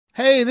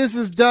Hey, this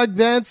is Doug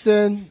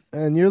Benson,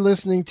 and you're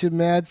listening to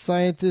Mad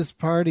Scientist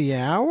Party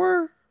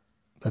Hour?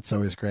 That's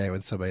always great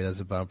when somebody does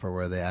a bumper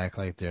where they act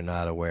like they're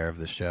not aware of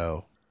the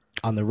show.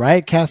 On the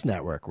Riotcast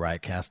Network,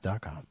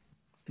 riotcast.com.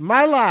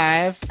 My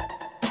life.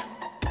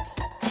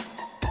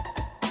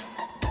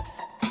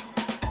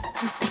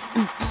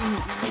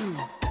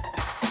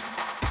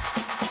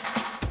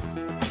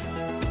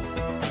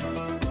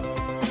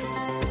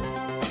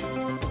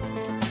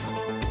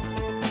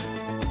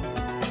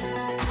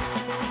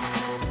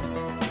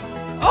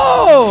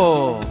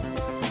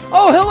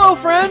 Oh, hello,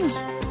 friends.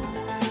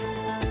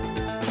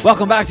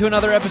 Welcome back to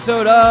another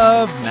episode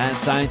of Mad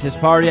Scientist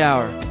Party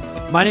Hour.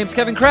 My name's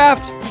Kevin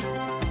Kraft,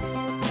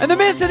 and the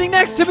man sitting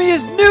next to me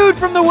is nude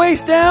from the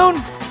waist down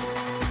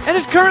and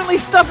is currently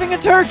stuffing a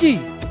turkey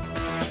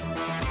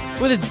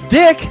with his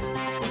dick.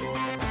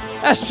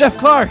 That's Jeff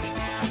Clark.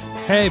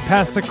 Hey,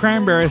 pass the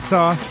cranberry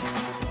sauce.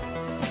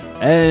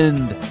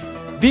 And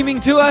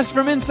beaming to us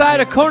from inside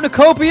a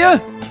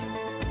cornucopia,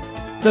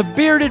 the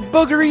bearded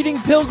booger-eating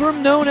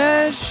pilgrim known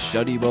as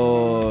Shuddy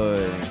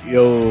Boy.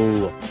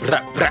 Yo.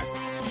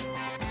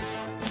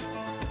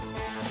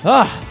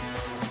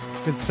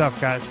 Good stuff,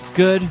 guys.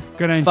 Good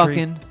entry.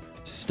 fucking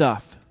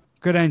stuff.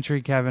 Good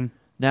entry, Kevin.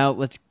 Now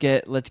let's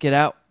get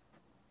out.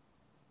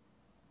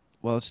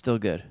 Well, it's still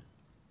good.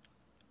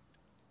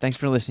 Thanks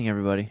for listening,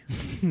 everybody.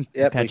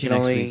 Yep, Catch you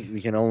next week.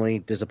 we can only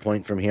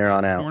disappoint from here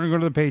on We're out. going to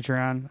go to the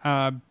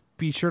Patreon.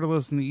 Be sure to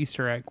listen to the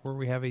Easter egg where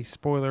we have a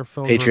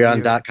spoiler-filled review.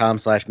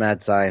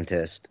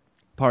 Patreon.com/madscientist.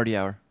 Party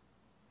hour.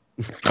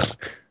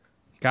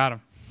 Got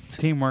him.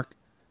 Teamwork.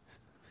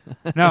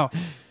 No,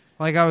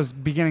 like I was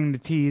beginning to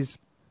tease,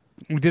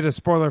 we did a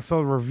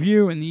spoiler-filled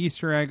review in the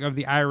Easter egg of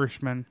The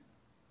Irishman,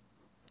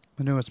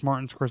 the newest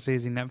Martin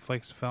Scorsese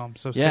Netflix film.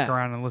 So stick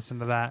around and listen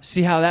to that.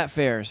 See how that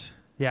fares.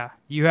 Yeah,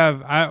 you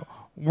have.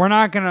 We're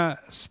not gonna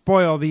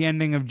spoil the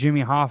ending of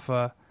Jimmy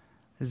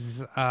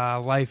Hoffa's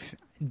life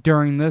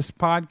during this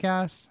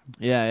podcast,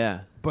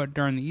 Yeah. but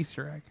during the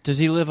Easter egg. Does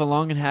he live a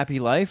long and happy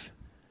life?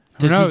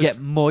 Who Does he knows? get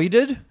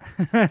moided?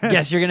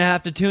 Guess you're gonna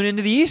have to tune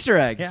into the Easter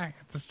egg. Yeah, I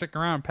have to stick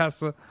around past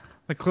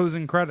the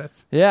closing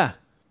credits. Yeah.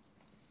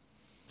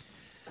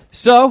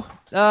 So,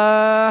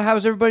 how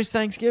was everybody's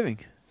Thanksgiving?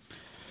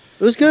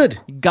 It was good.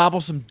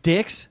 Gobble some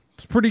dicks?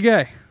 It's pretty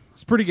gay.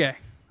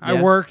 I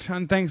Yeah. worked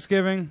on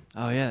Thanksgiving.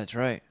 Oh yeah, that's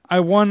right. I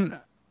won.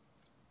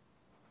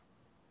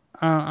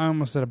 I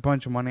almost said a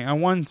bunch of money. I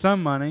won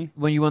some money.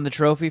 When you won the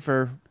trophy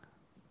for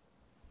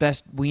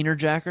best wiener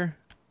jacker?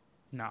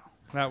 No,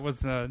 that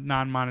was a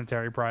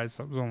non-monetary prize.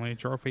 That was only a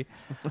trophy.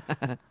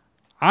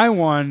 I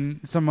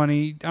won some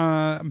money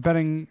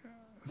betting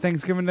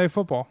Thanksgiving Day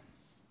football.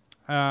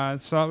 So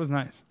that was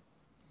nice.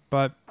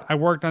 But I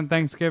worked on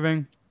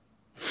Thanksgiving.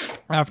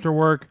 After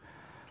work,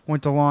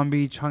 went to Long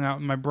Beach, hung out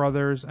with my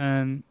brothers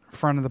and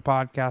friend of the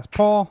podcast,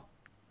 Paul.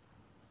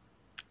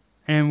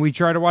 And we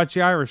tried to watch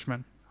The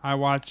Irishman. I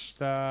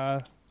watched,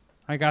 I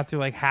got through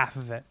like half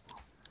of it.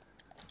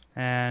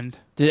 And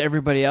Did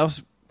everybody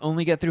else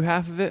only get through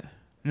half of it?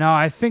 no,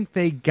 I think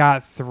they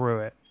got through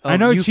it. Oh, I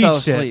know you Cheech fell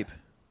did. asleep.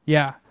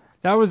 Yeah,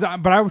 that was.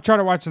 But I tried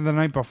to watch it the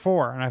night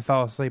before, and I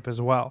fell asleep as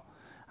well.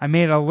 I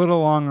made it a little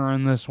longer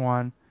in this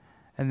one,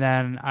 and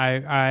then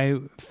I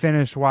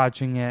finished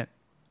watching it.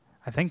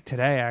 I think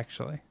today,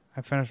 actually,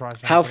 I finished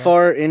watching. How it today.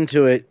 far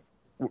into it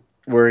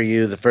were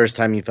you the first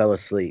time you fell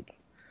asleep?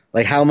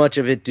 Like, how much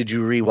of it did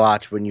you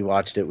rewatch when you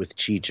watched it with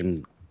Cheech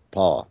and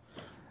Paul?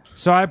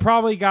 So I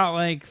probably got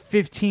like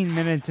 15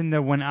 minutes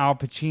into when Al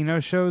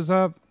Pacino shows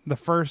up. The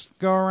first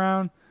go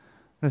around,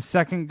 the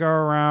second go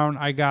around,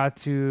 I got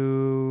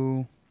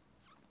to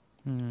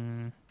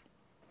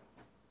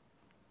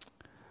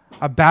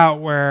about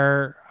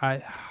where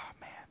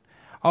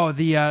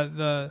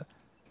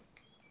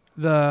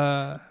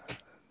the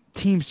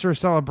Teamster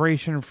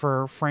celebration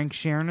for Frank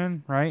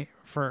Sheeran, right?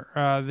 For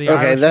the Okay,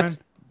 Irishman. that's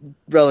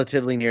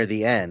relatively near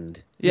the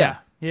end. Yeah.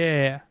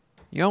 Yeah.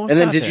 You almost And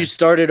then got did there. you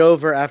start it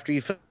over after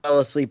you fell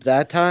asleep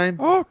that time?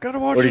 Oh, gotta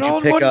watch Or it did you all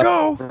in pick one up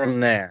go. from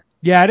there?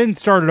 Yeah, I didn't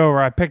start it over.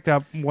 I picked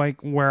up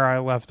like where I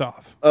left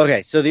off.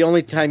 Okay, so the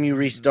only time you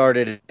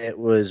restarted it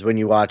was when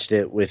you watched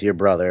it with your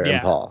brother Yeah.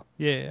 and Paul.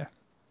 Yeah.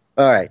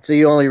 All right, so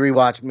you only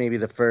rewatched maybe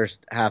the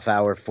first half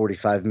hour,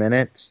 45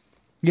 minutes.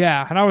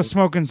 Yeah, and I was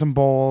smoking some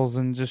bowls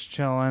and just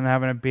chilling,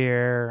 having a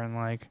beer, and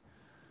like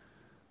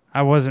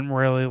I wasn't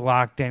really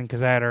locked in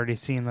because I had already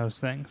seen those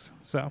things.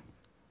 So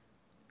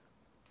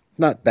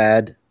Not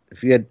bad.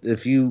 If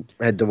you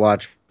had to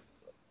watch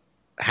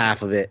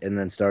half of it and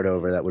then start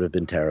over, that would have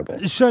been terrible.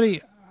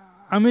 Shuddy,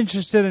 I'm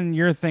interested in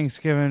your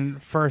Thanksgiving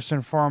first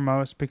and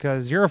foremost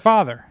because you're a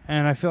father,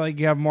 and I feel like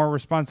you have more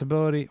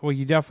responsibility. Well,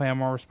 you definitely have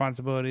more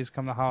responsibilities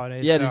come the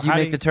holidays. Yeah, So did you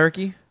make the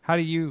turkey? How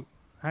do you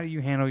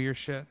handle your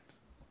shit?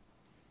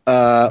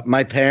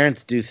 My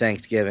parents do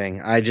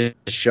Thanksgiving. I just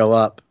show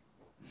up.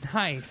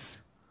 Nice.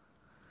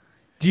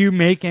 Do you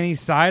make any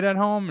side at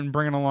home and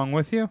bring it along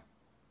with you?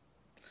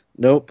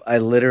 Nope, I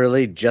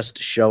literally just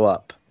show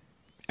up.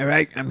 All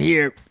right, I'm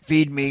here.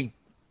 Feed me.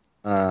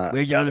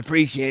 Where's all the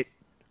free shit?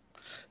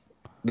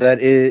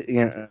 That's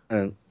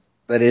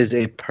That is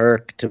a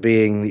perk to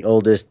being the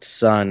oldest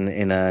son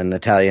in an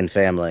Italian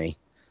family.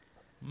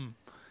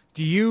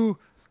 Do you?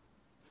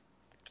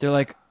 They're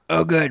like,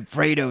 oh, good,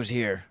 Fredo's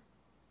here.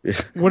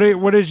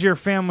 What is your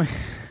family?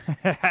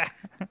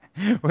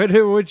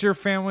 What's your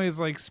family's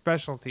like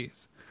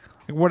specialties?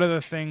 Like, what are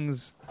the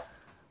things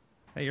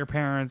that your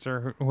parents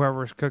or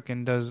whoever's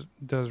cooking does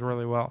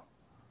really well?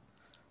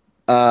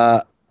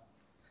 I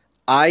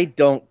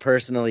don't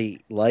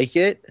personally like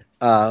it,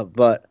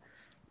 but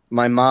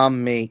my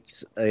mom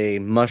makes a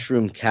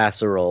mushroom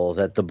casserole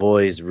that the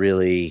boys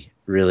really,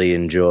 really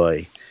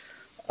enjoy.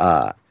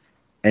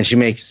 And she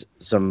makes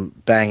some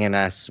banging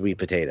ass sweet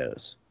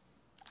potatoes.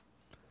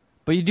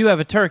 But you do have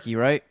a turkey,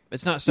 right?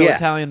 It's not so Yeah.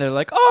 Italian. They're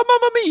like, oh,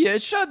 mamma mia,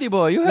 it's Shadi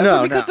boy. You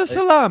have to cut the it's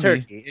salami.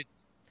 turkey.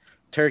 It's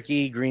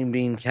turkey, green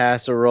bean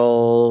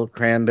casserole,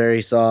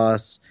 cranberry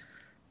sauce.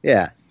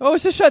 Yeah. Oh,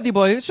 it's a Shadi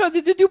boy.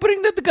 Shadi, did you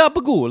bring the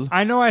gabagool?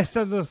 I know I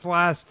said this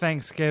last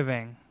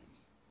Thanksgiving,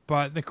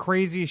 but the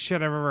craziest shit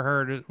I've ever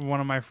heard one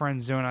of my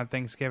friends doing on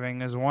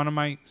Thanksgiving is one of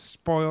my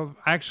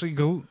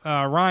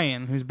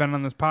Ryan, who's been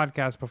on this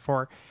podcast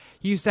before,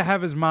 he used to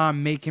have his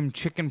mom make him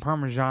chicken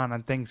parmesan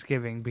on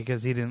Thanksgiving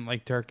because he didn't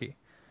like turkey.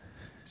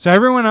 So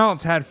everyone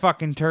else had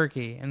fucking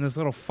turkey, and this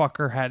little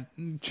fucker had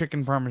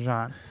chicken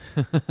parmesan.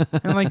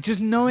 And like just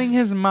knowing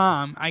his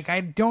mom, like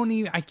I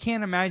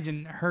can't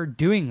imagine her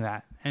doing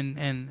that.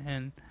 And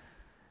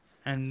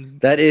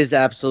That is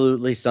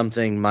absolutely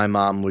something my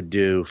mom would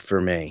do for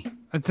me.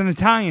 it's an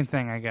Italian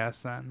thing, I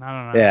guess. Then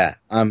I don't know. Yeah.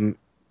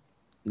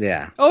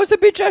 Yeah. Oh, it's a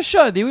bitch ass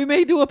Shadi. We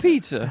may do a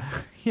pizza.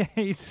 Yeah,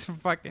 he's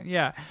fucking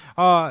yeah.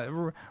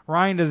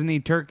 Ryan doesn't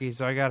eat turkey,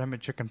 so I got him a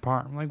chicken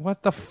parm. I'm like,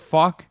 what the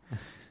fuck?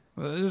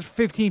 There's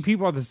 15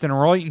 people at this dinner.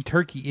 We're all eating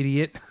turkey,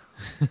 idiot.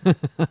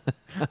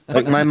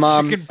 Like my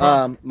mom, Chicken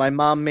parm. my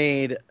mom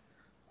made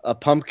a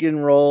pumpkin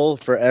roll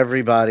for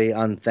everybody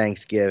on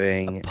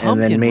Thanksgiving, and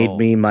then pumpkin made roll?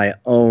 me my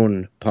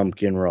own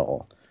pumpkin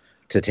roll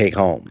to take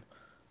home.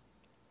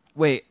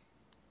 Wait,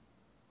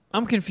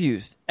 I'm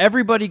confused.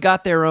 Everybody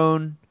got their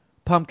own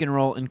pumpkin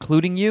roll,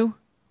 including you?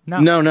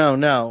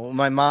 No.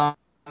 My mom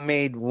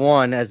made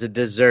one as a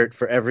dessert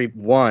for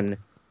everybody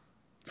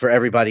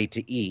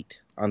to eat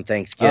on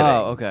Thanksgiving.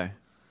 Oh, okay.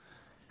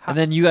 And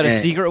then you got a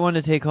And- secret one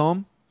to take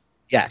home?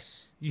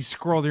 Yes. You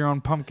scrolled your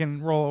own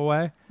pumpkin roll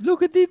away.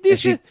 Look at this.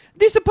 she-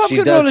 This pumpkin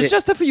she does roll is it-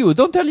 just for you.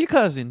 Don't tell your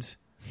cousins.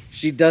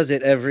 She does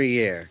it every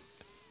year.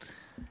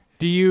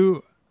 Do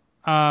you,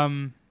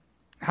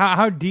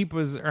 how deep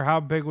was or how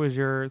big was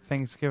your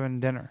Thanksgiving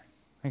dinner?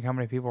 Like how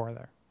many people were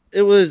there?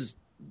 It was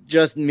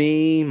just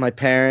me, my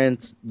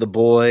parents, the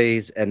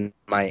boys, and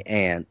my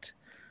aunt.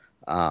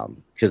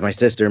 Because my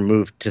sister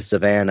moved to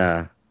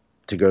Savannah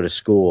to go to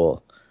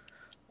school.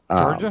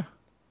 Georgia?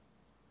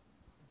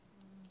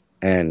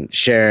 And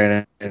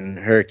Sharon and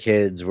her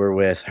kids were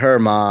with her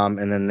mom,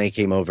 and then they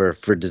came over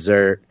for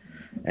dessert.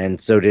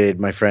 And so did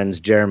my friends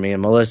Jeremy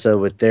and Melissa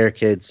with their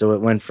kids. So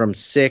it went from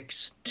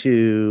 6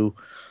 to,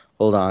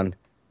 hold on,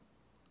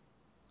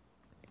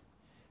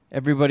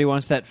 Everybody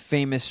wants that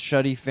famous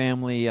Shuddy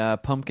family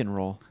pumpkin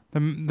roll. The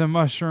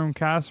mushroom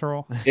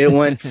casserole. it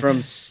went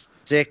from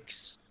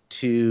 6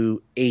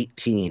 to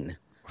 18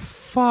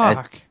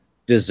 Fuck.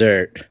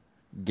 dessert.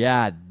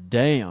 God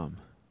damn.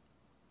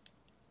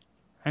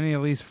 I need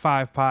at least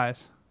 5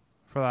 pies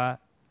for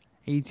that.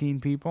 18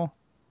 people.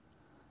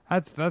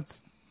 That's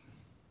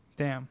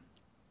damn.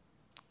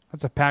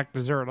 That's a packed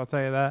dessert, I'll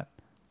tell you that.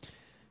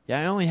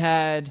 Yeah, I only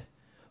had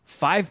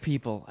 5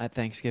 people at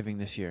Thanksgiving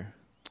this year.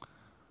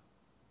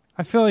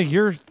 I feel like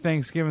your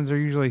Thanksgivings are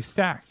usually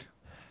stacked.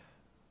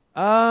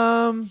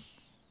 Not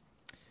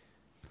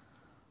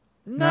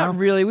No?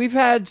 really. We've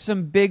had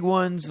some big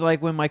ones,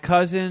 like when my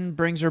cousin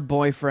brings her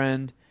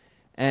boyfriend,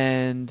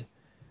 and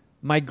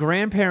my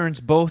grandparents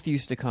both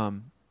used to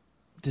come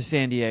to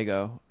San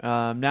Diego.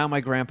 Now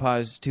my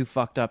grandpa's too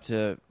fucked up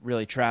to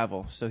really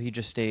travel, so he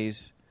just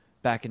stays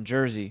back in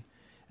Jersey.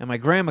 And my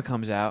grandma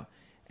comes out,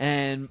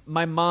 and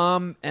my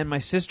mom and my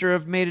sister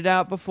have made it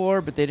out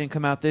before, but they didn't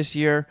come out this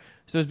year.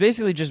 So it's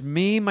basically just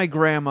me, my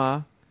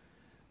grandma,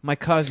 my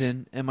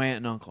cousin, and my aunt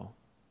and uncle.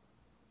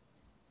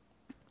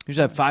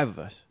 Usually have 5 of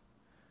us.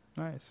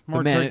 Nice.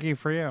 More man, turkey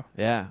for you.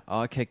 Yeah. Oh,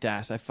 I kicked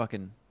ass. I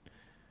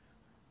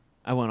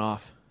went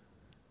off.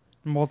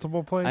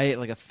 Multiple plates? I ate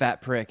like a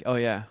fat prick. Oh,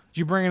 yeah. Did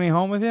you bring any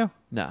home with you?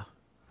 No.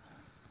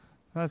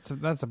 That's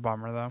a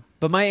bummer, though.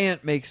 But my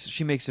aunt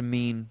makes a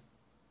mean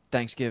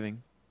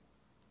Thanksgiving.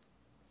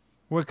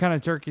 What kind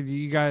of turkey do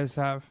you guys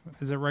have?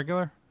 Is it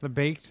regular? The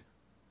baked?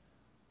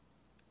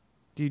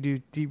 Do you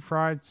do deep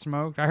fried,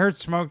 smoked? I heard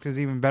smoked is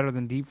even better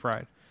than deep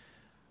fried.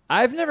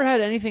 I've never had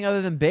anything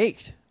other than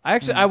baked.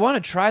 I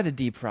want to try the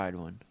deep fried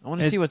one. I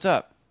want to see what's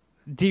up.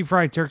 Deep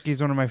fried turkey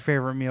is one of my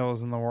favorite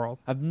meals in the world.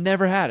 I've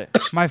never had it.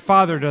 My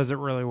father does it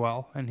really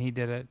well, and he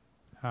did it.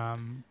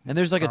 And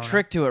there's like a Oh,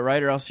 trick to it,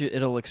 right? Or else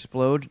it'll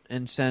explode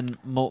and send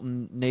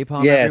molten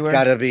napalm Yeah, everywhere. it's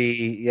got to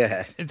be,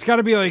 yeah. It's got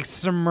to be like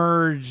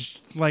submerged,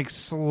 like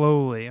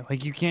slowly.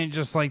 Like you can't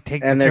just like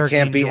take And the there turkey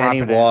can't and be drop any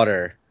it in.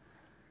 water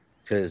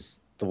because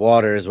the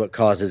water is what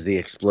causes the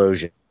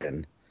explosion.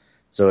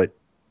 So it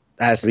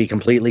has to be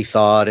completely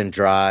thawed and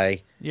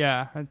dry.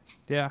 Yeah.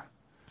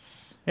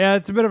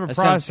 It's a bit of a That process.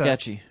 sounds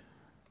sketchy.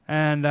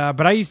 And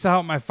but I used to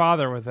help my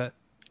father with it.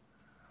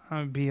 I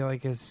would be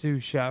like his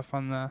sous chef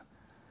on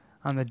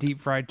the deep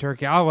fried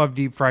turkey. I love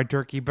deep fried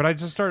turkey, but I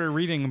just started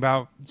reading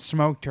about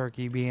smoked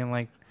turkey being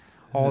like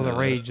all the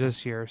rage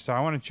this year. So I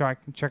want to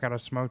check out a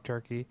smoked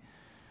turkey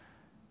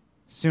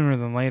sooner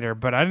than later.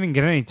 But I didn't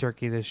get any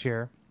turkey this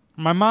year.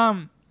 My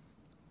mom,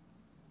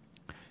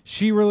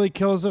 she really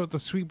kills it with the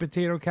sweet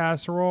potato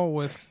casserole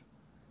with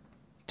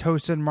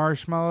toasted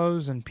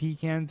marshmallows and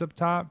pecans up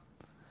top.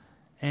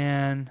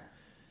 And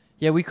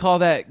Yeah, we call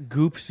that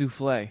goop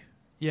souffle.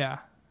 yeah,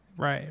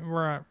 right.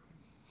 We're at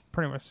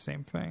pretty much the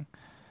same thing.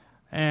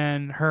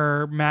 And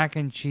her mac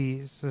and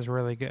cheese is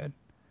really good.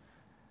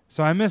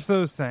 So I miss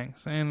those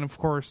things. And of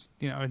course,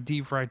 a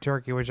deep fried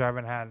turkey, which I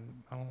haven't had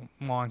in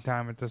a long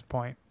time at this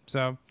point.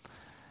 So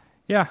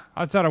yeah,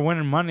 outside of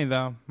winning money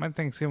though, my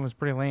Thanksgiving was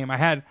pretty lame.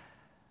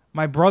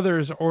 My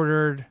brothers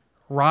ordered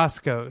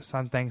Roscoe's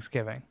on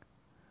Thanksgiving,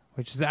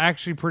 which is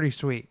actually pretty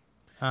sweet.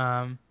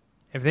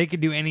 If they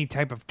could do any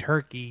type of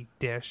turkey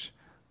dish,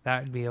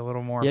 that would be a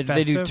little more Yeah, do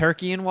festive. they do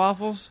turkey and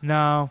waffles?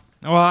 No.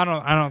 Well,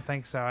 I don't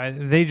think so.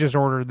 They just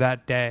ordered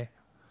that day.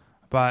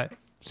 But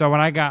so when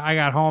I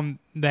got home,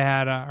 they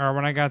had or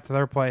when I got to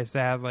their place, they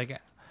had like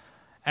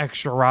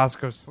extra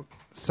Roscoe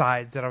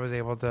sides that I was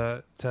able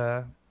to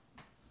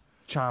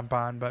chomp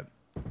on, but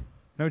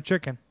no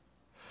chicken.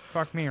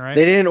 Fuck me, right?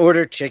 They didn't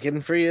order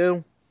chicken for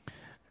you?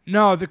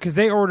 No, because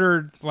they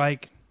ordered I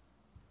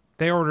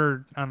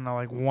don't know,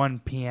 like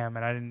 1 p.m.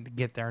 and I didn't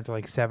get there until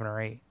like 7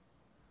 or 8.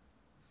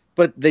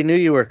 But they knew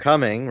you were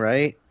coming,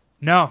 right?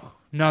 No,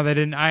 they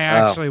didn't. I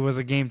actually was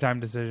a game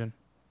time decision.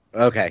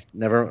 Okay,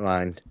 never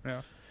mind.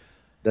 Yeah.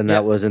 Then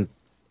that wasn't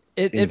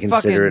It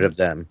inconsiderate of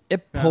them.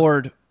 It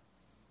poured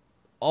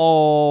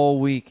all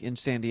week in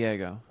San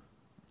Diego.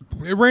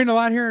 It rained a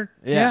lot here.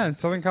 Yeah. In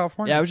Southern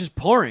California. Yeah, it was just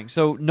pouring,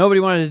 so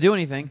nobody wanted to do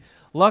anything.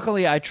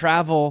 Luckily, I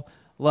travel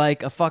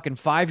like a fucking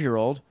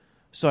 5-year-old,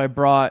 so I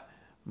brought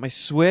my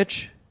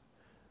Switch,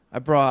 I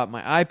brought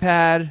my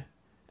iPad,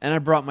 and I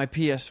brought my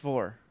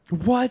PS4.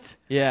 What?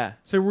 Yeah.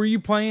 So were you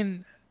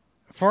playing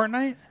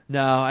Fortnite?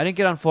 No, I didn't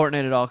get on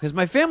Fortnite at all because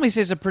my family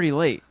stays up pretty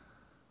late.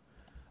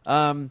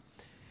 And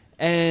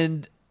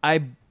I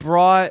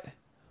brought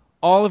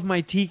all of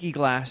my tiki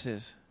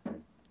glasses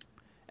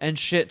and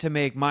shit to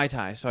make Mai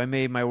Tai. So I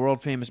made my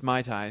world famous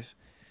Mai Tais.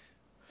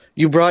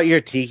 You brought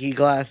your tiki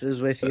glasses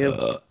with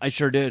you? I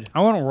sure did.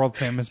 I want a world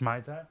famous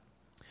Mai Tai.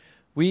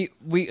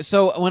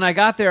 So when I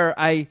got there,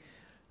 I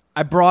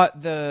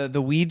brought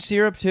the weed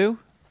syrup too.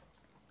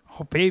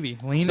 Oh baby,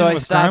 lean So in I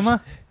with stopped- grandma.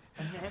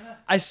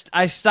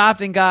 I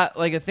stopped and got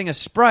like a thing of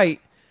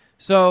Sprite.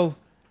 So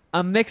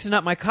I'm mixing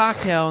up my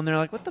cocktail, and they're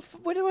like, "What the?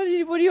 What are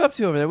you up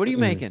to over there? What are you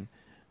making?" And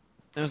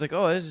I was like,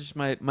 "Oh, this is just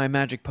my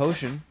magic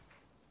potion."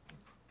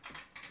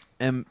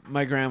 And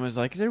my grandma's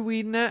like, "Is there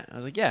weed in that?" I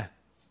was like, "Yeah."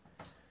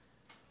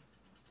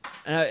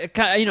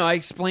 And I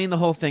explained the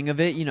whole thing of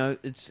it.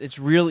 It's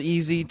real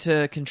easy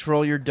to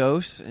control your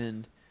dose,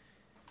 and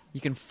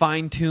you can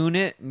fine tune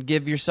it and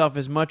give yourself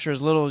as much or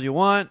as little as you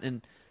want,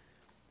 and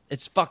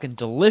it's fucking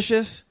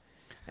delicious.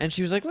 And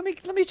she was like, "Let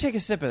me take a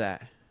sip of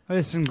that."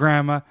 Listen,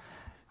 grandma.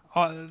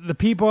 The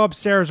people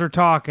upstairs are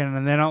talking,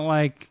 and they don't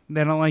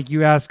like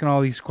you asking all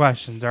these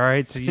questions. All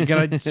right, so you're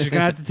gonna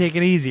have to take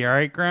it easy. All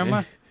right,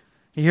 grandma.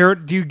 Do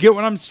you get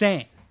what I'm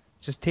saying?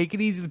 Just take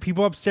it easy. The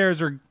people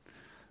upstairs are.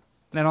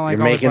 They don't like.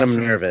 You're all the making them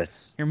questions.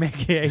 nervous.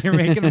 You're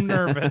making them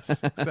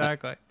nervous.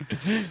 Exactly.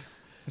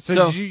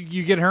 So did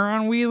you get her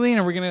on wheeling,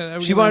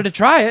 or She wanted to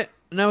try it,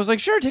 and I was like,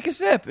 "Sure, take a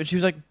sip." And she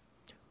was like,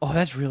 "Oh,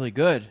 that's really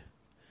good."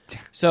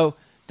 So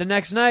the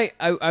next night,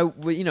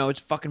 it's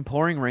fucking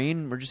pouring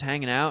rain. We're just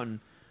hanging out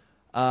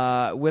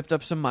and whipped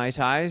up some Mai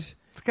Tais.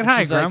 Let's get high,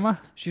 she's grandma. Like,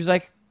 she was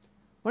like,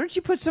 "Why don't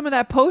you put some of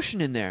that potion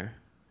in there?"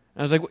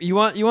 I was like, "You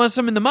want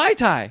some in the Mai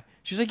Tai?"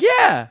 She's like,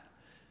 "Yeah."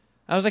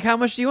 I was like, "How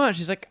much do you want?"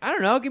 She's like, "I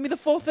don't know. Give me the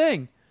full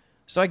thing."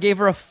 So I gave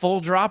her a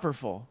full dropper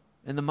full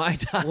in the Mai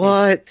Tai.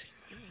 What?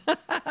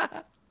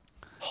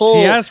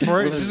 She asked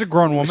for it. She's a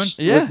grown woman.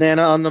 Yeah. Was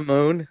Nana on the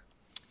moon?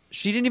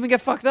 She didn't even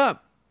get fucked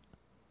up.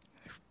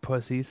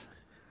 Pussies.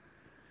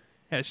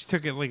 Yeah, she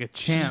took it like a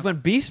She just champ.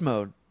 went beast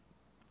mode.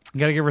 You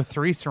gotta give her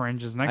 3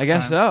 syringes next time. I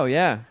guess so,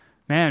 yeah.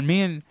 Man,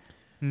 me and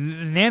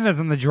Nana's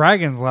on the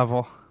Dragons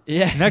level.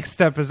 Yeah. Next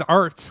step is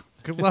art.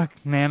 Good luck,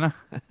 Nana.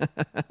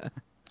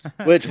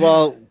 Which,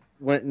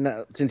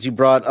 since you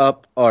brought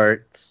up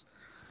arts,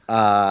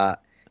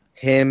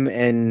 him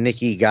and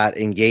Nikki got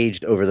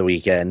engaged over the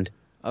weekend.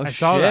 Oh, I shit.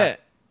 saw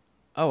that.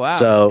 Oh, wow.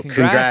 So,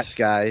 congrats,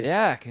 guys.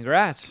 Yeah,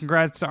 congrats.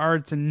 Congrats to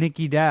Arts and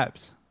Nikki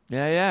Dabbs.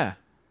 Yeah.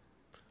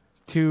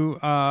 Two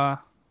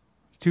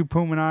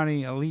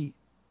Puminati elite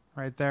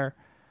right there.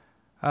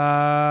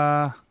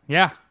 Yeah.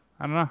 I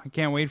don't know. I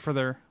can't wait for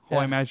their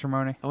holy Yeah.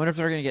 matrimony. I wonder if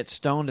they're going to get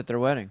stoned at their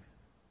wedding.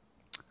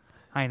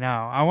 I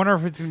know. I wonder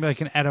if it's going to be like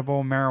an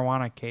edible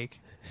marijuana cake.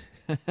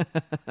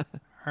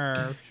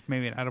 Or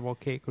maybe an edible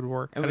cake would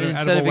work. And Edible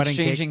instead of wedding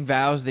exchanging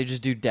vows, they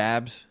just do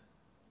dabs.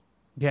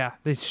 Yeah,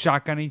 they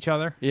shotgun each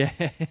other. Yeah.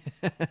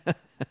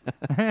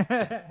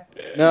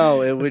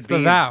 No, it would It's the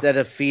be vow. instead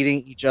of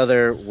feeding each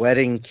other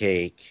wedding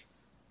cake,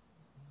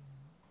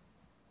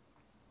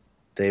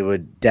 they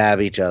would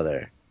dab each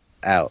other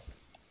out.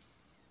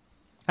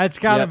 That's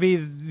got to Yep.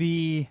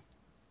 be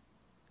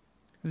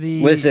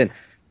the. Listen,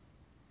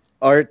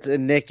 Art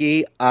and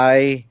Nikki,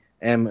 I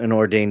am an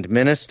ordained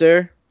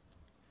minister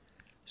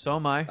So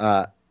am I.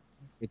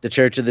 at the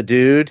Church of the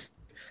Dude.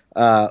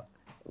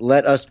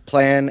 Let us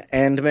plan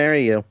and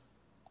marry you.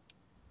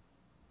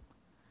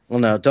 Well,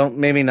 no, don't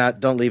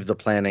leave the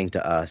planning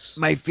to us.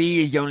 My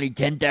fee is only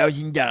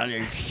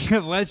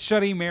 $10,000. Let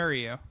Shuddy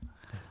marry you.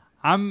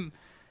 I'm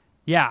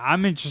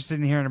interested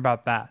in hearing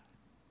about that.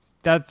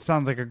 That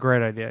sounds like a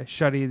great idea.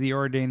 Shuddy, the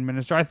ordained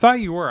minister. I thought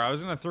you were. I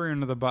was going to throw you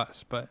under the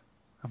bus, but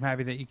I'm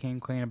happy that you came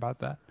clean about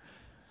that.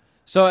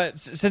 So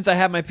since I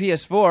have my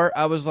PS4,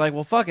 I was like,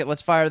 well, fuck it.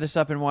 Let's fire this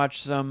up and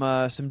watch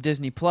some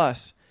Disney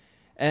Plus.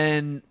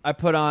 And I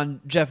put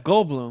on Jeff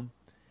Goldblum,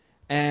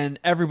 and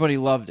everybody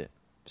loved it.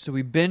 So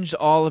we binged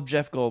all of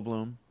Jeff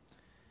Goldblum.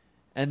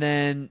 And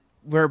then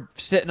we're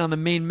sitting on the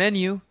main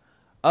menu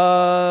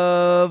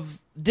of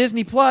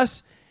Disney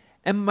Plus,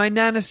 and my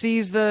Nana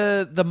sees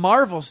the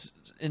Marvel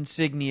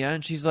insignia,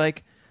 and she's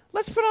like,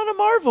 let's put on a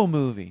Marvel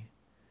movie.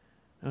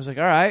 I was like,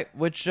 all right,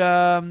 which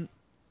one?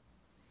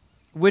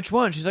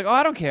 She's like, oh,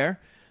 I don't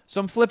care.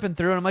 So I'm flipping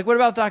through, and I'm like, what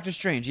about Doctor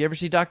Strange? You ever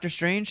see Doctor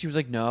Strange? She was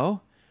like,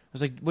 no. I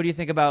was like, what do you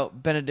think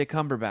about Benedict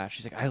Cumberbatch?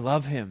 She's like, I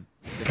love him.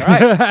 I was like, all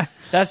right,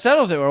 that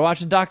settles it. We're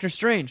watching Doctor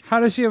Strange. How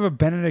does she have a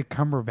Benedict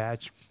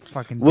Cumberbatch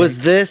fucking Was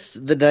thing? this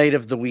the night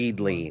of the weed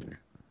lean?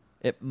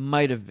 It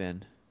might have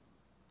been.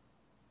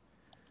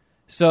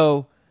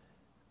 So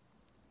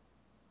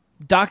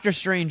Doctor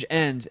Strange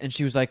ends, and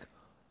she was like,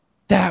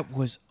 that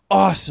was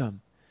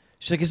awesome.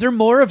 She's like, is there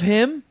more of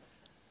him?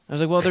 I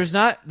was like, well, there's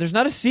not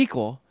a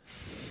sequel,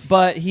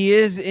 but he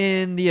is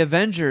in the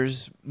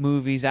Avengers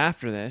movies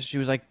after this. She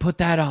was like, put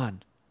that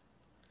on.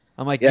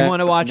 I'm like, you want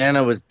to watch?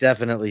 Nana was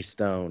definitely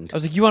stoned. I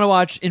was like, you want to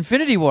watch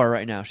Infinity War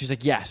right now? She's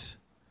like, yes.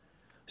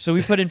 So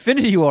we put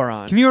Infinity War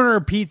on. Can you order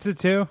a pizza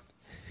too?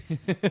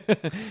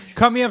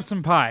 Cut me up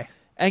some pie.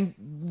 And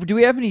do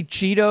we have any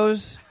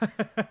Cheetos?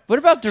 What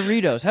about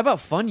Doritos? How about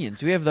Funyuns?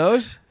 Do we have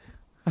those?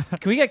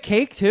 Can we get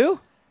cake too?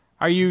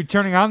 Are you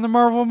turning on the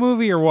Marvel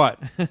movie or what?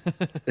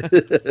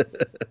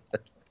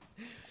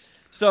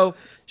 So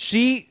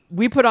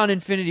we put on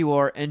Infinity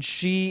War, and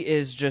she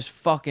is just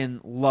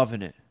fucking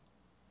loving it.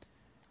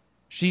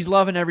 She's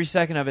loving every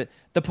second of it.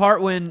 The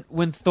part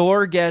when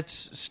Thor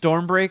gets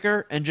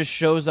Stormbreaker and just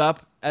shows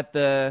up at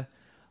the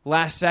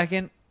last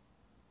second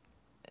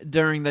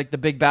during like the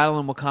big battle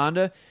in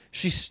Wakanda,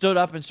 she stood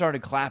up and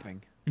started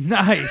clapping.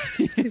 Nice.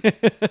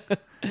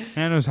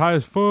 And it was high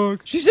as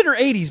fuck. She's in her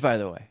 80s, by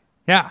the way.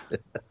 Yeah.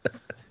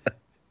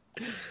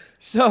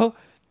 So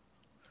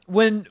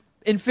when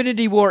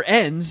Infinity War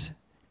ends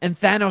and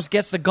Thanos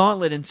gets the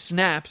gauntlet and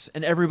snaps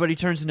and everybody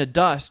turns into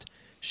dust,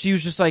 she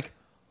was just like,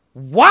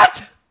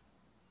 what?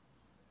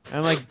 And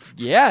I'm like,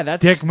 yeah,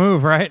 Dick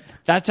move, right?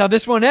 that's how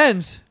this one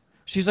ends.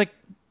 She's like,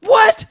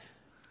 what?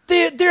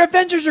 Their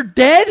Avengers are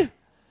dead?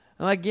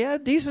 I'm like, yeah, a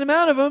decent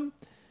amount of them.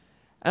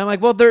 And I'm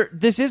like, well,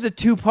 this is a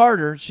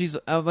two-parter. She's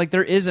like,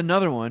 there is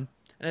another one.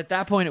 And at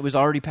that point, it was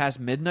already past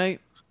midnight.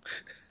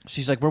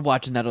 She's like, we're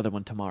watching that other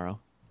one tomorrow.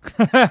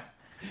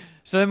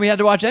 So then we had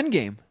to watch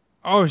Endgame.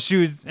 Oh,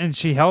 she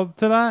held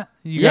to that?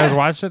 You Yeah. guys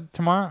watch it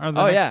tomorrow or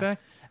the Oh next yeah, day?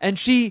 and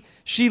she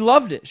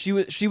loved it.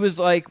 She was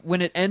like,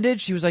 when it ended,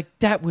 she was like,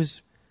 that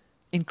was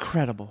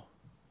incredible.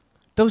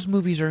 Those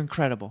movies are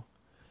incredible.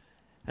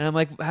 And I'm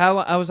like,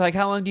 I was like,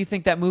 how long do you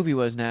think that movie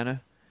was,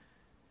 Nana?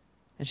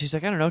 And she's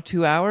like, I don't know,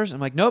 2 hours. I'm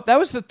like, nope, that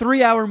was the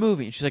 3-hour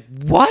movie. And she's like,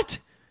 what?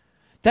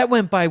 That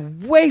went by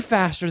way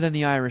faster than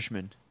The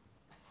Irishman.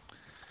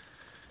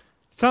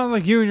 Sounds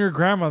like you and your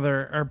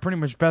grandmother are pretty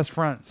much best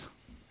friends.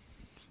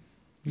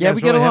 You Yeah, guys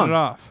we get really hit along. it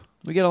off.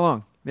 We get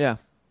along. Yeah.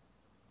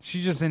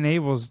 She just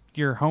enables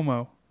your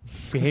homo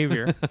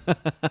behavior.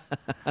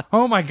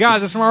 Oh my god,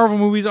 this Marvel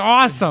movie's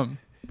awesome.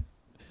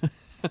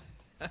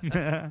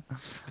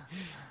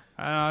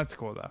 That's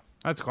cool though.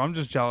 That's cool. I'm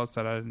just jealous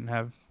that I didn't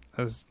have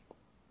as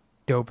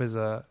dope as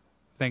a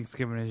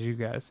Thanksgiving as you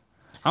guys.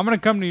 I'm gonna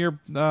come to your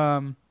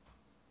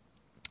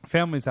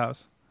family's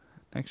house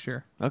next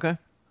year. Okay.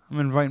 I'm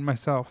inviting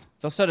myself.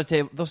 They'll set a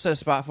table. They'll set a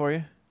spot for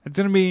you. It's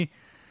gonna be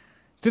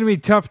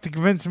tough to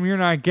convince them you're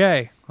not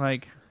gay.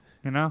 Like,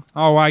 you know?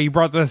 Oh wow, you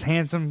brought this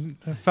handsome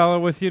fellow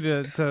with you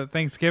to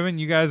Thanksgiving.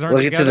 You guys aren't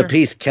Look together. to the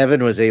piece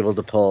Kevin was able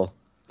to pull.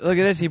 Look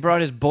at this. He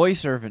brought his boy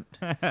servant.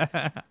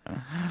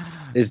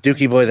 Is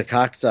Dookie Boy the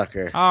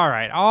cocksucker? All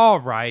right. Oh,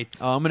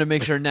 I'm gonna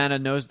make sure Nana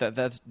knows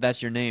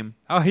that's your name.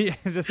 Oh yeah,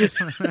 this is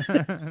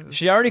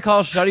She already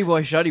calls Shuddy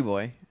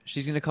Boy.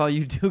 She's gonna call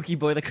you Dookie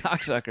Boy the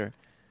cocksucker.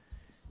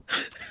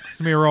 it's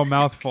gonna be a real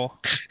mouthful.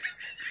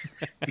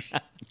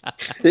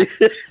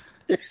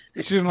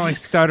 She's gonna like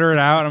stutter it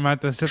out. I'm gonna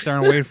have to sit there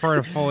and wait for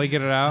her to fully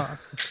get it out.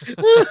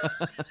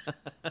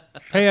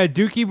 Hey,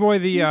 Dookie Boy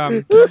the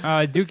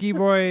Dookie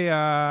Boy.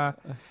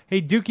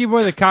 Hey, Dookie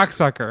Boy the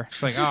cocksucker.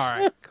 It's like, all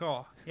right,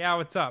 cool. Yeah,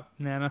 what's up,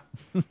 Nana?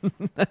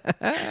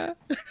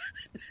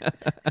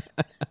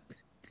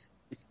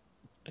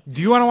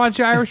 Do you want to watch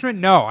The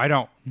Irishman? No, I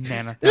don't,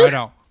 Nana. No, I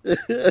don't.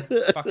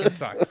 Fucking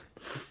sucks.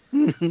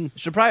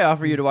 Should probably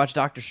offer you to watch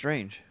Doctor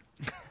Strange.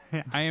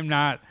 I am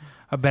not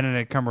a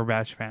Benedict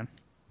Cumberbatch fan.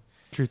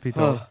 Truth be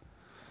told.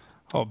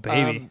 Oh,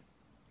 baby.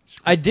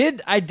 I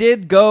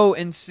did go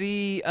and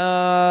see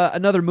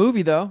another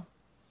movie though.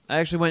 I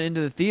actually went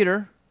into the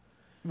theater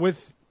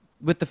With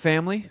the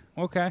family.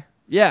 okay.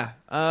 Yeah,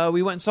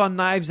 we went and saw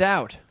Knives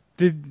Out.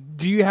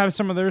 Do you have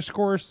some of their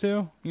scores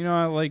too? You know,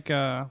 I like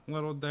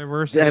little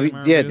diversity.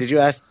 Did you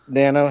ask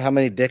Nano how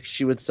many dicks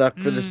she would suck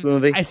for this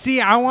movie? I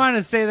see. I wanted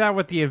to say that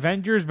with the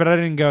Avengers, but I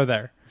didn't go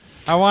there.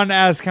 I wanted to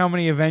ask how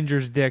many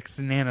Avengers dicks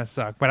Nana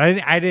suck, but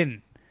I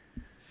didn't.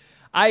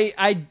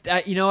 I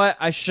you know what?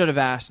 I should have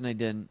asked and I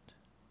didn't.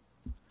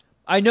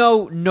 I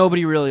know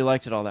nobody really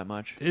liked it all that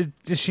much.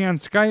 Is she on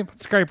Skype?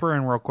 Let's Skype her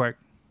in real quick.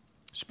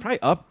 She's probably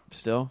up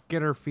still.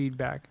 Get her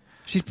feedback.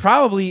 She's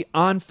probably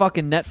on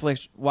fucking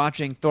Netflix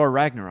watching Thor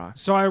Ragnarok.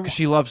 So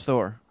she loves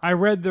Thor. I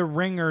read the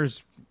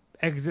Ringer's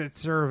exit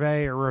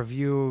survey or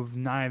review of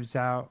Knives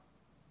Out.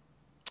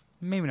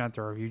 Maybe not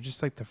the review,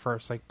 just like the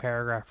first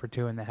paragraph or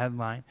two in the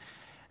headline,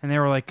 and they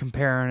were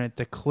comparing it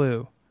to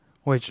Clue,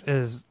 which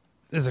is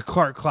a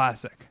Clark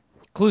classic.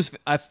 Clue's.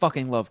 I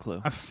fucking love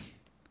Clue. I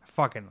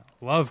fucking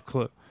love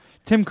Clue.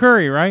 Tim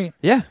Curry, right?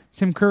 Yeah,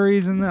 Tim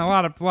Curry's in there. A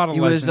lot of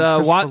he legends. was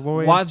Christopher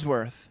Lloyd.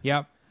 Wadsworth.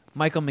 Yep.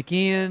 Michael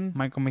McKean.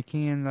 Michael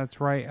McKean, that's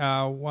right.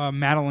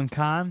 Madeline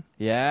Kahn.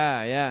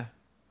 Yeah.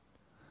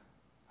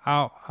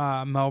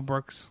 Mel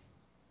Brooks.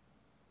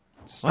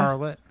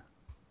 Starlet.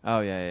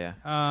 Oh yeah.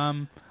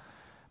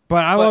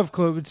 But I love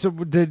Clue. So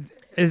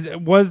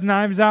was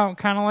Knives Out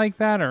kind of like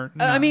that, or?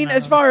 I mean,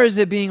 as far as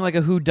it being like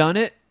a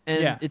whodunit,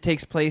 and Yeah. it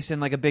takes place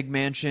in a big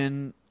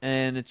mansion,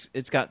 and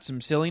it's got some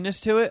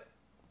silliness to it.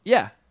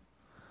 Yeah.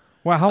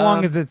 Well, how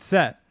long is it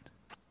set?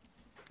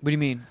 What do you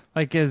mean?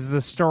 Is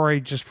the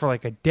story just for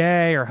a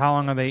day, or how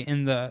long are they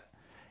in the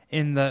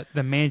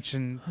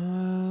mansion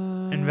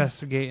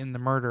investigating the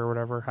murder or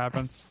whatever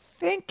happens? I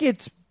think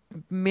it's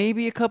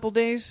maybe a couple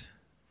days.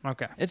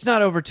 Okay. It's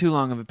not over too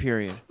long of a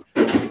period.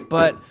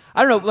 But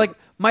I don't know,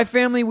 my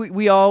family,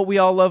 we all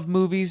love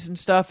movies and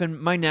stuff, and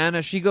my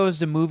Nana, she goes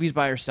to movies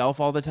by herself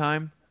all the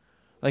time.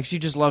 She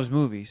just loves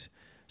movies.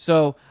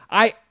 So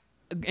like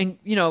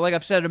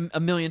I've said a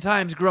million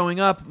times, growing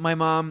up, my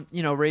mom,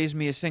 raised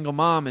me a single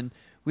mom, and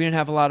we didn't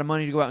have a lot of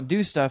money to go out and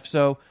do stuff,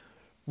 so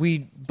we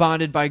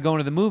bonded by going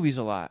to the movies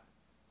a lot.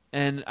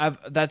 And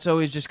that's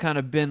always just kind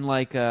of been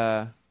I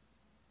don't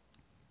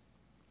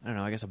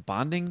know, I guess a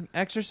bonding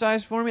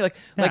exercise for me. Like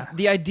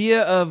the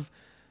idea of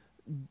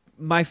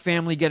my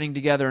family getting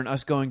together and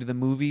us going to the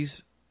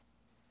movies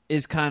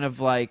is kind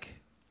of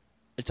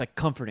it's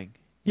comforting.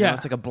 You know,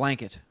 it's like a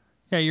blanket.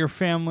 Yeah, your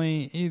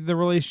family, the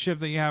relationship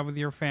that you have with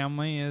your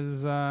family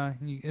is,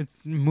 it's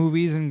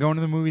movies, and going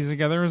to the movies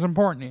together is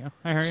important to you.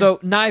 I hear you. So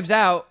Knives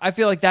Out, I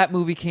feel like that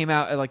movie came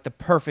out at the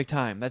perfect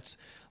time. That's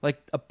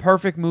a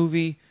perfect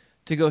movie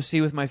to go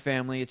see with my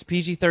family. It's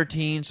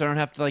PG-13, so I don't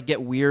have to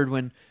get weird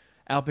when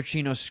Al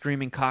Pacino's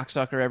screaming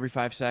cocksucker every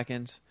 5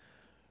 seconds.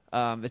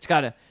 It's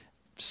got a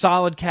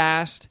solid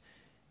cast.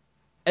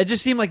 It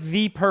just seemed like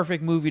the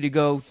perfect movie to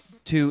go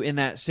to in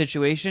that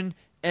situation,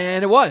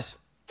 and it was.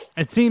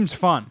 It seems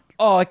fun.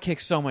 Oh, it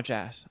kicked so much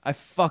ass. I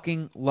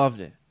fucking loved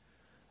it.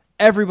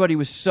 Everybody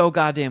was so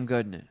goddamn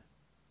good in it.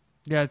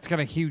 Yeah, it's got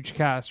a huge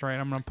cast, right?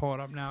 I'm going to pull it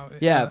up now.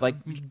 Yeah,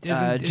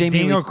 is Jamie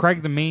Daniel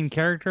Craig the main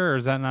character, or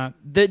is that not?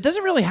 It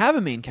doesn't really have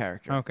a main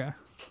character. Okay.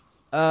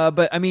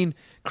 But, I mean,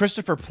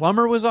 Christopher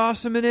Plummer was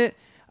awesome in it.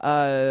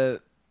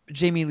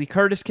 Jamie Lee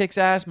Curtis kicks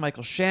ass.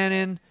 Michael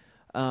Shannon.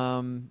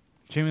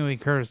 Jamie Lee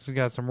Curtis has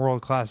got some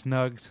world-class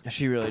nugs.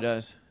 She really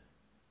does.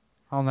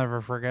 I'll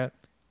never forget.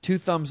 2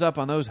 thumbs up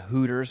on those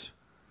hooters.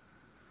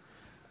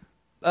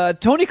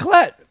 Toni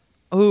Collette,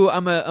 who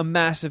I'm a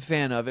massive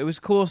fan of. It was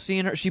cool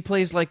seeing her. She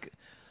plays like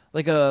a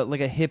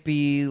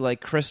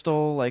hippie,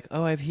 crystal,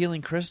 I have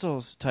healing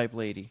crystals type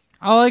lady.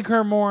 I like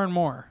her more and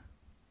more.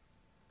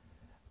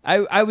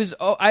 I was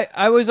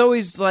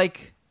always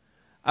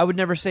I would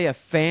never say a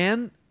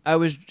fan.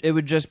 It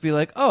would just be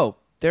oh,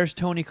 there's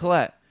Toni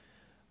Collette.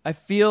 I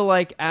feel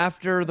like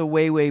after the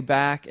way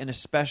back, and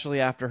especially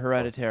after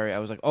Hereditary, I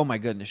was oh my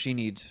goodness, she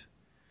needs.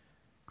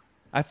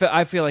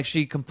 I feel like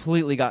she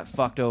completely got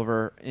fucked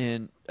over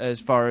in as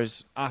far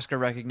as Oscar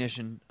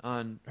recognition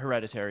on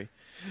Hereditary.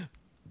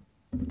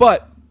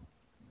 But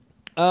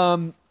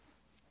Knives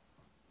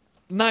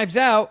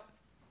Out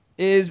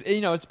is,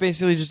 it's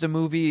basically just a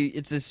movie.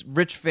 It's this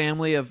rich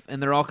family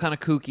and they're all kind of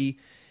kooky,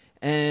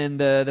 and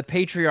the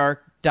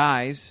patriarch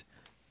dies,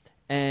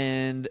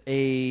 and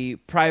a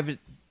private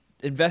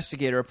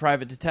investigator, a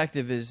private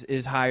detective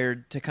is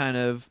hired to kind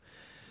of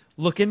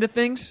look into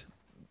things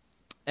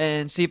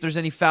and see if there's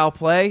any foul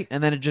play,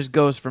 and then it just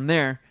goes from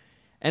there.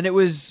 And it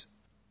was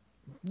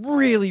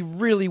really,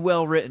 really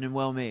well written and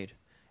well made.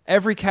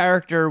 Every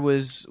character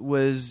was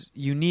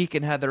unique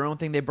and had their own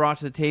thing they brought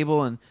to the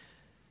table, and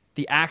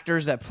the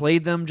actors that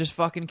played them just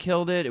fucking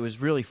killed it. It was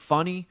really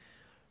funny.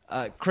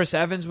 Chris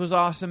Evans was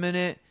awesome in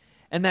it.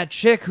 And that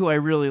chick who I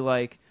really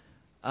like,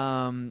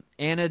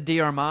 Anna de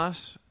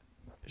Armas,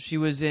 she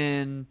was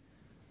in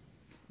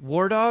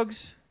War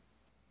Dogs.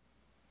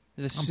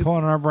 I'm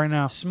pulling her up right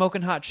now.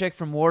 Smoking hot chick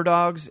from War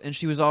Dogs, and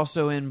she was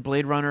also in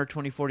Blade Runner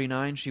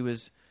 2049. She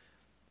was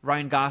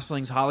Ryan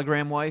Gosling's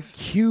hologram wife.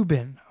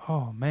 Cuban.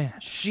 Oh, man.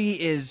 She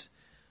is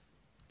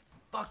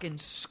fucking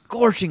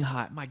scorching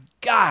hot. My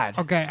God.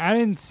 Okay, I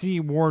didn't see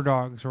War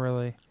Dogs,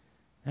 really.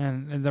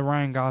 And the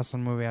Ryan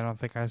Gosling movie, I don't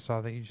think I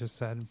saw that you just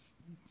said.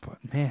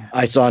 But, man.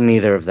 I saw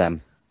neither of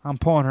them. I'm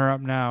pulling her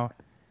up now.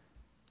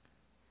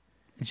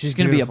 And She's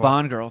going to be a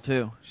Bond girl,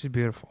 too. She's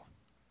beautiful.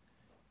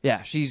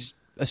 Yeah, she's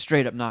a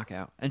straight-up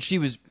knockout. And she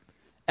was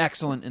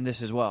excellent in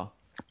this as well.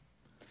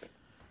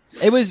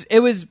 It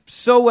was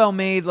so well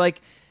made,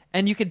 like,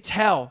 and you could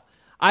tell.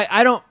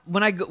 I don't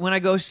when I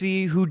go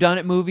see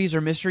whodunit movies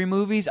or mystery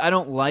movies, I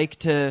don't like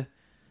to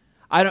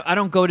I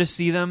don't go to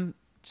see them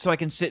so I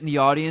can sit in the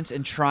audience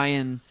and try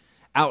and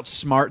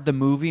outsmart the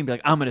movie and be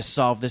like, I'm going to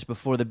solve this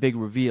before the big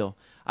reveal.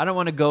 I don't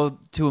want to go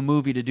to a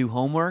movie to do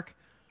homework.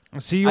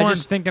 So you weren't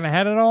thinking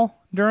ahead at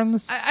all during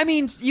this? I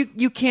mean,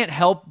 you can't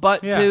help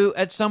but to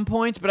at some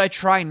points, but I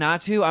try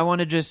not to. I want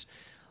to just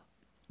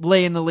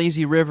lay in the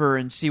lazy river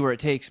and see where it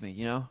takes me,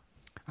 you know?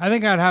 I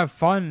think I'd have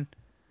fun,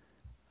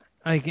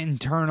 like,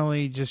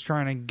 internally just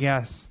trying to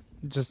guess,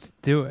 just to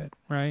do it,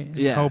 right?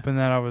 And hoping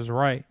that I was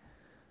right.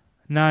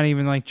 Not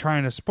even, like,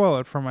 trying to spoil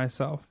it for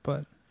myself,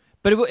 but...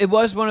 But it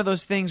was one of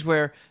those things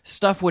where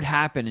stuff would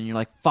happen and you're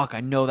like, fuck,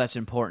 I know that's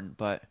important,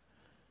 but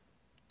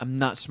I'm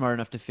not smart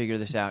enough to figure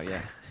this out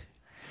yet.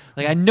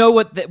 Like, I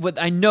know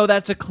I know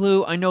that's a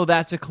clue. I know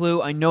that's a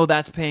clue. I know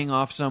that's paying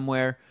off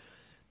somewhere.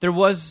 There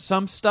was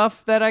some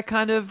stuff that I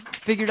kind of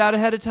figured out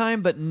ahead of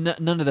time, but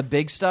none of the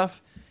big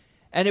stuff.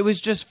 And it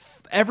was just,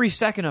 every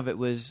second of it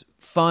was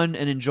fun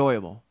and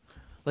enjoyable.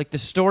 Like, the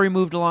story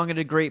moved along at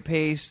a great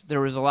pace.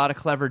 There was a lot of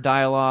clever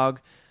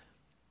dialogue.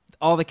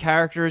 All the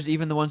characters,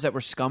 even the ones that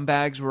were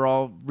scumbags, were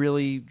all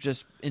really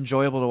just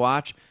enjoyable to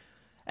watch.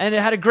 And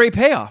it had a great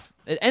payoff.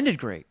 It ended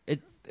great.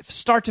 It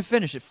start to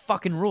finish, it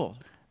fucking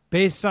ruled.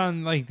 Based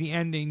on, like, the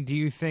ending, do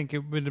you think it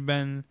would have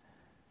been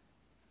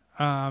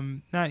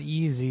not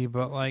easy,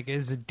 but, like,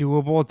 is it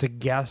doable to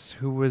guess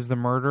who was the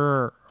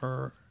murderer,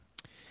 or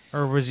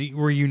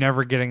were you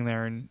never getting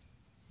there and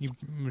it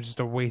was just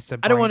a waste of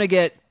I don't want to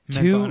get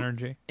too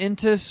energy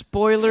into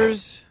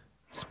spoilers.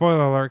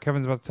 Spoiler alert,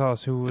 Kevin's about to tell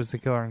us who was the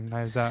killer in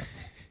Knives Out.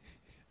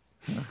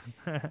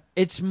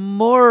 It's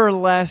more or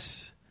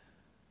less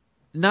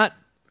not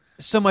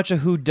so much a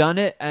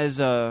whodunit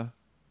as a...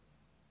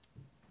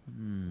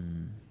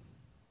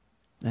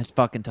 That's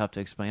fucking tough to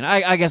explain.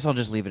 I guess I'll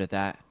just leave it at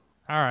that.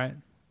 All right.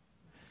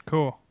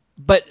 Cool.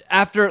 But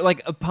after,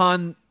 like,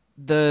 upon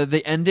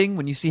the ending,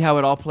 when you see how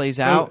it all plays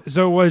out...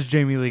 So it was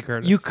Jamie Lee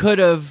Curtis. You could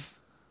have...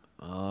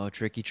 Oh,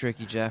 tricky,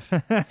 Jeff.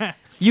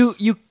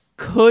 You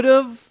could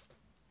have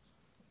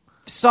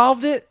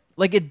solved it.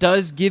 Like, it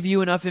does give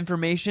you enough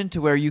information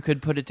to where you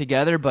could put it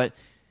together, but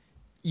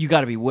you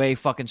got to be way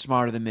fucking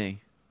smarter than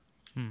me.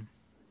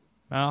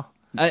 Well,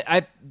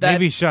 that,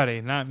 maybe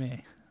Shuddy, not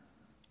me.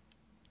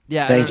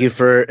 Yeah. Thank you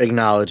for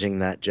acknowledging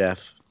that,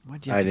 Jeff.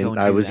 Why'd you have to go and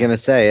I do was that? going to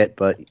say it,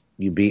 but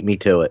you beat me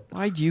to it.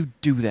 Why'd you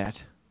do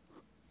that?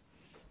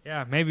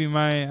 Yeah, maybe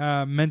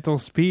my mental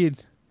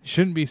speed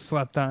shouldn't be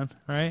slept on,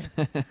 right?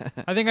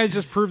 I think I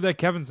just proved that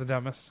Kevin's the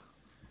dumbest.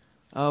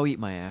 Oh, eat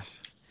my ass.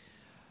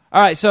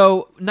 All right,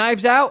 so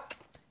Knives Out,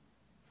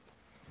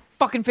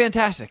 fucking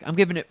fantastic. I'm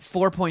giving it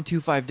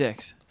 4.25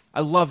 dicks.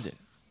 I loved it.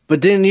 But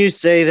didn't you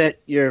say that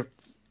your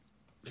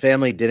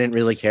family didn't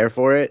really care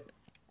for it?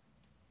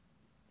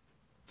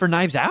 For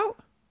Knives Out?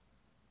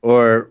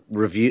 Or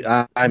review?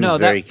 I'm No,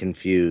 very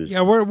confused.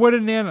 Yeah, what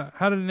did Nana?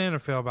 How did Nana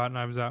feel about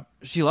Knives Out?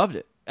 She loved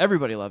it.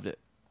 Everybody loved it.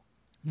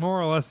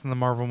 More or less than the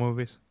Marvel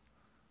movies.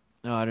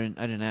 No, I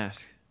didn't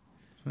ask.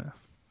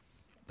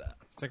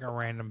 It's like a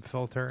random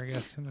filter, I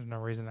guess. There's no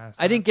reason to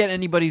ask. I didn't get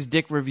anybody's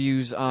dick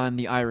reviews on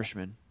The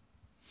Irishman.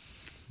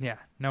 Yeah,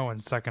 no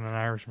one's sucking an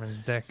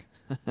Irishman's dick.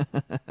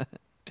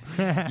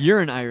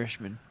 You're an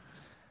Irishman.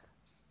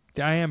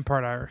 I am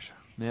part Irish.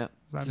 Yeah.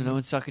 I So mean- no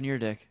one's sucking your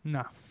dick.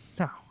 No,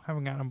 I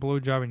haven't gotten a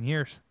blowjob in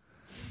years.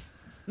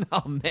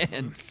 Oh,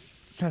 man.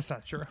 That's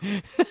not true.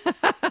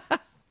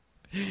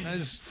 That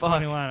is a Fuck.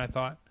 funny line, I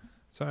thought.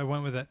 So I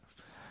went with it.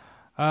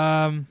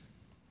 What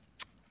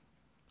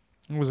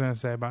was I going to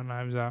say about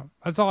Knives Out?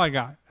 That's all I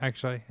got,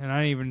 actually. And I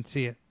didn't even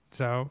see it.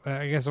 So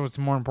I guess what's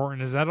more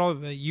important is that all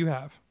that you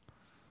have?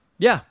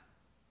 Yeah.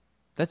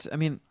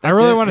 I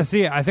really want to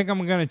see it. I think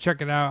I'm going to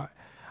check it out.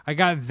 I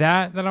got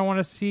that I want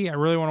to see. I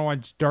really want to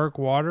watch Dark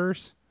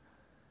Waters,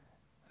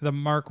 the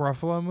Mark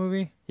Ruffalo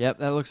movie. Yep,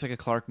 that looks like a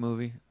Clark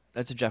movie.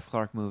 That's a Jeff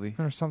Clark movie.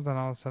 There's something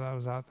else that I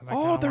was out that I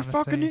Oh, kinda they're wanna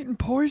fucking see. eating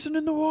poison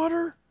in the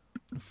water?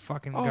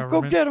 Fucking Oh,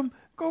 government.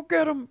 Go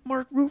get him,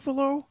 Mark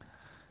Ruffalo.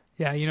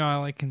 Yeah, you know, I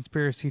like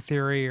conspiracy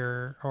theory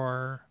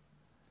or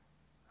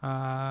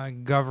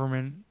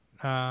government,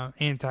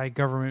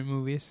 anti-government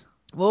movies.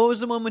 What was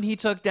the one when he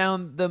took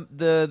down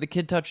the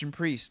kid touching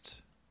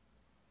priests?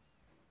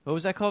 What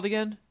was that called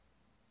again?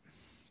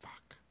 Fuck,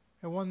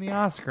 It won the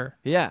Oscar.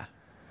 Yeah.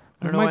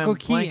 I don't know Michael why I'm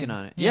Keaton. blanking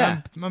on it.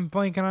 Yeah, Yeah. I'm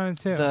blanking on it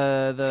too.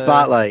 The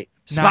Spotlight.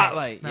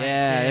 Spotlight. Nice.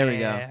 Yeah, there we go.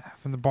 Yeah.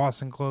 From the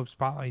Boston Globe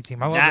Spotlight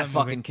team. I love That that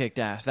fucking movie. kicked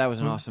ass. That was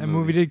an awesome That movie.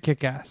 movie did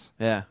kick ass.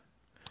 Yeah.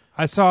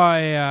 I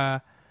saw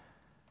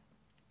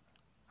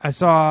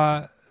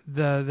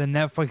the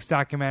Netflix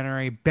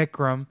documentary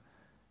Bikram,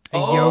 a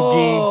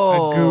yogi,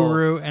 a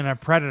guru, and a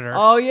predator.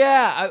 Oh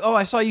yeah.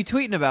 I saw you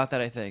tweeting about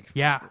that. I think.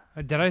 Yeah.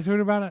 Did I tweet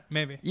about it?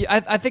 Maybe.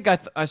 Yeah, I think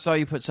I saw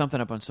you put something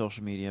up on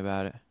social media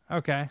about it.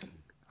 Okay.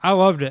 I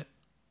loved it.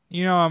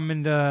 You know, I'm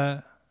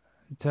into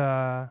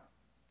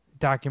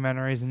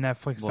documentaries and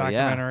Netflix Well,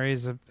 yeah.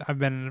 documentaries. I've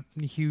been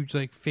in a huge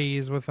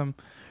phase with them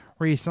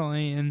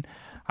recently, and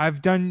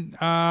I've done.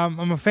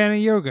 I'm a fan of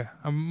yoga.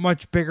 I'm a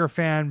much bigger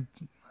fan.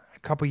 A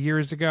couple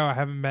years ago, I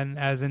haven't been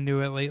as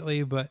into it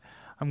lately, but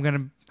I'm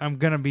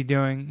gonna be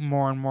doing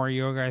more and more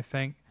yoga. I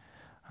think,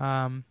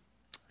 for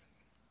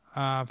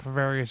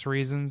various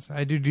reasons.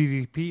 I do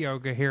DDP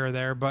yoga here or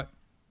there, but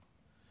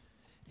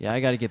Yeah, I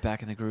got to get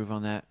back in the groove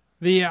on that.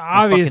 the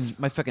obvious.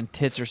 My fucking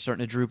tits are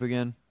starting to droop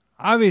again.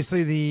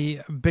 Obviously,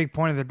 the big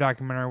point of the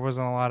documentary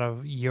wasn't a lot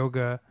of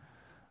yoga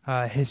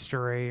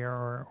history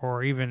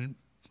or even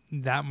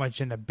that much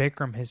into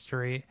Bikram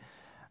history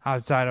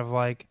outside of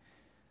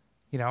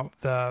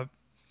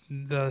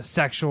the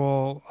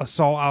sexual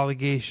assault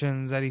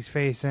allegations that he's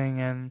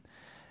facing and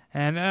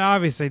it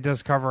obviously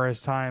does cover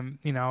his time,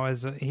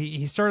 as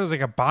he started as a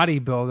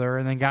bodybuilder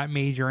and then got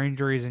major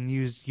injuries and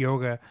used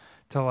yoga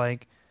to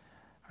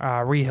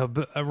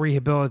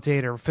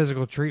rehabilitate or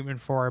physical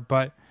treatment for it.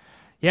 But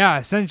yeah,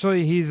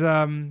 essentially he's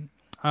an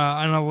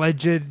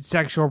alleged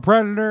sexual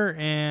predator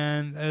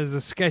and is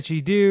a sketchy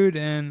dude,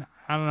 and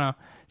I don't know,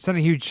 it's not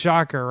a huge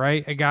shocker,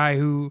 right? A guy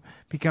who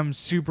becomes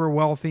super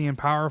wealthy and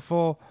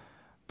powerful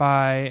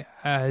by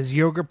his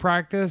yoga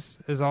practice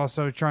is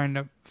also trying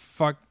to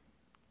fuck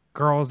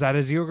girls at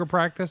his yoga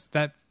practice.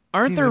 That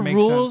Aren't seems there to make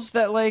rules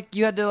sense. that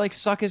you had to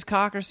suck his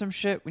cock or some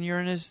shit when you're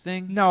in his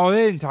thing? No,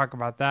 they didn't talk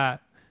about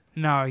that.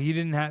 No, you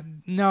didn't have.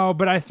 No,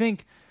 but I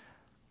think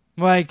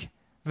some of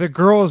the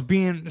girls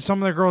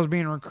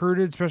being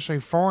recruited, especially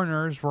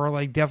foreigners,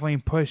 were definitely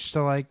pushed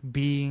to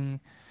being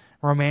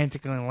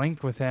romantically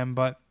linked with him.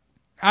 But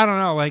I don't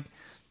know,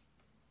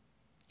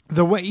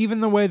 the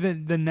way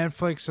that the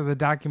Netflix or the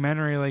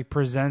documentary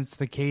presents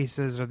the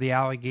cases or the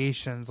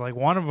allegations.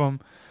 One of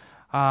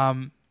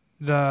them,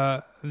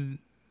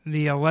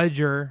 the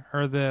alleger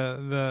or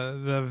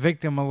the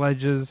victim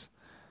alleges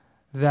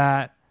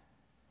that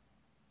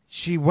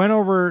she went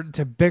over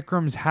to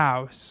Bikram's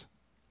house,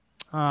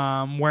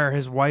 where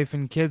his wife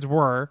and kids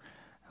were,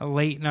 a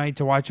late night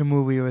to watch a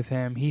movie with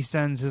him. He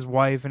sends his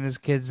wife and his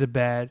kids to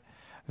bed.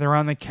 They're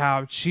on the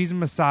couch. She's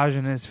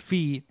massaging his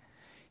feet.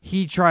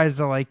 He tries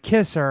to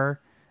kiss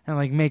her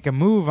and make a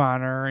move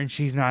on her, and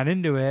she's not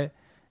into it.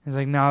 He's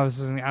like, no, this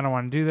isn't. I don't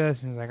want to do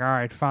this. And he's like, all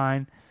right,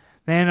 fine.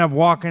 They end up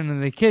walking into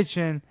the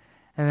kitchen,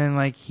 and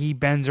then he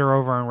bends her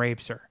over and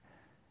rapes her.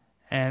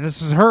 And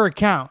this is her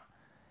account.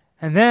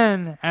 And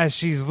then, as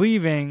she's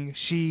leaving,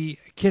 she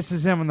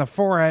kisses him on the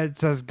forehead,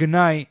 says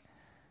goodnight,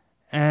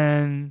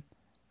 and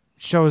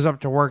shows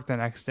up to work the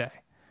next day.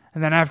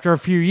 And then after a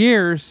few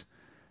years,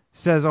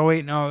 says, oh,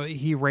 wait, no,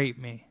 he raped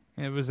me.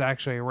 It was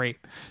actually a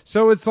rape.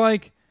 So it's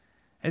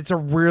it's a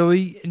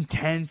really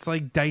intense,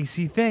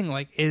 dicey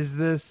thing.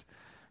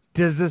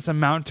 Does this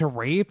amount to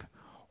rape?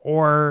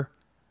 Or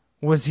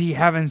was he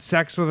having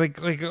sex with a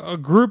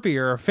groupie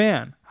or a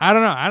fan? I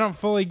don't know. I don't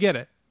fully get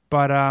it.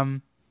 But,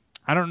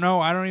 I don't know.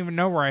 I don't even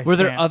know where I Were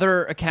stand. there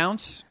other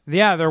accounts?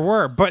 Yeah, there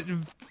were, but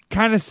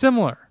kind of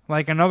similar.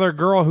 Another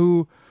girl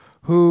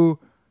who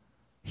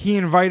he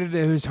invited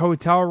to his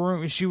hotel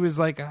room. She was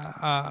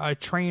a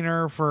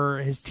trainer for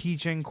his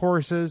teaching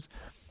courses,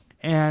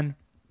 and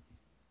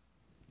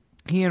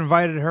he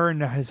invited her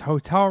into his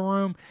hotel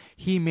room.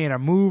 He made a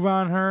move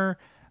on her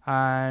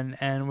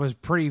and was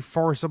pretty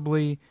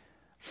forcibly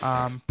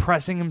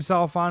pressing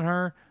himself on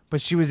her,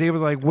 but she was able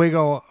to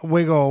wiggle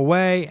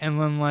away, and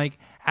then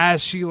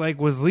as she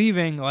was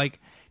leaving,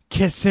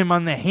 kissed him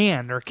on the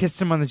hand or kissed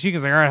him on the cheek.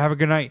 He's like, all right, have a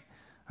good night,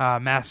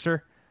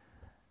 master.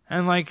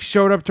 And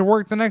showed up to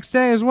work the next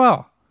day as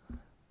well.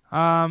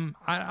 I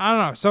don't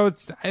know. So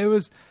it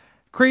was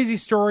crazy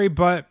story,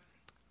 but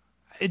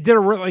it did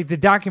the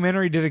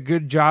documentary did a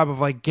good job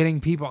of getting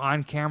people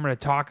on camera to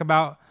talk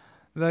about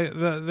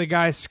the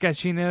guy's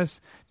sketchiness.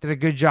 Did a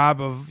good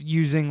job of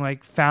using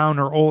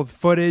found or old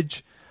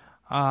footage,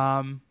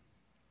 and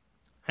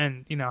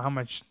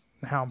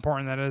how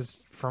important that is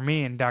for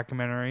me in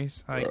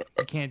documentaries.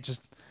 You can't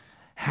just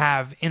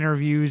have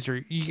interviews, or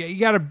you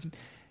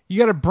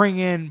gotta bring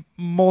in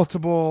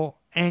multiple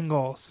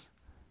angles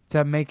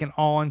to make an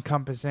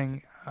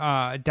all-encompassing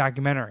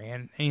documentary.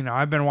 And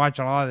I've been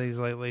watching a lot of these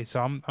lately,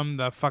 so I'm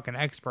the fucking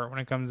expert when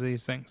it comes to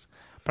these things.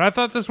 But I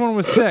thought this one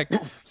was sick.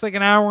 It's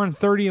an hour and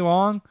 30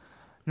 long.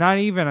 Not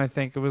even, I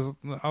think. It was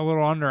a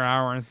little under an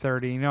hour and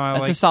 30.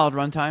 That's a solid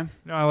runtime.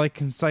 I like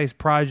concise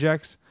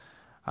projects.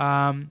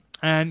 And,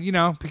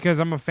 because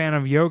I'm a fan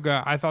of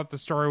yoga, I thought the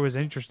story was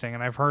interesting.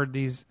 And I've heard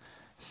these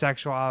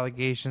sexual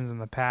allegations in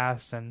the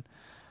past. And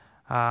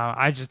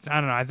I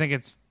don't know. I think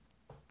it's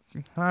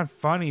not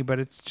funny, but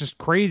it's just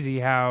crazy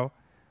how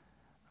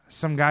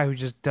some guy who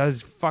just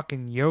does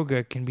fucking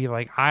yoga can be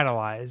like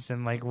idolized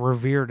and like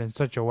revered in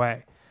such a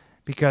way.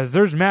 Because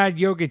there's mad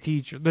yoga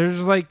teachers.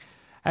 There's like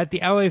at the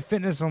LA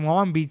Fitness in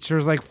Long Beach,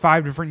 there's like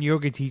 5 different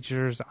yoga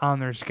teachers on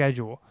their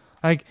schedule.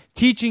 Like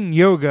teaching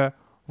yoga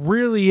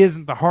really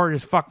isn't the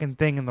hardest fucking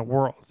thing in the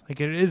world.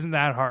 Like it isn't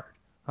that hard.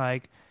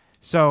 Like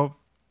so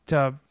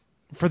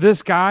for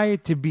this guy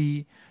to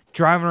be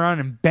driving around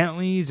in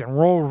Bentleys and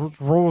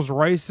Rolls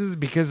Royces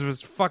because of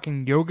his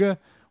fucking yoga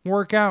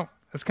workout,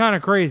 it's kind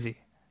of crazy.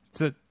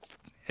 It's in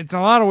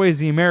a lot of ways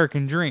the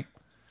American dream.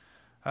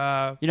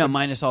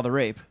 Minus all the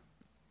rape.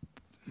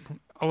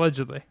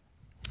 Allegedly.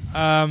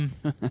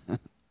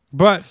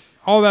 But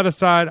all that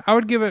aside,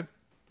 I'd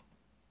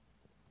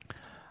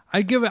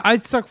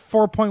suck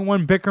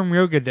 4.1 Bikram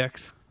yoga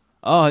dicks.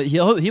 Oh,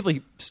 he'll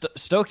be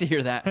stoked to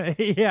hear that.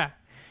 Yeah.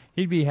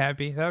 He'd be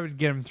happy. That would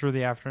get him through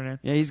the afternoon.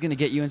 Yeah, he's going to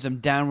get you in some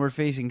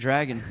downward-facing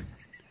dragon.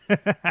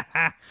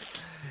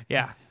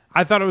 Yeah.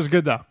 I thought it was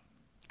good, though.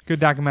 Good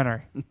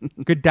documentary.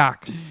 Good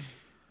doc.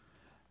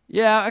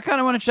 Yeah, I kind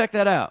of want to check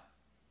that out.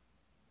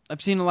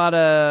 I've seen a lot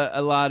of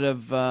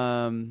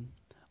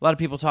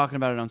people talking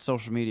about it on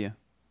social media.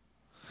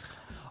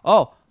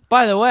 Oh,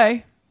 by the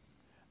way,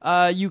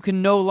 you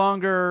can no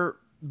longer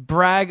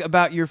brag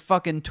about your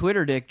fucking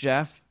Twitter dick,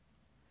 Jeff.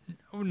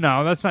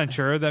 No, that's not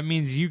true. That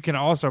means you can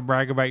also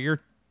brag about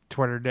your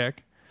Twitter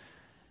dick.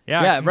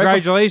 Yeah,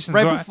 congratulations.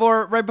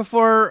 Right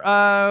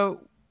before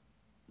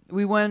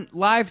we went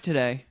live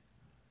today,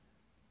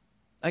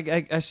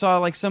 I saw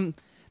like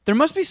there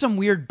must be some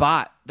weird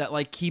bot that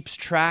like keeps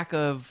track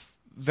of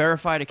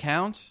verified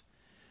accounts,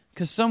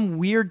 because some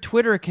weird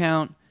Twitter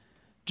account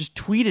just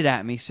tweeted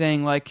at me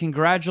saying like,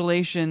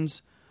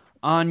 congratulations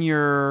on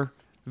your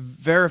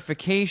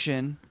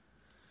verification.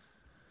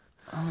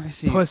 Oh, let me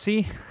see.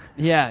 Pussy.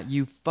 Yeah,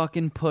 you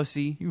fucking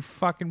pussy. You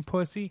fucking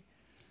pussy.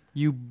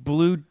 You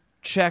blue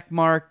check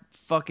mark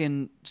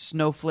fucking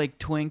snowflake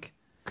twink.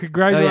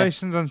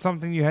 Congratulations on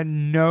something you had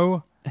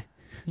no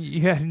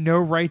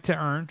right to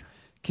earn.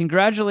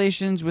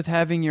 Congratulations with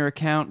having your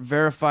account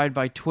verified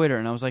by Twitter.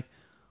 And I was like,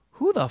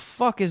 who the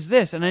fuck is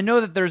this? And I know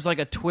that there's like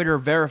a Twitter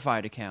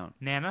verified account.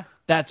 Nana?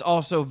 That's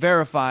also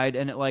verified,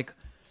 and it like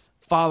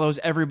follows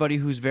everybody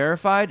who's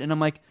verified. And I'm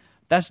like,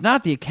 that's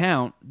not the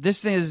account.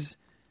 This is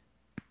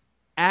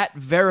at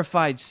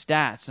verified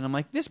stats. And I'm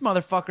like, this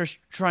motherfucker's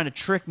trying to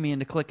trick me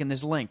into clicking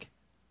this link.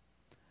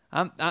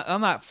 I'm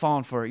not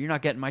falling for it. You're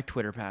not getting my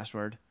Twitter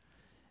password.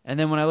 And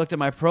then when I looked at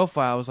my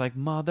profile, I was like,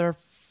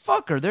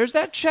 motherfucker, there's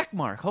that check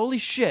mark. Holy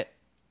shit.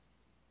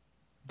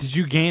 Did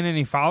you gain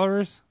any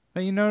followers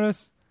that you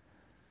noticed?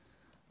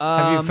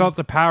 Have you felt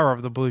the power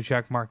of the blue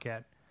check mark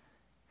yet?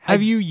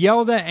 Have you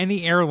yelled at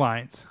any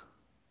airlines?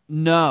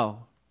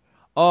 No.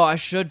 Oh, I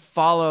should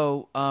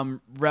follow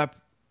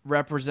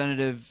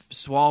Representative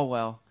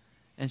Swalwell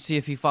and see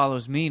if he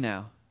follows me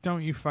now.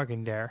 Don't you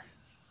fucking dare.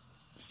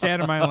 Stay out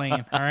of my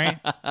lane, all right?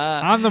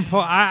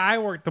 I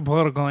work the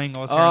political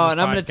angles here on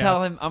this I'm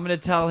podcast. going to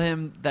tell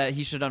him that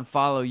he should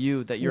unfollow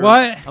you. That you're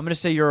What? I'm going to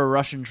say you're a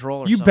Russian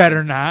troll or You something.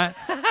 better not.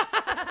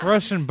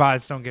 Russian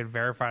bots don't get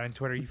verified on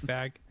Twitter, you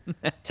fag.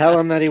 Tell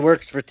him that he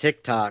works for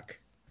TikTok.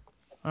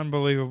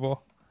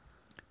 Unbelievable.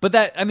 But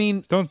that, I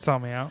mean, Don't sell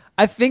me out.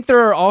 I think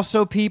there are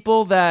also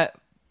people that,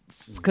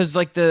 because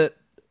like the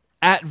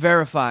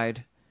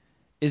 @verified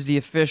is the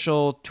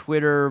official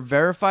Twitter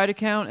verified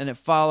account, and it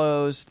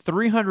follows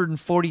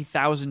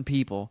 340,000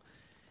 people.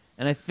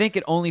 And I think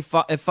it only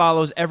it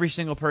follows every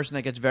single person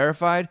that gets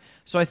verified.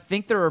 So I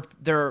think there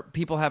are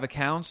people have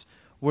accounts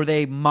where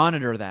they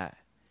monitor that.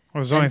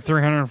 There's only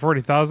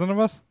 340,000 of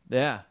us?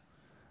 Yeah.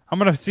 I'm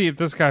going to see if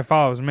this guy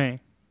follows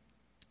me.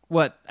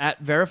 What,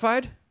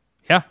 @verified?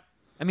 Yeah.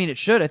 I mean, it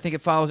should. I think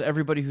it follows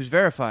everybody who's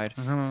verified.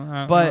 I don't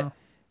know. But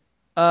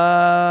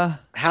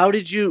What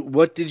did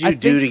you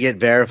do to get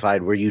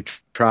verified? Were you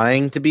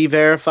trying to be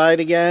verified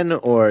again,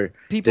 or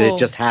did it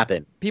just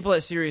happen? People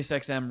at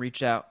SiriusXM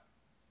reached out.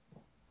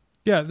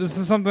 Yeah, this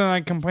is something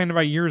I complained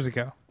about years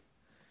ago.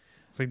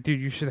 It's like, dude,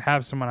 you should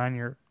have someone on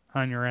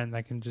your end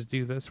that can just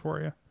do this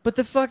for you. But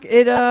the fuck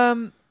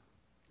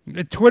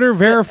Twitter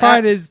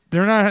verified is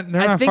they're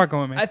not fucking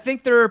with me. I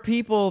think there are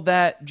people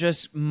that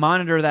just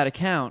monitor that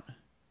account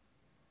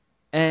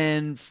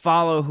and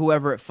follow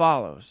whoever it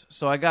follows.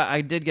 So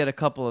I did get a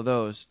couple of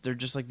those. They're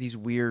just like these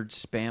weird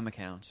spam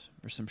accounts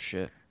or some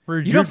shit.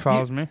 Rude Jude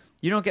follows me.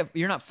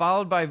 You're not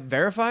followed by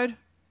verified?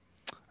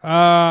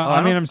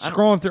 I'm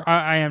scrolling through.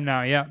 I am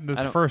now. Yeah,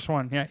 that's the first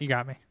one. Yeah, you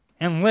got me.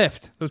 And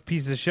Lyft, those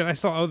pieces of shit. I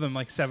still owe them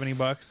like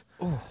 $70.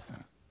 Oh.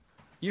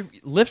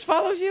 Lyft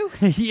follows you?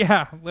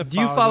 Yeah, Lyft.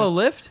 Do you follow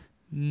Lyft?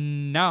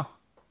 No.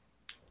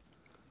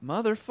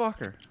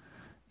 Motherfucker.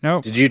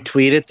 Nope. Did you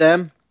tweet at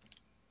them?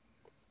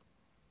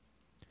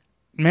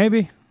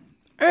 Maybe.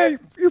 Hey,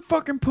 you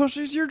fucking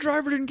pussies! Your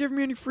driver didn't give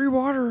me any free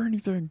water or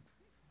anything.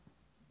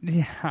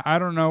 Yeah, I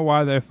don't know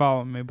why they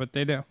follow me, but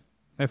they do.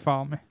 They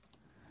follow me.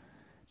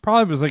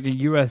 Probably was like a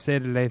USA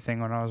Today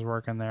thing when I was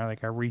working there.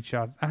 Like I reached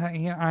out. I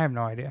have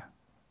no idea.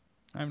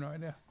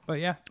 But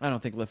yeah, I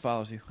don't think Liv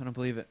follows you. I don't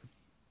believe it.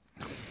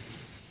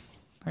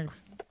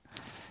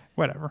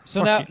 whatever.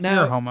 So Fuck you.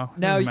 You're a homo. It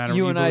now doesn't matter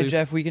you what and I, believe.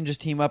 Jeff, we can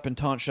just team up and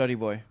taunt Shuddy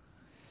Boy.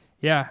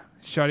 Yeah,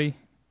 Shuddy.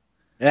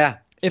 Yeah.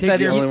 If Take that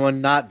The is, only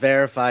one not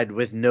verified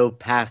with no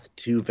path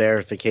to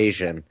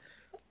verification.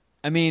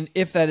 I mean,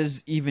 if that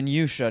is even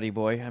you, Shuddy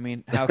Boy. I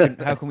mean, how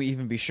can we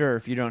even be sure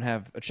if you don't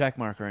have a check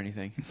mark or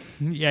anything?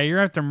 Yeah, you're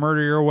going to have to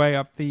murder your way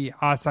up the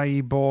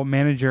Acai Bowl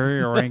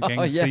managerial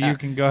rankings so yeah. you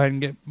can go ahead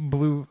and get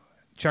blue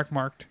check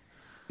marked.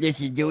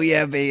 Listen, do we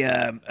have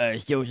a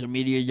social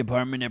media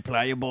department at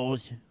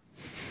Pliables?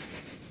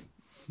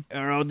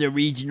 Are all the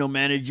regional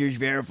managers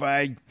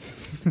verified?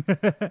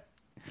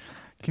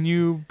 Can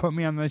you put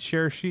me on the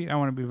share sheet? I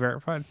want to be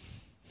verified.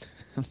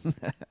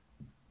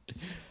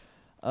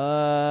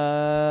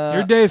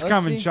 Your day's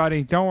coming,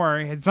 Shuddy. Don't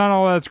worry. It's not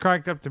all that's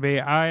cracked up to be.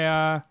 It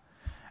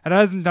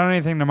hasn't done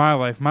anything to my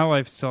life. My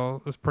life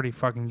still is pretty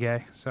fucking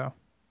gay. So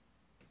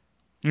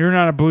you're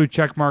not a blue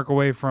check mark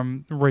away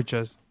from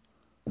riches,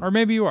 or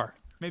maybe you are.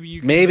 Maybe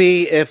you.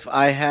 Maybe if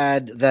I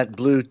had that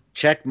blue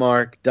check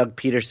mark, Doug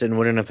Peterson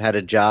wouldn't have had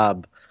a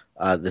job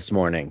this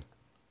morning.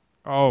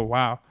 Oh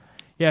wow,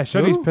 yeah.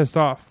 Shuddy's Who? pissed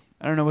off.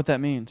 I don't know what that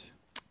means.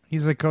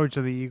 He's the coach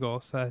of the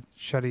Eagles. That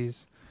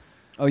Shuddy's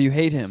Oh, you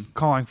hate him.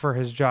 calling for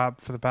his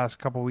job for the past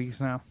couple weeks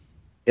now.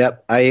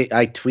 Yep, I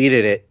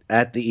tweeted it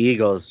at the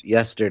Eagles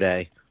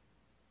yesterday.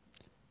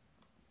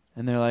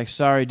 And they're like,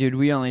 sorry, dude,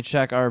 we only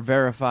check our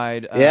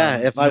verified Yeah,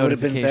 if I would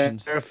have been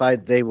notifications.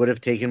 verified, they would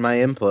have taken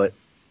my input.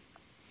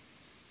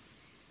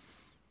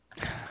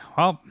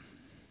 Well,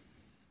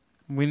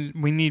 we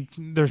need.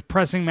 There's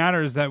pressing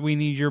matters that we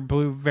need your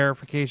blue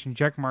verification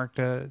check mark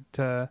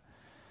to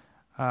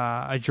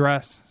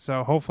address.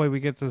 So hopefully we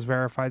get this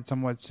verified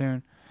somewhat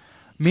soon.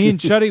 Me and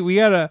Shuddy,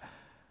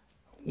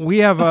 we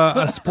have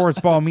a sports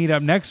ball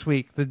meetup next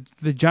week.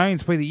 The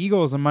Giants play the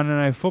Eagles on Monday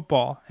Night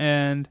Football,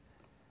 and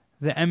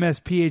the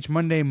MSPH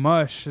Monday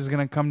Mush is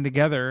going to come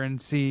together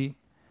and see.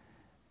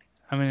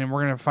 I mean,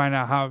 we're going to find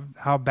out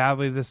how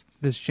badly this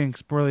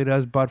jinx really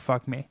does butt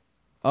fuck me.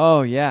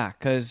 Oh, yeah,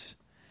 because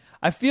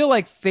I feel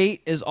like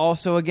fate is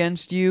also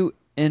against you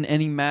in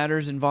any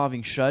matters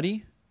involving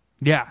Shuddy.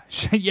 Yeah,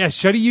 yeah.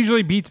 Shuddy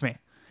usually beats me.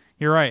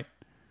 You're right.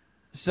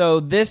 So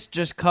this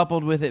just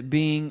coupled with it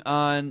being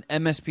on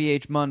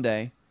MSPH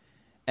Monday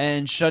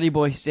and Shuddy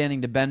Boy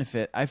standing to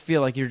benefit, I feel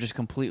like you're just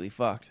completely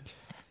fucked.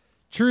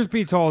 Truth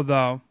be told,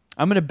 though,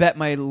 I'm going to bet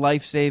my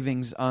life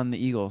savings on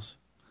the Eagles.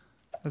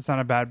 that's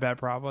not a bad bet,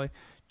 probably.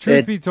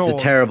 Truth be It's told, a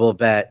terrible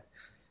bet.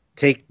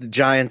 Take the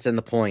Giants and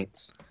the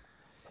points.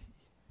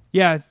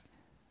 yeah.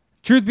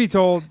 Truth be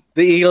told,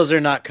 The Eagles are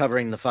not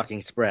covering the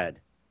fucking spread.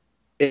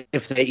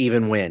 If they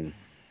even win.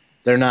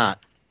 They're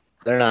not.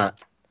 They're not.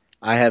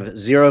 I have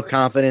zero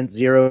confidence,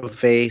 zero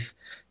faith.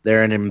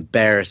 They're an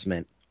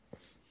embarrassment.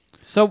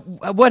 So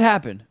what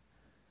happened?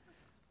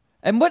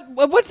 And what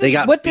They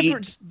got beat.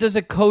 difference does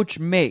a coach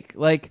make?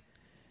 Like,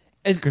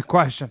 good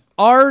question.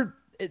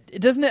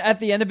 doesn't it at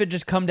the end of it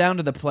just come down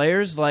to the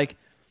players? Like,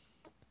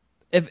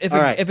 if All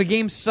right. if a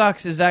game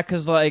sucks, is that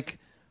because like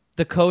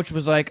the coach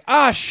was like,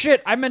 ah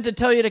shit, I meant to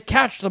tell you to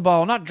catch the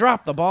ball, not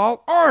drop the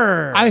ball.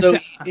 Arr! So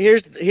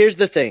here's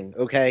the thing,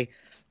 okay?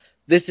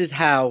 This is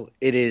how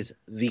it is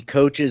the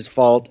coach's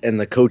fault and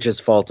the coach's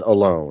fault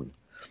alone.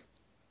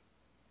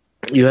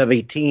 You have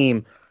a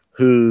team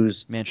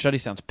whose Man, Shuddy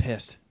sounds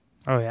pissed.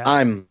 Oh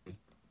yeah.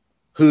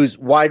 whose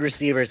wide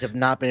receivers have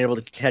not been able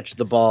to catch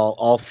the ball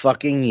all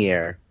fucking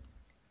year,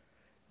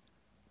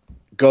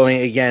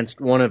 going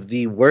against one of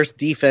the worst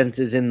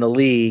defenses in the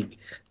league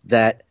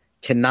that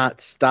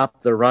cannot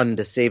stop the run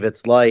to save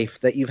its life,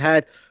 that you've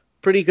had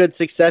pretty good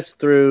success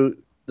through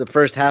the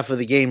first half of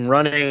the game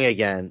running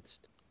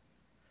against.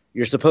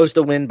 You're supposed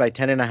to win by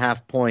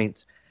 10.5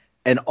 points,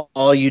 and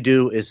all you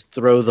do is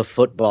throw the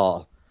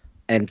football,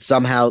 and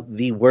somehow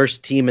the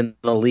worst team in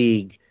the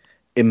league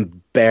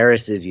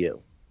embarrasses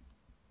you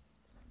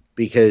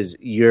because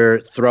you're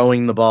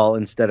throwing the ball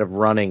instead of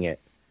running it.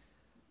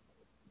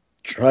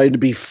 Trying to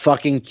be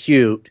fucking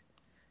cute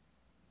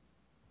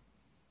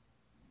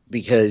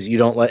because you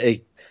don't let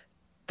it.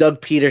 Doug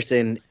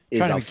Peterson is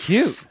Trying to be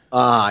cute.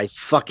 I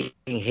fucking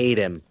hate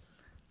him.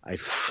 I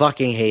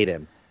fucking hate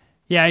him.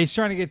 Yeah, he's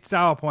trying to get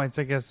style points,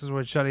 I guess, is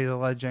what Shuddy's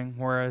alleging,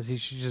 whereas he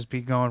should just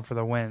be going for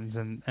the wins,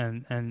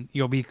 and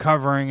you'll be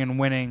covering and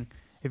winning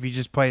if you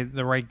just play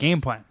the right game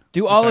plan.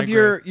 Do all of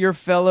your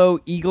fellow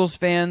Eagles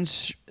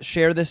fans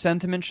share this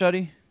sentiment,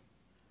 Shuddy?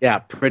 Yeah,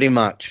 pretty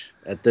much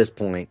at this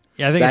point.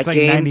 Yeah, I think That it's like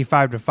game-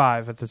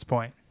 95-5 at this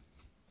point.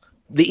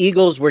 The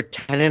Eagles were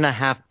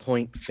 10.5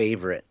 point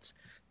favorites.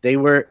 They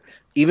were,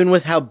 even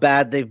with how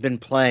bad they've been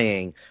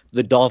playing,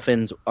 the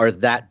Dolphins are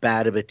that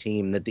bad of a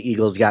team that the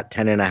Eagles got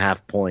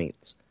 10.5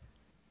 points.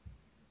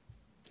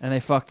 And they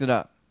fucked it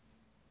up.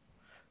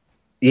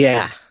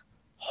 Yeah,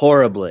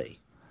 horribly.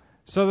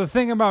 So the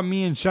thing about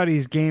me and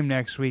Shuddy's game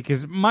next week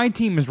is my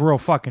team is real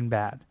fucking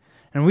bad,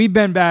 and we've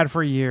been bad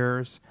for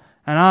years.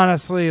 And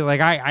honestly, like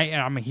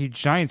I'm a huge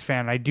Giants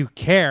fan. I do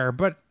care,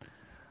 but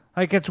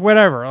like it's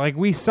whatever. Like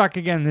we suck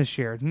again this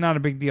year. Not a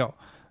big deal.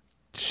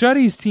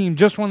 Shuddy's team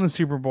just won the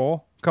Super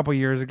Bowl. a couple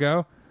years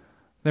ago.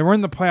 They were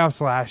in the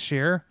playoffs last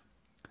year.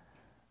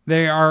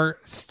 They are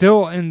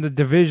still in the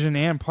division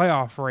and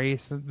playoff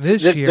race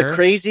this year. The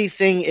crazy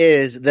thing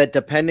is that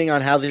depending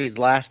on how these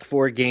last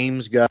 4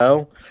 games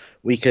go,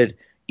 we could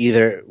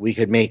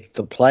make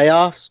the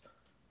playoffs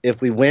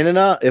if we win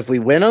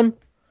them,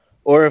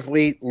 or if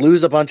we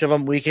lose a bunch of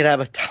them, we could have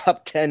a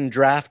top 10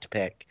 draft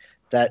pick.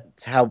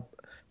 That's how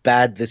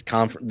bad this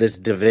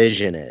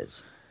division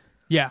is.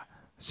 Yeah.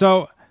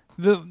 So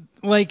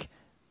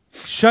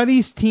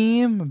Shuddy's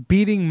team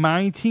beating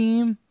my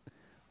team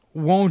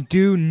won't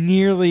do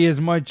nearly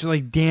as much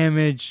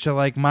damage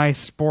to my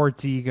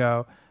sports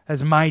ego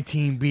as my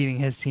team beating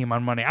his team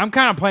on money. I'm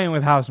kind of playing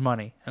with house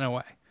money in a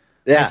way.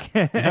 Yeah.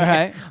 All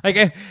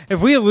right.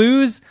 If we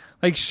lose,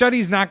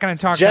 Shuddy's not going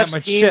to talk Jeff's that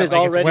much team shit. is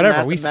already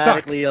whatever. We suck.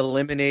 mathematically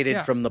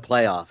eliminated from the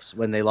playoffs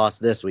when they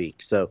lost this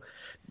week. So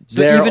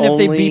even if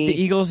they beat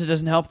the Eagles, it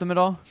doesn't help them at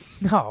all?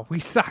 No, we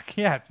suck.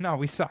 Yeah, no,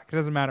 we suck. It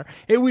doesn't matter.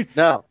 It would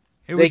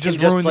they would can just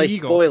just ruin play the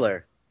Eagles.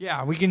 spoiler.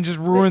 Yeah, we can just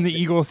ruin the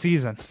Eagles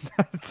season.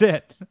 That's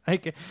it.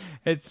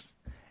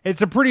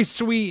 It's a pretty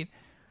sweet.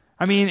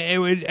 I mean, it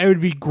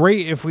would be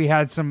great if we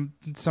had some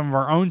of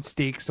our own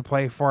stakes to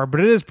play for,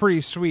 but it is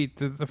pretty sweet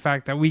the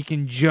fact that we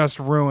can just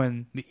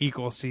ruin the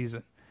Eagles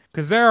season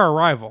because they're our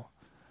rival,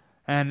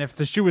 and if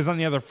the shoe was on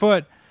the other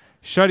foot,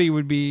 Shuddy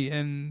would be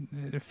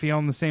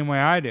feeling the same way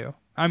I do.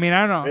 I mean,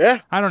 I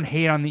don't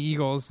hate on the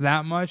Eagles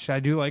that much. I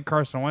do like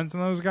Carson Wentz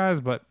and those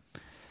guys, but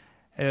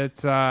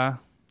it's I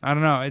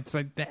don't know. It's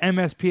like the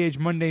MSPH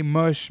Monday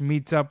Mush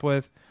meets up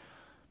with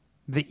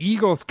the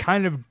Eagles'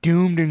 kind of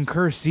doomed and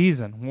cursed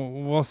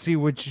season. We'll see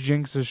which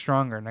jinx is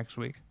stronger next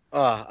week.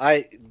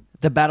 The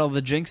battle of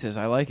the jinxes.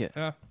 I like it.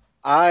 Yeah.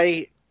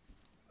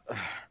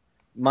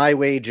 My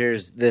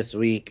wagers this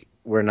week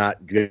were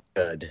not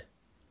good.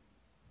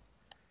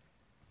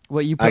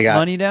 What, you put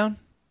money down?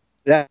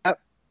 Yeah.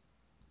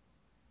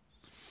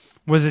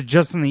 Was it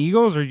just in the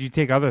Eagles, or did you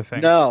take other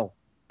things? No,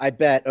 I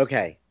bet.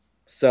 Okay,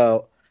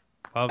 so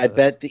I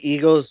bet the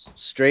Eagles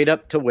straight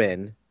up to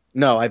win.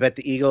 No, I bet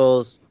the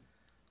Eagles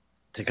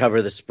to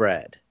cover the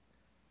spread.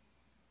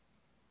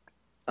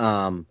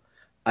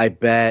 I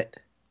bet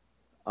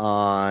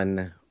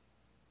on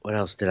what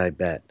else did I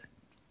bet?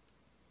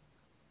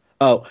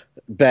 Oh,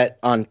 bet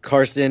on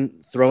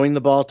Carson throwing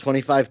the ball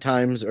 25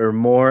 times or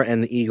more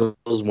and the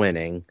Eagles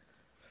winning,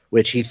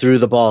 which he threw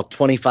the ball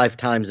 25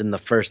 times in the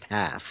first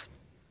half.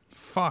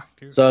 Fuck,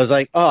 dude. So I was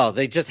like, oh,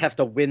 they just have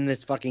to win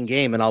this fucking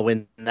game and I'll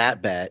win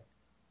that bet.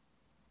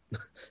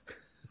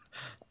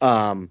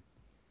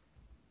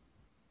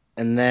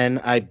 And then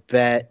I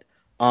bet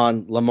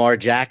on Lamar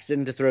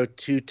Jackson to throw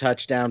 2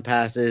 touchdown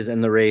passes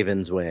and the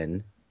Ravens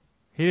win.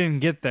 He didn't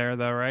get there,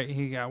 though, right?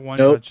 He got one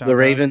Nope, touchdown. the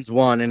Ravens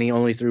won, and he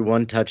only threw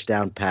 1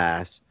 touchdown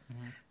pass.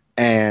 Mm-hmm.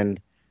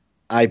 And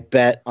I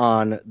bet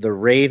on the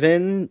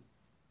Ravens.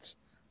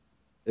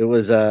 It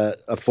was a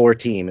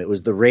 4-team. It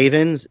was the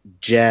Ravens,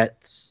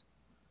 Jets,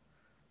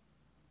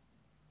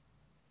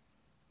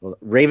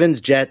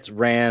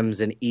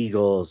 Rams, and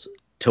Eagles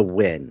to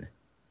win.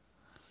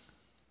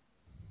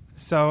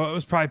 So it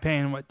was probably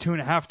paying,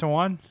 2.5 to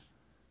 1?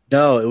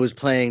 No, it was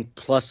playing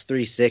plus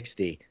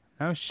 360.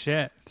 Oh,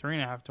 shit.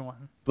 3.5 to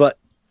 1. But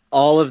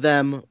all of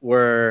them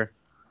were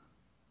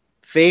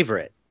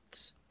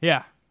favorites.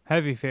 Yeah,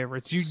 heavy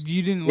favorites.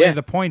 You didn't lay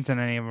the points in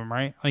any of them,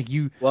 right?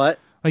 What?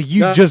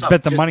 You just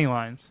bet the money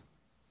lines.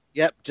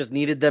 Yep, just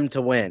needed them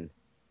to win.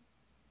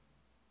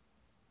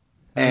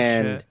 Oh,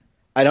 and shit.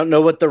 I don't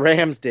know what the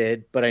Rams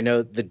did, but I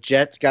know the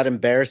Jets got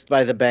embarrassed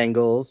by the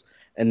Bengals,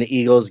 and the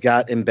Eagles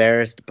got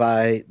embarrassed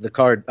by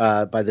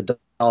the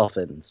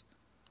Dolphins.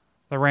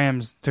 The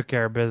Rams took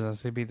care of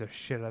business. They beat the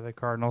shit out of the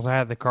Cardinals. I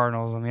had the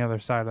Cardinals on the other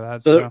side of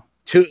that. So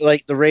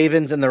the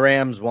Ravens and the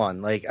Rams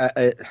won.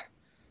 Yeah,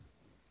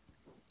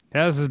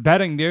 this is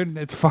betting, dude.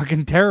 It's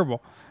fucking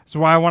terrible. That's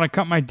why I want to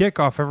cut my dick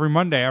off every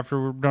Monday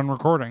after we're done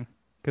recording.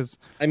 Cause,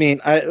 I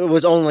mean, it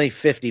was only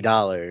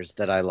 $50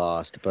 that I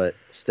lost, but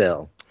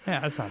still. Yeah,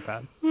 that's not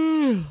bad.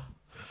 Man,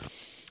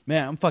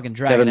 I'm fucking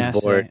dragging Kevin's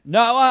ass. bored. Today.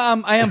 No,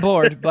 I am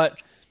bored,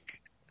 but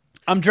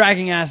I'm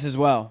dragging ass as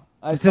well.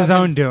 It's his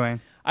own doing.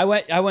 I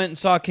went and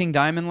saw King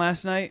Diamond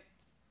last night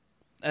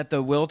at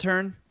the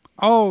Wiltern.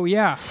 Oh,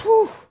 yeah.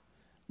 Whew.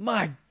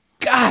 My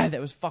God, that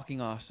was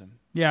fucking awesome.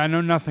 Yeah, I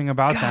know nothing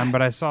about them,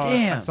 but I saw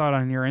damn. it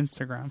on your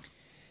Instagram.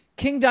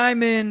 King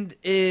Diamond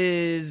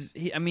he's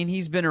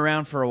been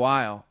around for a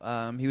while.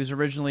 He was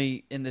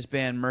originally in this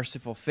band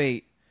Merciful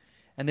Fate,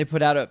 and they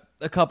put out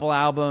a couple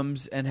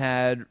albums and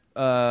had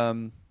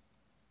a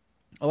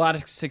lot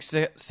of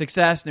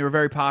success, and they were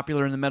very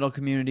popular in the metal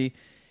community.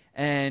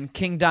 And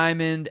King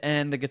Diamond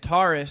and the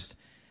guitarist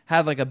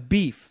had a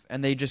beef,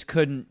 and they just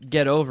couldn't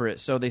get over it,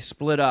 so they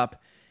split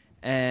up.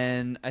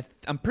 And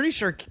I'm pretty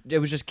sure it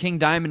was just King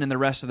Diamond and the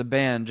rest of the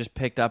band just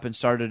picked up and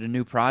started a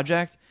new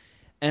project.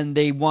 And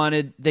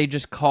they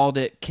just called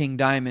it King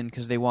Diamond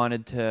because they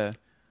wanted to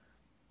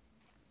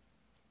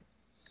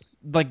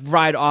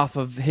ride off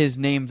of his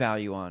name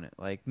value on it.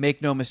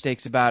 Make no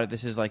mistakes about it,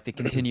 this is the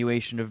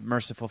continuation of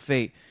Merciful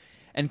Fate.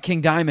 And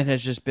King Diamond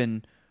has just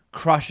been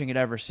crushing it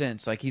ever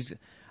since. Like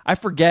I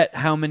forget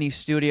how many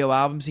studio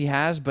albums he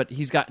has, but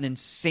he's got an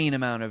insane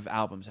amount of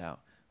albums out.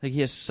 Like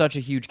he has such a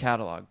huge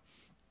catalog.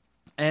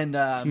 And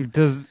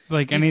does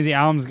like any of the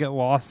albums get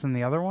lost in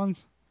the other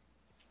ones?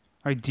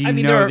 Or do you I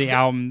mean, know the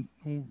album?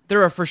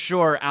 there are for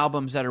sure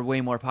albums that are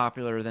way more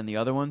popular than the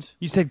other ones.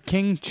 You said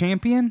King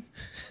Champion?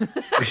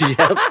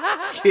 Yep.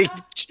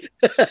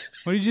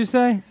 What did you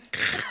say?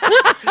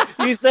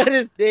 You said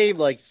his name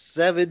like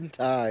 7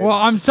 times. Well,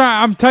 I'm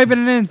sorry. I'm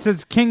typing it in. It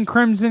says King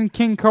Crimson,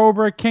 King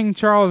Cobra, King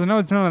Charles. I know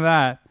it's none of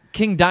that.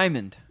 King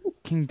Diamond.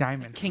 King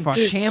Diamond. King Fuck.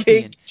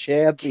 Champion. King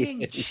Champion.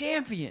 King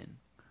Champion.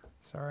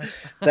 Sorry.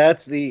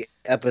 That's the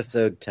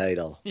episode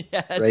title. Yeah,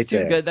 that's Right too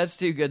there. good. That's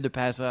too good to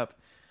pass up.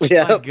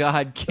 Yeah. My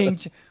God, King.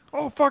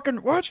 Oh,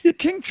 fucking what?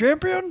 King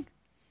Champion?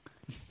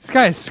 This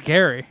guy is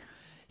scary.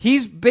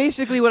 He's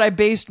basically what I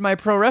based my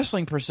pro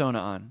wrestling persona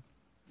on.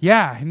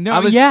 Yeah. No. I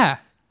was- yeah.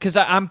 Because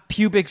I'm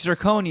Pubic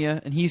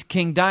Zirconia and he's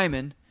King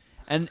Diamond.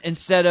 And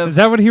instead of. Is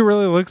that what he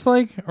really looks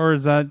like, or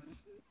is that?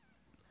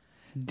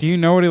 Do you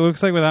know what he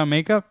looks like without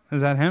makeup?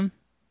 Is that him?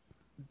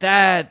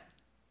 That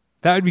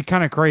would be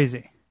kind of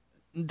crazy.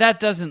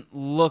 doesn't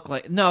look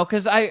like. No,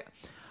 because I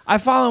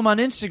follow him on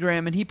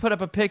Instagram and he put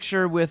up a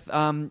picture with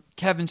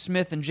Kevin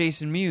Smith and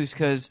Jason Mewes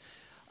because Is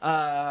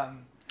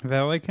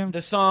that like him?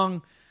 the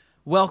song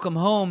Welcome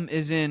Home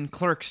is in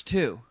Clerks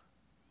 2.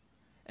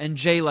 And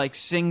Jay like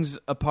sings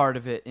a part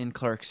of it in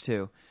Clerks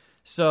 2.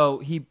 So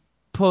he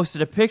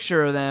posted a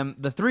picture of them,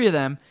 the three of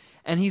them,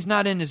 and he's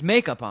not in his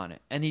makeup on it.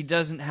 And he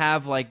doesn't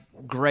have like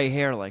gray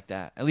hair like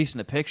that. At least in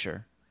the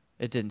picture.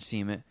 It didn't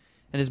seem it.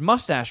 And his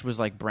mustache was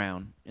like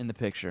brown in the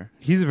picture.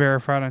 He's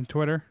verified on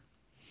Twitter.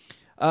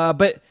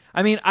 But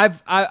I mean,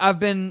 I've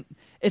been.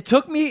 It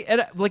took me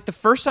like the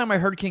first time I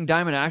heard King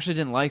Diamond, I actually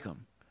didn't like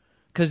him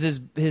because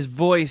his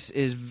voice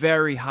is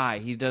very high.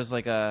 He does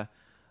like a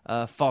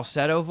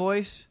falsetto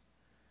voice,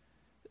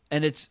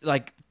 and it's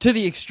like to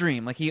the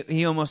extreme. Like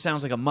he almost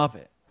sounds like a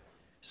Muppet.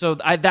 So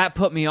that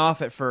put me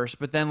off at first,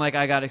 but then like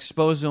I got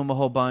exposed to him a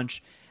whole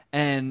bunch,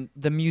 and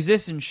the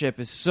musicianship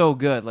is so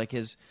good. Like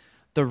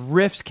the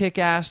riffs kick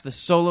ass, the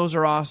solos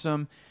are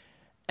awesome,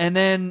 and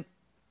then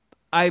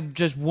I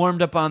just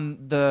warmed up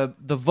on the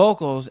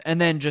vocals,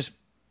 and then just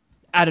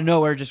out of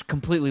nowhere, just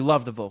completely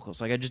loved the vocals.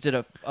 Like I just did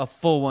a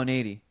full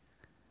 180.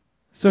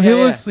 So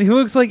Yeah, he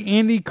looks like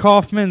Andy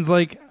Kaufman's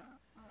like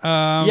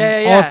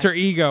Yeah. alter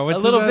ego. A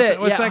little bit.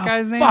 What's yeah. that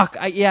guy's name? Fuck.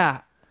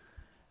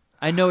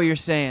 I know what you're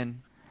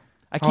saying.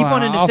 I keep Hold on,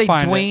 wanting to I'll say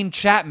find Dwayne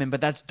Chapman,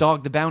 but that's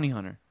Dog the Bounty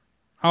Hunter.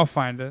 I'll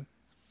find it.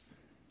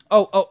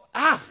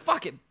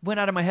 Fuck it. Went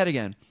out of my head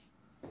again.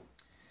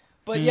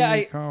 But yeah,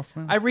 Andy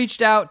Kaufman. I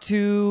reached out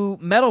to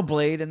Metal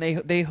Blade and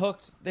they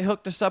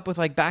hooked us up with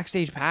like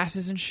backstage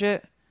passes and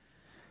shit.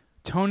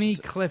 Tony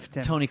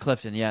Clifton. Tony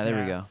Clifton, yeah,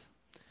 there we go. Yes.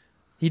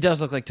 He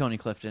does look like Tony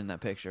Clifton in that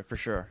picture for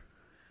sure.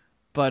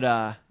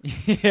 But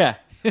yeah.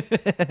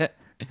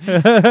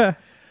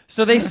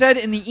 So they said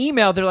in the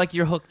email, they're like,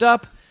 you're hooked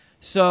up.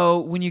 So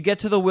when you get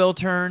to the Will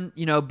Turn,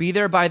 be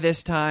there by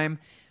this time.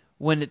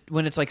 When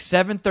it's like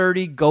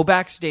 7:30, go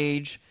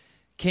backstage.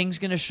 King's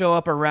gonna show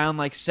up around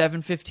like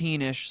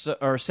 7:15ish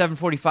or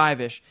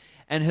 7:45ish,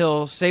 and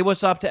he'll say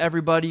what's up to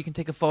everybody. You can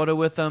take a photo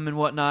with them and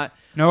whatnot.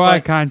 No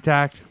eye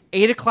contact.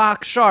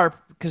 8:00 sharp,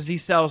 because he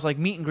sells like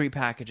meet and greet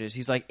packages.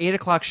 He's like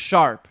 8:00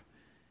 sharp.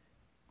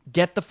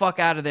 Get the fuck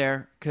out of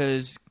there,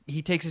 because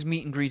he takes his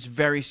meet and greets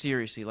very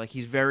seriously. Like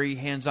he's very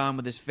hands on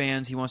with his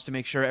fans. He wants to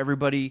make sure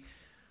everybody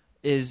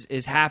is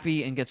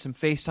happy and get some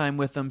FaceTime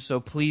with them. So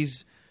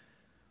please.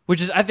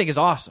 Which I think is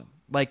awesome.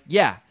 Like,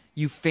 yeah,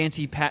 you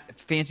fancy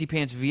pants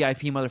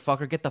VIP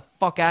motherfucker, get the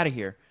fuck out of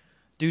here.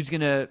 Dude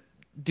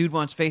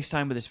wants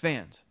FaceTime with his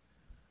fans.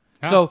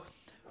 Yeah. So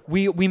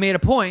we made a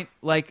point.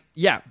 Like,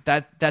 yeah,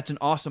 that's an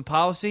awesome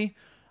policy.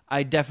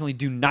 I definitely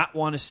do not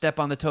want to step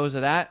on the toes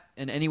of that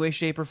in any way,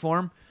 shape, or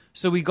form.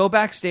 So we go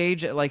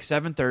backstage at like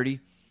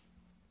 7:30,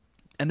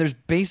 and there's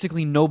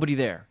basically nobody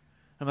there.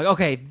 I'm like,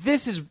 okay,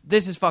 this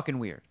is fucking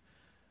weird.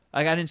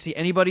 Like, I didn't see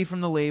anybody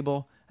from the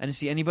label. I didn't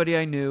see anybody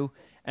I knew.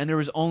 And there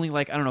was only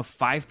like, I don't know,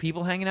 5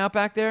 people hanging out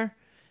back there. And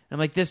I'm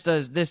like, this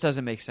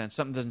doesn't make sense.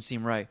 Something doesn't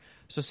seem right.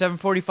 So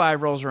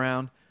 7:45 rolls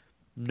around.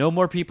 No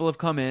more people have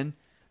come in.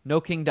 No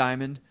King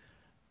Diamond.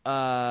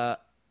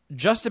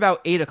 Just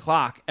about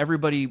 8:00,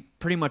 everybody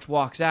pretty much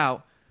walks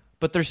out.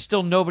 But there's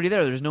still nobody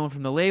there. There's no one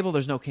from the label.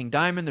 There's no King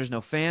Diamond. There's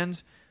no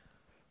fans.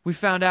 We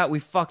found out we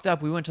fucked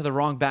up. We went to the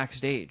wrong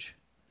backstage.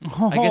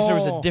 I guess there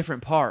was a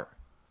different part.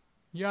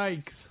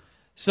 Yikes.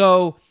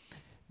 So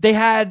they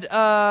had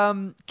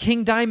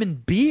King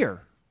Diamond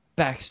beer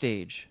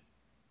backstage.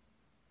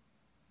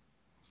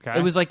 Okay.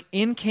 It was like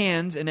in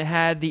cans, and it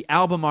had the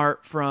album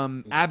art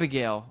from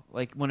Abigail,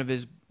 like one of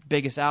his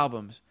biggest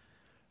albums.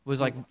 It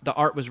was like the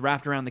art was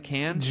wrapped around the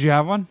can. Did you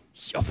have one?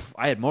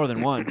 I had more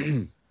than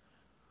one.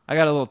 I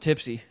got a little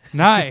tipsy.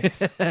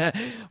 Nice.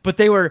 But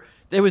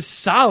it was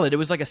solid. It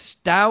was like a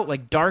stout,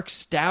 like dark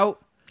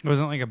stout. It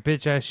wasn't like a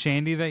bitch ass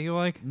shandy that you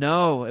like?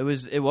 No,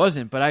 it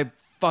wasn't, but I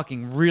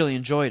fucking really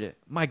enjoyed it.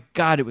 My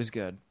God, it was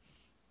good.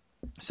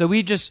 So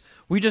we just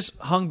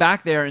hung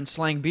back there and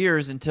slang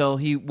beers until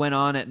he went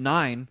on at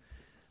 9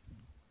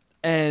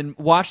 and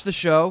watched the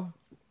show,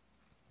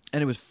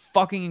 and it was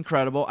fucking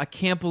incredible. I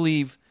can't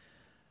believe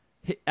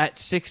at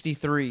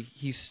 63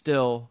 he's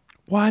still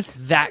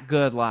that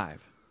good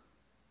live.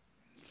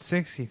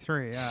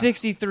 63, yeah.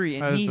 63,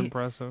 and That is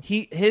impressive.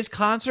 His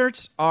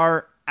concerts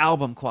are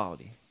album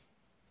quality.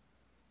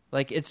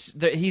 Like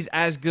he's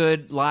as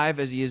good live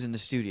as he is in the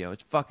studio.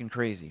 It's fucking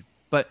crazy.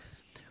 But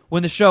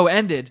when the show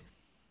ended,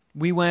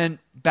 we went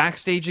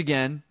backstage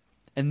again,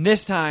 and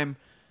this time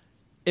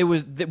it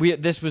was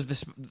this was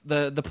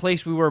the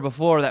place we were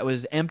before that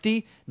was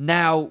empty.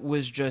 Now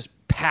was just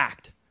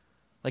packed,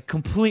 like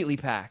completely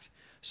packed.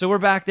 So we're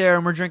back there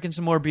and we're drinking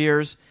some more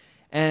beers,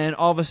 and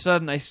all of a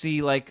sudden I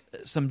see like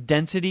some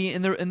density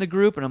in the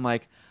group, and I'm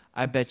like,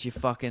 I bet you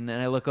fucking.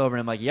 And I look over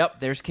and I'm like,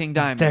 yep, there's King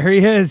Diamond. There he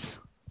is.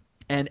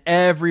 And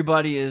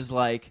everybody is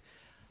like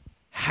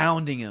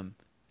hounding him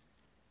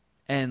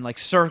and like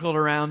circled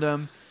around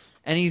him.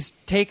 And he's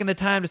taking the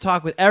time to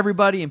talk with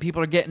everybody, and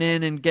people are getting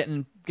in and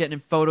getting in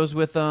photos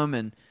with him.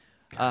 And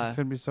It's going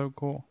to be so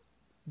cool.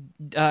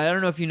 I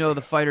don't know if you know the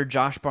fighter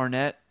Josh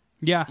Barnett,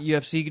 Yeah.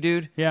 UFC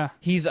dude. Yeah.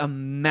 He's a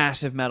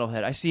massive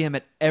metalhead. I see him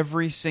at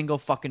every single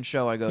fucking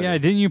show I go Yeah, to.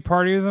 didn't you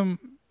party with him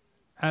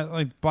at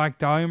like Black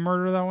Dahlia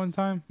Murder that one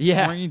time?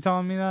 Yeah. Weren't you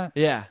telling me that?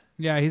 Yeah.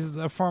 Yeah, he's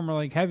a former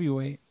like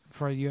heavyweight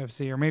for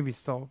UFC, or maybe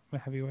still a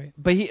heavyweight.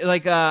 But he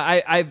like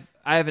I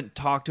haven't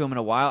talked to him in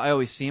a while. I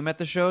always see him at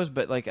the shows,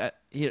 but like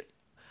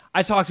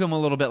I talked to him a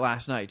little bit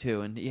last night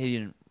too, and he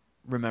didn't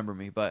remember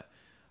me. But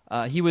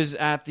he was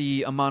at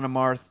the Amon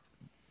Amarth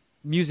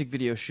music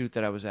video shoot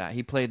that I was at.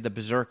 He played the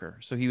Berserker,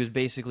 so he was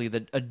basically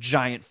a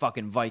giant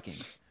fucking Viking.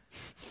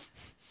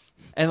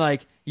 And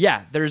like,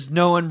 yeah, there's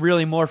no one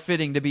really more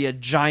fitting to be a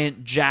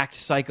giant jacked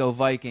psycho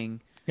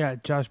Viking Yeah,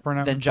 Josh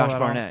Barnett. than would pull Josh that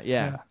Barnett. off.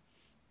 Yeah.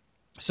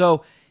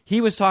 So he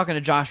was talking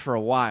to Josh for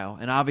a while,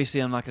 and obviously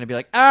I'm not going to be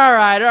like, all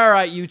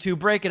right, you two,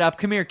 break it up.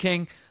 Come here,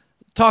 King.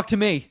 Talk to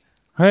me.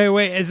 Hey,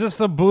 wait, is this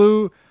the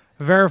blue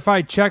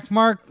verified check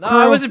mark? No,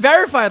 I wasn't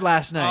verified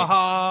last night.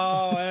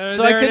 Oh,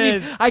 So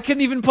I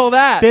couldn't even pull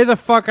that. Stay the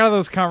fuck out of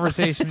those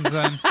conversations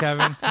then,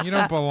 Kevin. You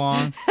don't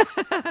belong.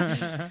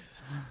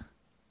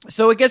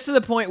 So it gets to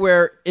the point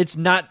where it's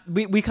not.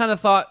 We kind of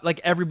thought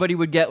like everybody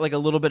would get like a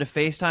little bit of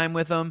FaceTime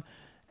with him,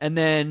 and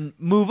then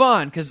move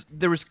on, because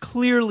there was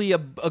clearly a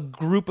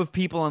group of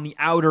people on the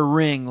outer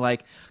ring.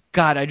 Like,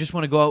 God, I just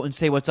want to go out and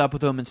say what's up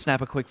with him and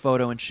snap a quick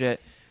photo and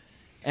shit.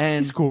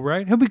 And He's cool,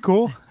 right? He'll be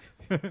cool.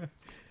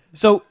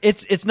 so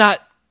it's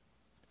not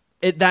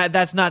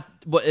that's not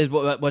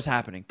what's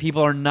happening.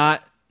 People are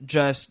not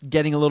just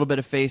getting a little bit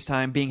of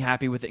FaceTime, being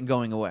happy with it, and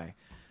going away.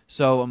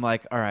 So I'm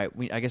like, all right,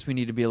 I guess we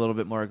need to be a little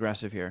bit more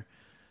aggressive here.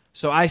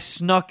 So I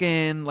snuck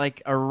in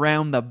like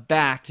around the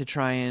back to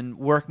try and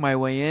work my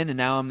way in, and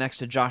now I'm next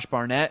to Josh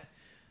Barnett.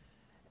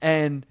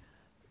 And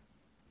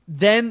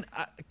then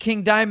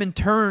King Diamond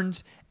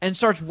turns and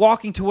starts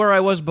walking to where I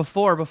was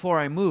before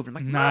I moved. I'm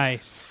like,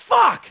 Nice.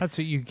 fuck! That's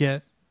what you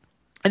get.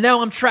 And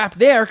now I'm trapped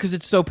there because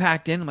it's so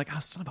packed in. I'm like, oh,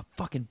 son of a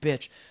fucking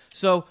bitch.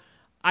 So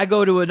I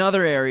go to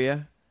another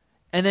area,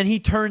 and then he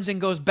turns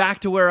and goes back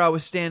to where I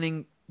was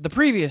standing the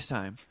previous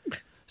time.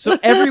 So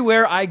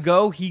everywhere I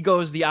go, he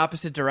goes the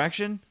opposite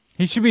direction.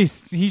 He should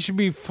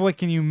be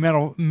flicking you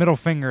middle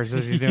fingers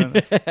as he's doing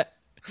this.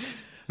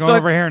 Go So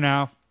over here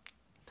now.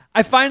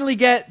 I finally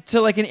get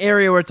to like an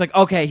area where it's like,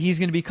 okay, he's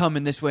going to be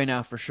coming this way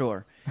now for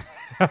sure.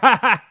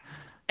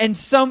 And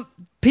some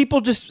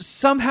people just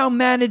somehow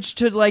manage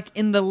to, like,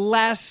 in the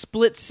last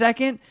split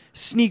second,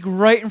 sneak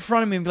right in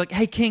front of me and be like,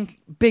 hey, King,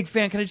 big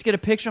fan, can I just get a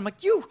picture? I'm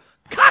like, you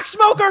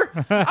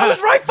cocksmoker! I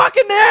was right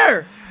fucking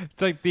there!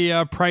 It's like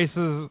the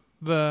prices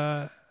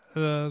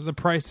the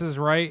Price is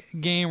Right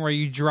game where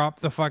you drop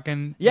the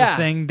fucking the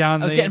thing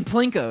down. I was getting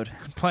plinkoed.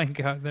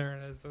 Planko. There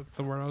it is. That's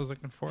the word I was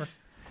looking for.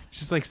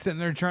 Just like sitting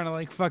there trying to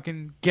like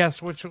fucking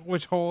guess which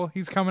hole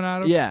he's coming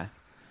out of. Yeah.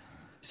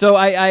 So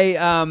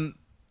I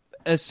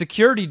a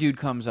security dude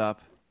comes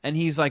up and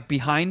he's like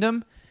behind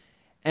him,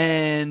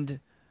 and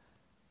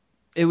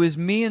it was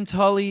me and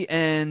Tully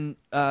and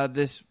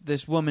this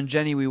woman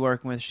Jenny we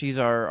working with. She's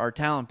our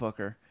talent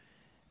booker,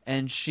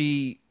 and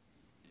she's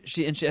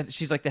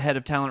like the head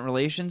of talent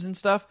relations and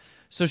stuff.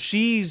 So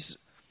she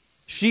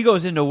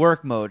goes into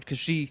work mode because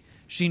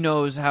she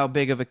knows how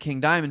big of a King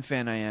Diamond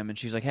fan I am, and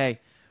she's like, hey,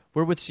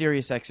 we're with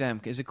Sirius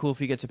XM. Is it cool if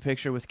he gets a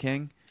picture with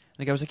King? And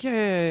the guy was like,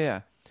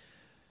 yeah.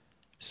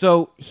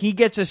 So he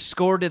gets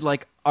escorted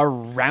like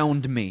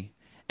around me,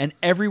 and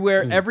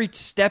everywhere, every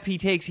step he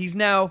takes,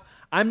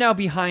 I'm now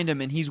behind him,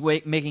 and he's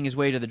making his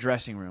way to the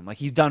dressing room. Like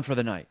he's done for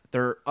the night.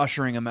 They're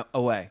ushering him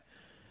away.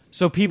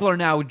 So people are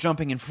now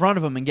jumping in front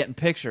of him and getting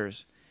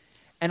pictures.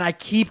 And I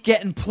keep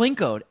getting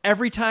plinkoed.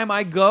 Every time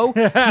I go,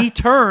 he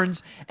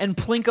turns and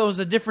plinkos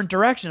a different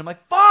direction. I'm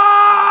like,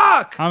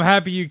 fuck! I'm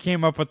happy you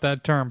came up with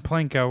that term,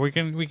 plinko.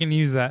 We can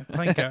use that.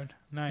 Plinkoed.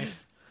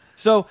 Nice.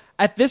 So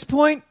at this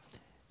point,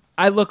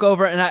 I look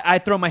over and I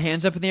throw my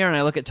hands up in the air and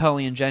I look at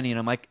Tully and Jenny and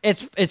I'm like,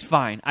 it's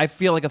fine. I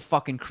feel like a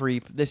fucking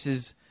creep.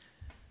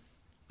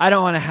 I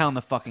don't want to hound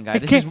the fucking guy. Hey,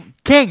 This King, is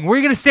King, where are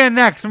you going to stand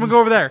next? I'm going to go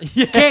over there.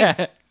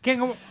 Yeah.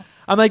 King.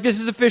 I'm like, this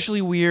is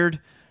officially weird.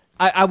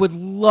 I would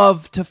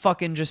love to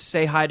fucking just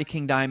say hi to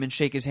King Diamond,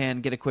 shake his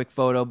hand, get a quick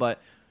photo, but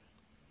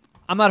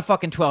I'm not a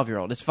fucking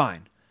 12-year-old. It's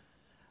fine.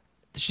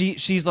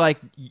 She's like,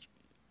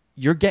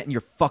 you're getting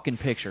your fucking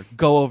picture.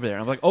 Go over there.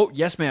 I'm like, oh,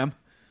 yes, ma'am.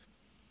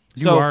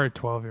 You So are a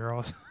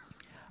 12-year-old.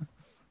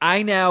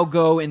 I now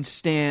go and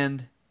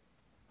stand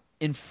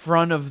in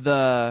front of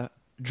the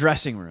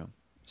dressing room.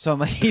 So I'm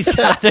like, he's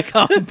got to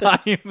come by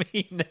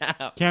me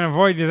now. Can't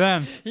avoid you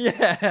then.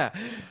 Yeah.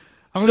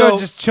 I'm going to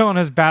just chill in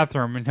his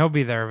bathroom, and he'll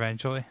be there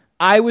eventually.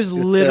 I was Just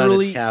sit on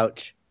literally his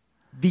couch.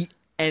 the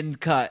end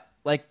cut.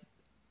 Like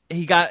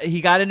he got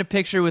in a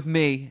picture with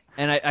me,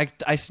 and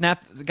I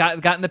snapped,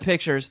 got in the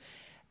pictures,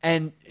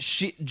 and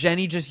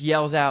Jenny just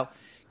yells out,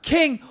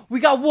 "King, we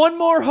got one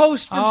more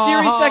host from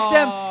Sirius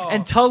XM,"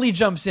 and Tully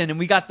jumps in, and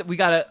we got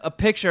a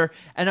picture,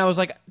 and I was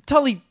like,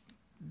 Tully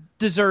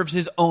deserves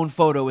his own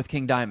photo with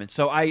King Diamond.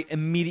 So I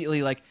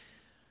immediately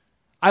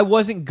I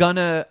was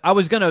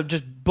gonna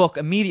just book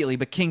immediately,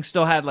 but King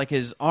still had like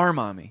his arm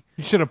on me.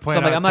 You should have played. So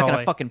I'm like, I'm not Tully.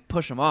 gonna fucking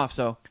push him off.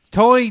 So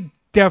Tully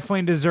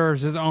definitely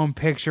deserves his own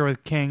picture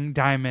with King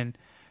Diamond.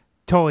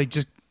 Tully,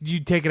 just you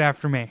take it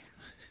after me.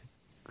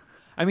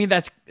 I mean,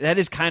 that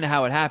is kind of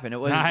how it happened. It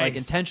wasn't like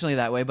Nice. intentionally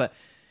that way, but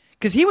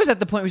because he was at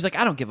the point where he's like,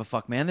 I don't give a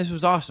fuck, man. This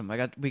was awesome.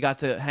 We got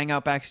to hang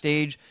out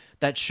backstage.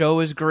 That show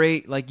is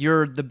great. Like,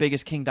 you're the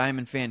biggest King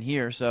Diamond fan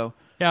here, so.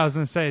 Yeah, I was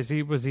gonna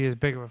say, was he as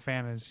big of a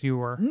fan as you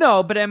were?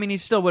 No, but I mean, he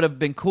still would have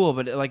been cool,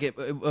 but like it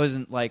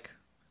wasn't like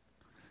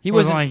he It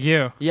wasn't like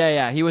you.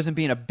 Yeah, he wasn't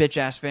being a bitch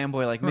ass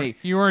fanboy like me.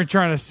 You weren't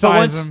trying to But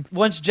size him.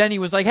 once Jenny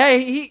was like,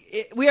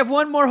 "Hey, we have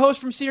one more host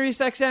from Sirius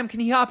XM. Can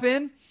he hop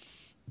in?"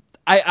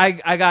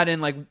 I got in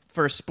like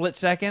for a split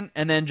second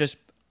and then just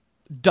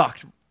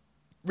ducked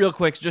real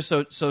quick just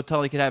so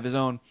Tully could have his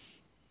own.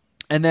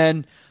 And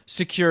then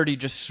security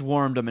just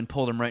swarmed him and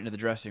pulled him right into the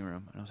dressing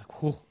room. And I was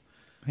like, "Whoa,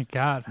 Thank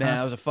God, man, that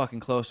huh? was a fucking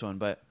close one."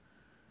 But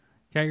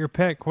Got your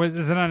pick. What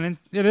is it on?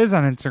 It is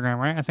on Instagram,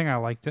 right? I think I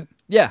liked it.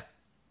 yeah.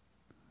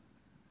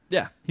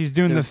 He was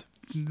doing It was-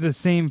 the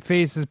same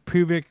face as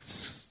pubic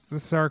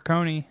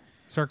Sarconi.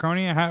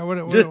 Sarconi? What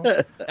I was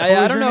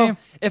don't your know name?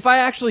 if I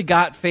actually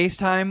got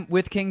FaceTime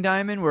with King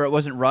Diamond where it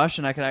wasn't rushed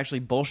and I could actually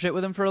bullshit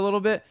with him for a little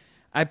bit.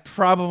 I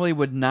probably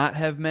would not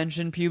have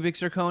mentioned pubic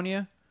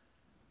zirconia.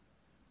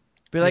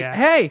 Be like, Yeah.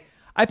 hey,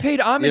 I paid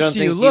homage You don't to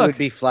think you. he Look, would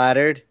be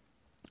flattered?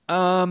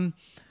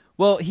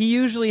 well, he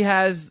usually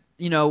has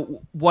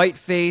white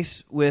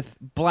face with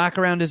black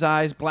around his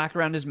eyes, black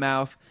around his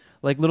mouth,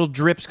 like little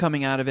drips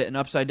coming out of it, and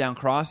upside down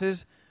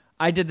crosses.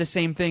 I did the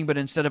same thing, but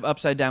instead of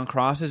upside down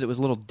crosses, it was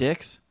little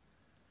dicks.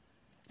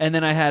 And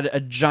then I had a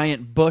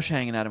giant bush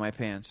hanging out of my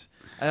pants.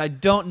 I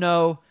don't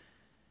know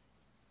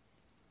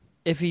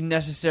if he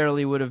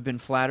necessarily would have been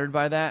flattered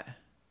by that,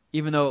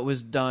 even though it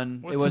was done.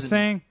 What's it the wasn't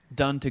saying?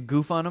 done to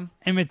goof on him.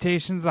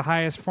 Imitation's the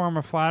highest form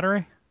of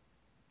flattery.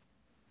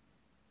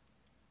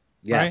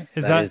 Yes,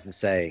 Right? that is the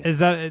saying. Is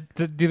that?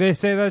 Do they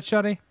say that,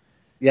 Shuddy?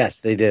 Yes,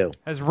 they do.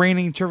 As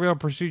reigning Trivial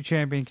Pursuit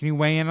champion, can you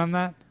weigh in on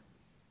that?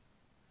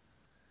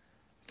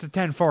 It's a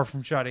 10-4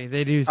 from Shuddy.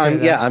 They do say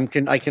that. Yeah,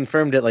 I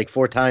confirmed it like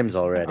 4 times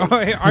already. Oh,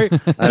 I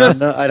I don't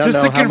know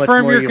just to how much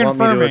confirm more you're you want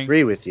me to confirming.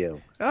 agree with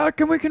you.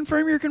 Can we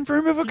confirm? You're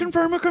confirm. If I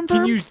confirm, I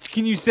confirm.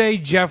 Can you say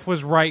Jeff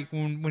was right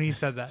when he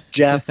said that?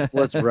 Jeff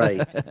was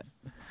right.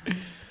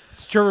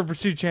 It's Trivial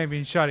Pursuit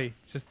champion Shuddy.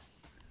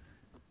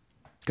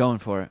 Going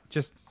for it.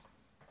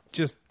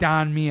 Just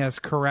don me as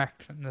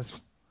correct in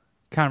this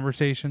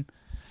conversation.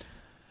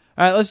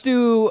 All right, let's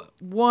do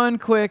one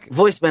quick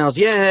Voicemails,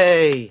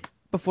 yay!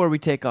 before we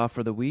take off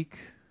for the week.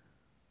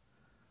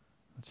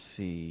 Let's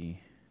see.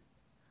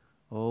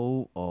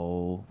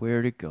 Oh,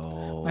 where'd it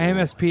go? My Here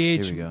we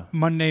MSPH go.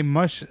 Monday Monday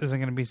mush isn't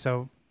going to be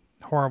so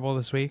horrible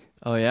this week.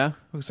 Oh, yeah?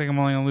 Looks like I'm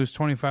only going to lose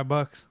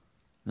 $25.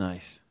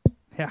 Nice.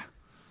 Yeah.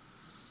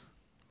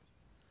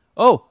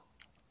 Oh,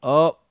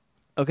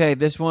 okay,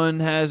 this one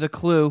has a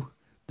clue.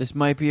 This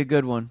might be a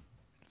good one.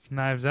 It's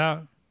Knives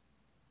Out.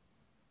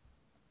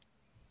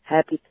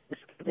 Happy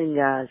Thanksgiving,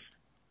 guys.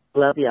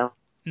 Love y'all.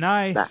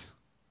 Nice. Bye.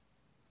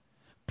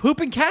 Poop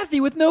and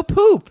Kathy with no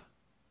poop.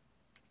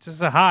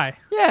 Just a hi.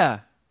 Yeah.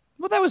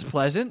 Well, that was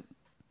pleasant.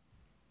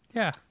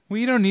 Yeah. Well,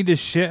 you don't need to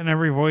shit in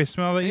every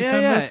voicemail that you Yeah,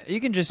 send yeah. us. You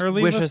can just Or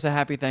leave wish us- us a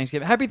happy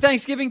Thanksgiving. Happy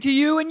Thanksgiving to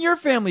you and your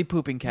family,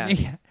 Pooping Kathy.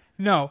 Yeah.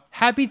 No.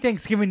 Happy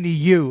Thanksgiving to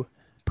you,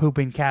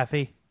 Pooping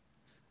Kathy.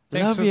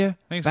 Love you.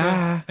 Thanks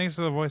Bye. thanks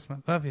for the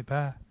voicemail. Love you.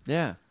 Bye.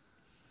 Yeah.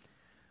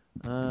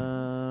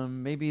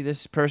 Maybe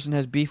this person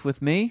has beef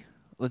with me.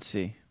 Let's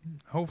see.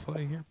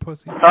 Hopefully, you're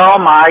pussy. Oh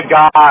my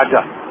God.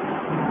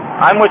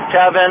 I'm with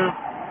Kevin.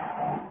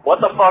 What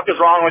the fuck is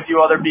wrong with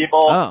you other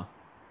people? Oh.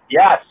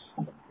 Yes.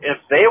 If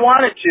they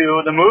wanted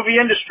to, the movie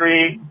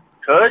industry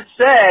could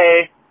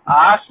say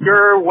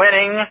Oscar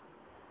winning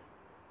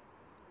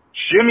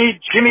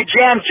Jimmy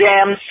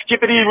Jam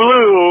Skippity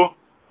Loo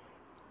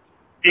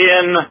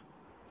in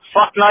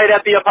Fuck Night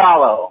at the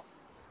Apollo.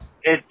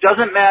 It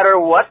doesn't matter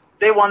what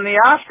they won the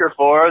Oscar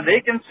for,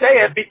 they can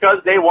say it because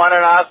they won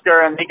an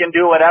Oscar and they can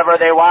do whatever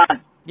they want.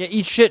 Yeah,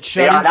 eat shit,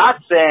 They are Shuddy.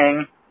 not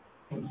saying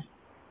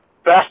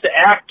Best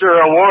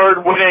Actor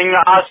award-winning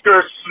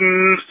Oscar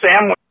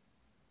sandwich.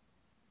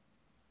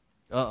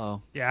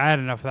 Uh-oh. Yeah, I had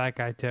enough of that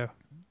guy too.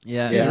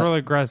 Yeah, He's really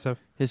aggressive.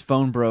 his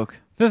phone broke.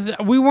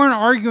 We weren't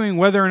arguing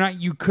whether or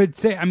not you could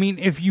say. I mean,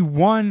 if you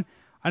won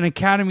an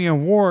Academy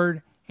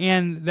Award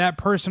and that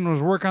person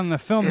was working on the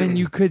film, then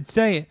you could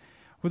say it.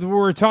 What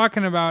we're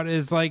talking about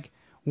is like,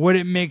 would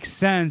it make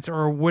sense,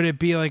 or would it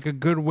be like a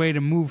good way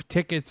to move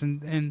tickets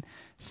and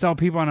sell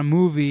people on a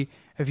movie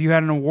if you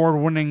had an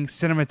award-winning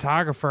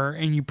cinematographer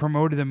and you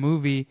promoted the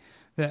movie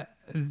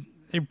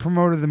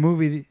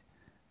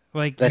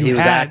like That you he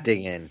was had,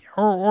 acting in.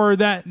 or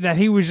that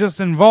he was just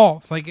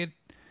involved. Like it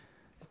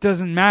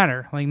doesn't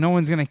matter. Like no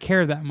one's gonna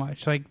care that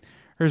much. Like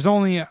there's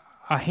only a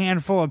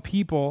handful of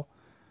people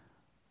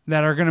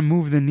that are gonna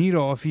move the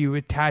needle if you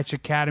attach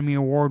Academy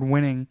Award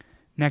winning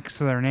next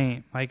to their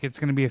name. Like it's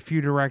gonna be a few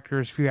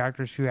directors, few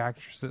actors, few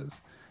actresses.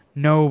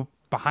 No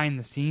behind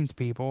the scenes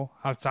people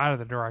outside of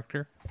the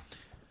director.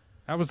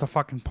 That was the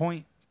fucking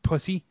point,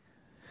 pussy.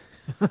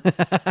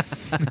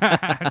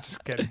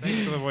 Just kidding.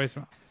 Thanks for the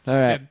voicemail. All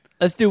right,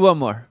 let's do one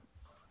more.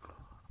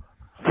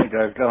 Hey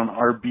guys, got an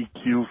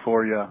RBQ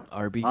for you.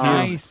 RBQ.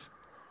 Nice.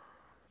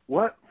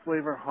 What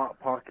flavor Hot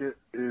Pocket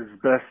is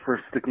best for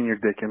sticking your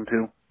dick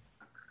into?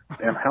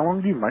 And how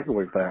long do you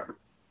microwave that?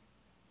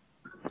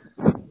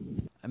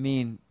 I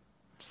mean,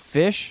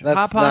 fish, That's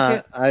Hot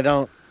Pocket.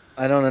 not.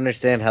 I don't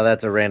understand how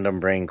that's a random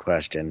brain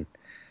question.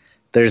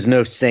 There's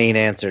no sane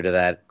answer to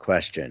that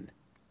question.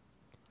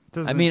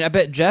 I mean, I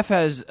bet Jeff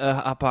has a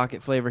Hot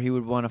Pocket flavor he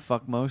would want to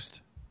fuck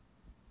most.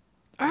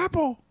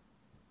 Apple.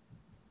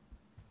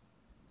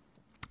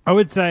 I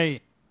would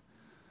say,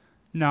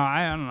 no,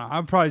 I don't know.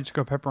 I'd probably just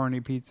go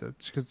pepperoni pizza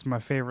just because it's my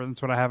favorite.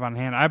 That's what I have on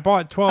hand. I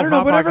bought 12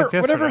 Hot Pockets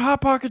yesterday. whatever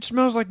Hot Pocket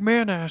smells like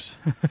man-ass.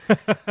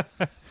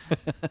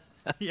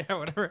 Yeah,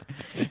 whatever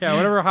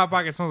Hot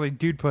Pocket smells like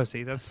dude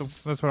pussy. That's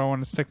what I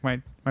want to stick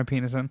my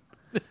penis in.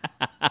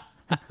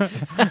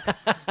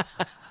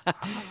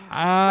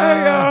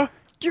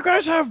 Do you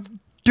guys have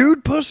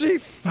dude pussy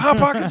Hot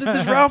Pockets at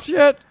this Ralph's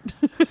yet?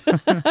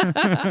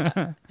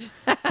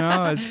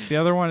 No, it's the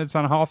other one. It's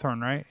on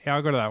Hawthorne, right? Yeah,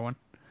 I'll go to that one.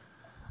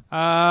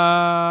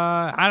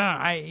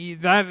 I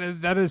don't.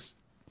 That is,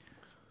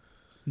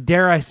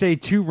 dare I say,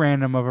 too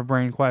random of a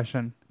brain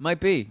question. Might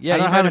be. Yeah, I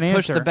you don't might have have an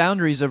pushed answer. the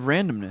boundaries of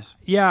randomness.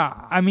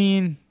 Yeah, I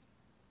mean,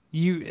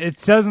 it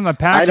says in the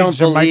package I don't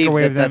to believe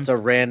microwave that that's them.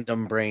 a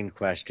random brain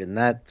question.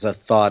 That's a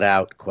thought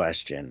out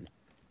question.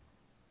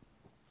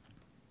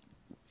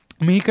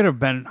 I mean, he could have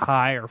been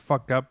high or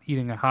fucked up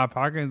eating a Hot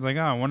Pocket. It's like,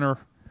 oh, I wonder.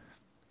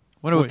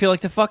 What do it feel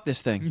like to fuck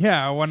this thing?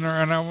 Yeah, I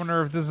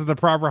wonder if this is the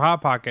proper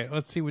Hot Pocket.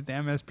 Let's see what the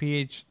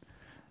MSPH,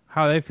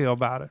 how they feel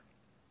about it.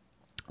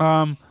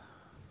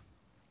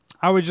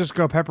 I would just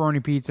go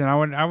pepperoni pizza,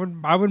 and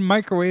I would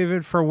microwave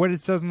it for what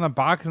it says in the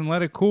box and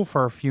let it cool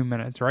for a few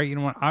minutes, right? You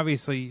know what?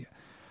 Obviously,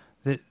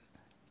 the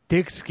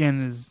dick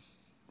skin is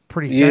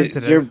pretty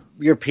sensitive.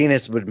 Your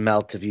penis would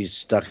melt if you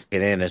stuck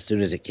it in as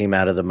soon as it came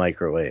out of the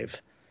microwave.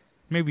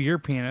 Maybe your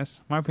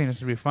penis. My penis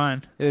would be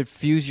fine. It would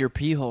fuse your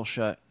pee hole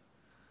shut.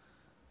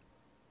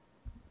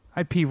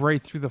 I'd pee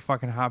right through the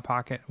fucking Hot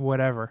Pocket.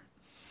 Whatever.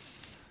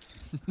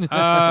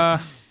 Yeah,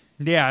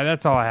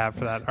 that's all I have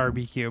for that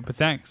RBQ. But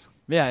thanks.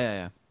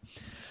 Yeah.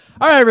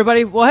 All right,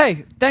 everybody. Well,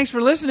 hey, thanks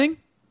for listening.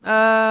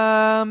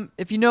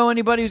 If you know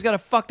anybody who's got a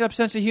fucked up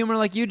sense of humor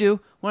like you do,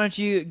 why don't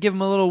you give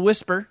them a little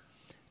whisper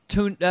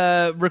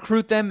to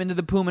recruit them into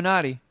the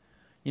Puminati?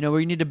 You know, where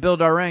you need to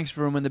build our ranks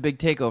for when the big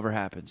takeover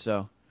happens.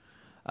 So,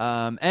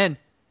 and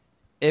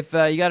if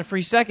you got a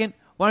free second,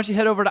 why don't you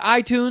head over to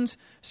iTunes,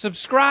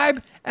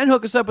 subscribe, and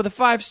hook us up with a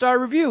 5-star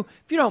review,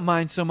 if you don't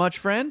mind so much,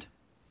 friend.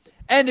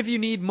 And if you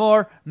need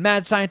more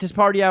Mad Scientist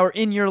Party Hour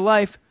in your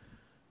life,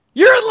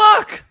 you're in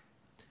luck!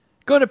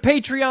 Go to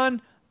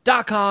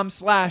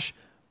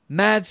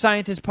patreon.com/Mad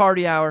Scientist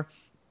Party Hour.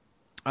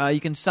 You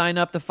can sign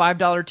up the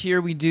 $5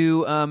 tier. We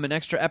do an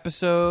extra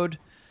episode,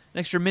 an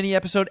extra mini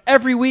episode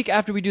every week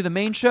after we do the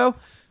main show.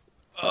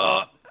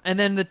 And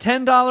then the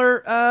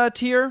 $10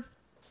 tier,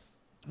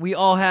 we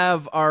all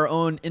have our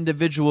own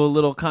individual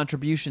little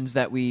contributions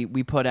that we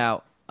put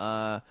out.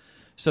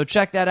 So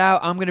check that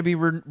out. I'm going to be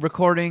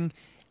recording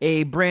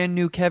a brand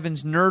new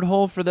Kevin's Nerd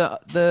Hole for the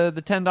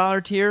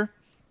 $10 tier,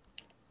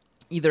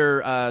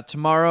 either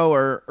tomorrow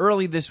or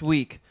early this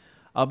week.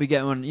 I'll be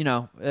getting one. You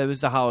know, it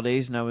was the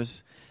holidays and I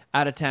was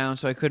out of town,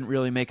 so I couldn't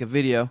really make a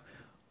video.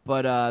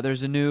 But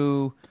there's a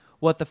new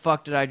What the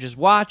Fuck Did I Just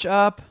Watch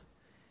up,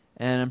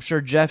 and I'm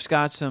sure Jeff's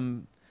got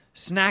some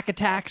snack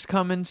attacks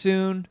coming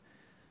soon.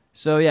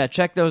 So yeah,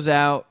 check those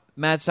out.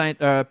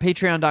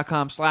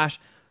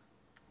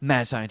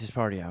 Patreon.com/Mad Scientist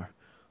Party Hour.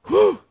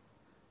 Whew!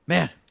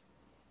 Man.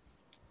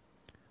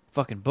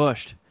 Fucking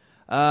bushed.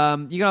 You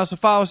can also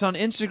follow us on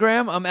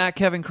Instagram. I'm at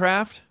Kevin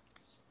Kraft.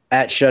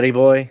 At Shuddy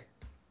Boy.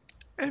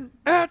 And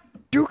at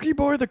Dookie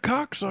Boy the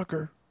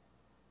Cocksucker.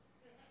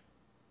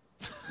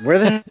 Where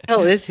the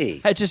hell is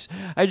he? I just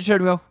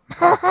heard him go,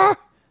 ha ha,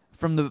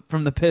 from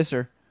the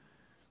pisser.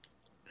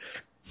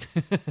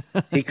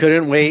 He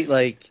couldn't wait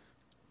like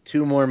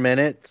 2 more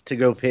minutes to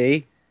go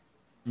pee.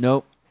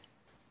 Nope.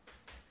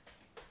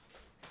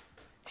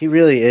 He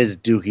really is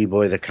Dookie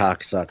Boy the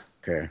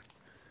cocksucker.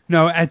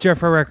 No, at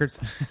Jeffro Records.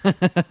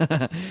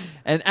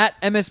 And at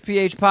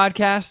MSPH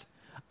Podcast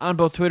on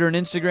both Twitter and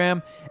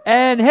Instagram.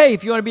 And hey,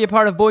 if you want to be a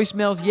part of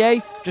voicemails,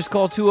 yay, just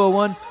call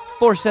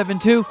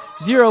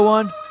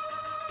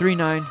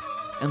 201-472-0139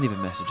 and leave a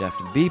message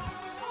after the beep.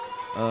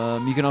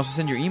 You can also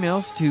send your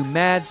emails to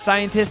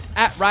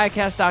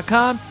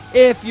madscientist@riotcast.com.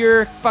 If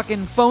you're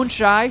fucking phone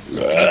shy and you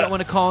don't want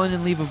to call in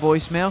and leave a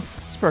voicemail,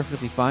 it's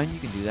perfectly fine. You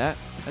can do that.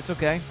 That's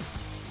okay.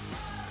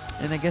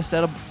 And I guess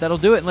that'll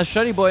do it. Unless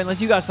Shuddy Boy,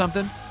 unless you got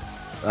something.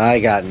 I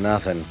got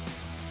nothing.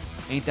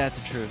 Ain't that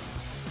the truth?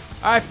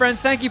 All right,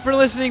 friends, thank you for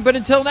listening. But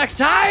until next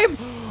time,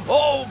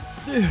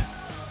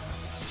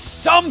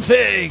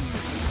 something.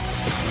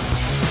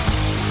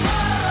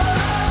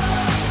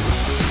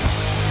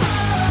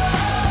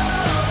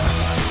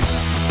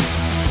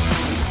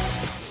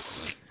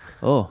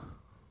 Oh,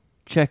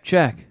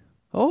 check.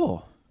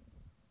 Oh.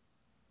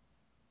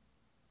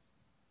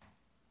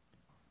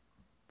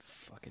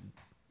 Fucking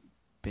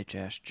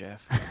bitch-ass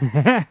Jeff.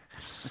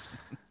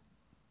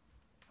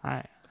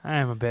 I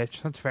am a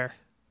bitch. That's fair.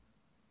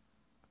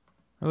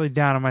 Really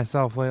down on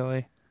myself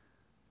lately.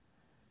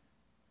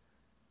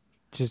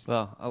 Just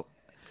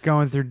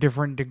going through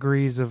different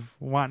degrees of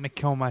wanting to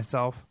kill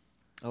myself.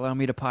 Allow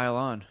me to pile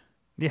on.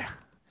 Yeah.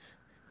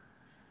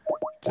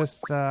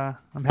 Just,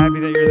 I'm happy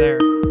that you're there.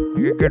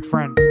 Like a good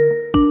friend.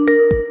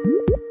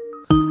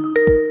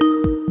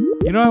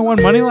 You know, I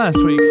won money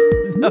last week.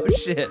 No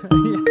shit.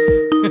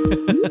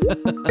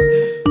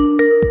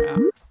 Yeah.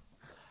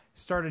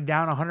 Started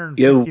down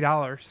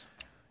 $150.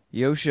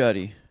 Yo,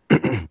 Shuddy.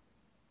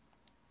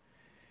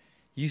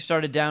 You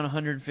started down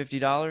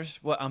 $150?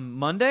 What, on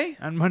Monday?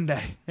 On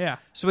Monday, yeah.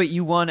 So wait,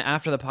 you won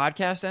after the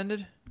podcast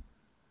ended?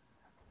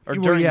 Or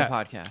Well, during yeah. the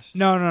podcast?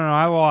 No,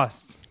 I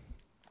lost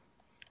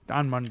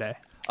on Monday.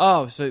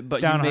 Oh, so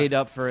but Down you made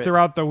up for it.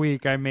 Throughout the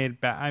week, I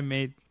made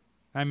money.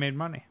 It's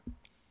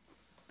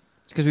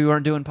because we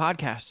weren't doing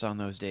podcasts on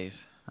those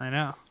days. I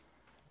know.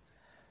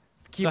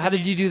 So how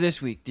did you do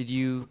this week? Did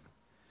you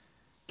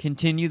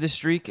continue the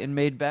streak and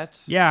made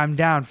bets? Yeah, I'm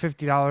down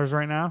 $50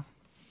 right now.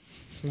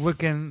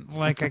 Looking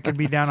like I could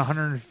be down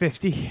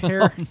 150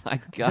 here. Oh my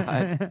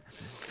god!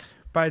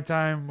 By the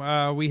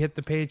time we hit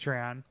the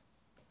Patreon,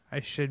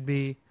 I should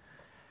be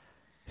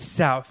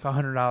south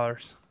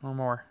 $100 or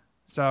more.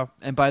 So,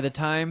 and by the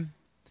time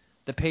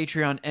the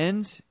Patreon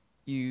ends,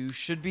 you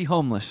should be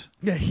homeless.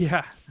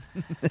 Yeah.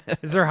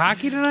 Is there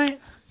hockey tonight?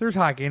 There's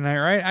hockey tonight,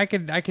 right? I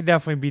could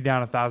definitely be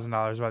down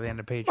 $1,000 by the end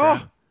of Patreon.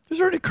 Oh, is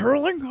there any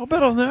curling? I'll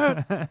bet on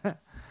that.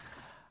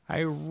 I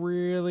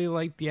really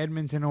like the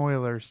Edmonton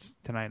Oilers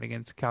tonight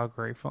against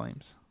Calgary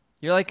Flames.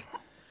 You're like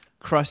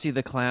Krusty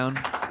the Clown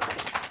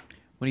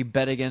when he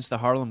bet against the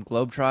Harlem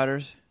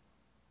Globetrotters.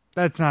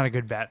 That's not a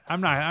good bet.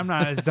 I'm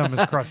not as dumb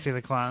as Krusty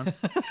the Clown.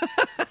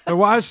 The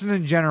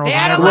Washington Generals. They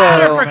had a are never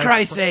ladder, covering for that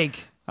Christ's spread.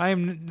 sake.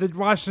 The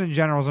Washington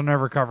Generals are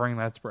never covering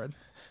that spread.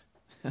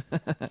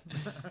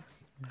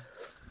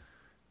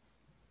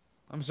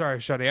 I'm sorry,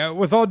 Shuddy.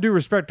 With all due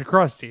respect to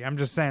Krusty, I'm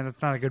just saying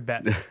that's not a good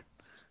bet.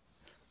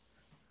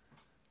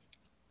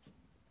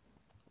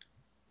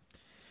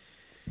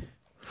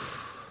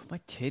 My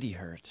titty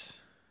hurts.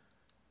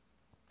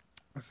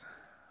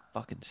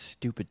 Fucking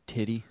stupid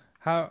titty.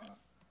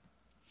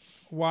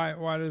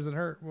 Why does it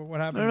hurt? What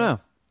I happened? don't know.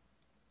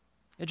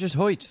 It just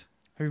hoits.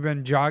 Have you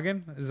been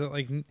jogging? Is it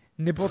like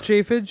nipple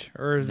chafage,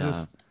 or is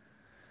Nah.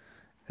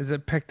 is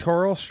it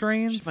pectoral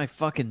strains? Just my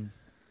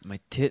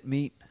tit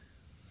meat.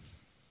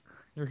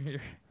 Your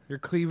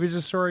cleavage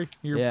is sore.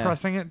 You're Yeah.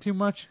 pressing it too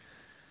much.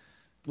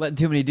 Letting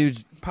too many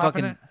dudes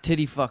Popping fucking it?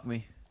 titty fuck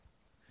me.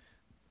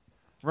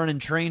 Running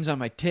trains on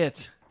my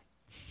tits.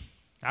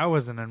 I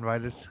wasn't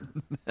invited.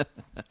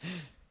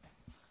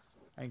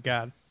 Thank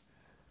God.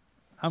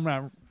 I'm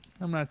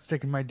not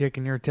sticking my dick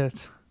in your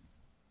tits.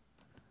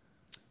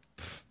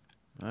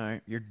 All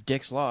right, your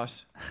dick's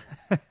lost.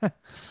 Do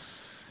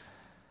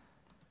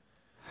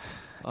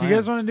you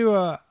guys want to do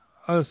a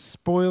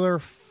spoiler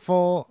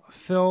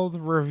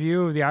filled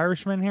review of The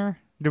Irishman here?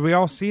 Did we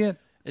all see it?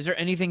 Is there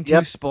anything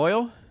to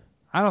spoil?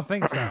 I don't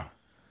think so.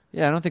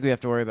 Yeah, I don't think we have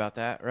to worry about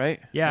that,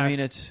 right? Yeah. I mean,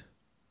 it's...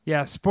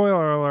 Yeah,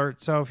 spoiler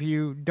alert. So if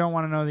you don't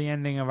want to know the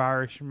ending of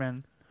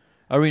Irishman...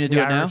 Are we going to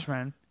do it now?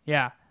 Irishman,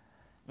 yeah.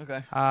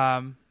 Okay.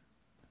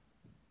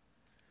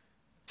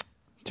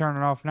 Turn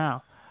it off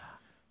now.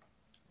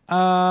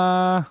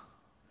 I'll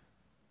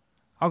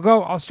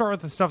start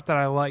with the stuff that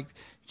I liked.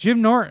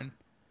 Jim Norton.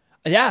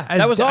 Yeah, As,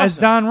 that was awesome. as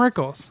Don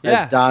Rickles.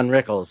 Yeah. As Don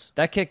Rickles.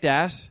 That kicked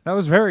ass. That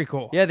was very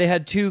cool. Yeah, they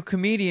had two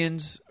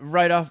comedians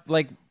right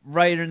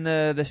in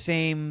the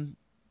same...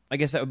 I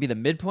guess that would be the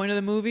midpoint of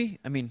the movie.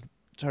 I mean,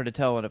 it's hard to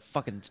tell in a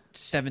fucking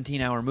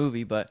 17-hour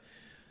movie, but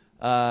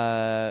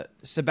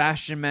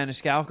Sebastian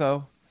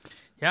Maniscalco.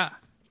 Yeah.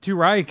 Two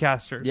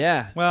Riotcasters.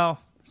 Yeah. Well,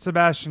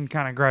 Sebastian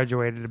kind of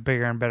graduated to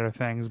bigger and better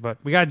things, but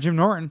we got Jim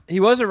Norton. He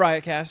was a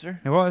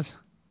Riotcaster. It was.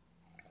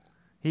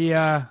 He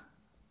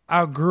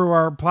outgrew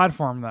our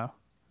platform, though,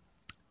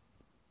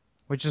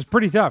 which is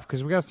pretty tough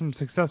because we got some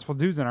successful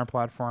dudes in our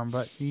platform,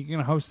 but you're going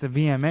to host the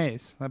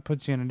VMAs. That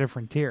puts you in a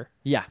different tier.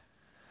 Yeah.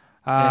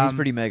 Yeah, he's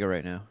pretty mega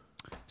right now.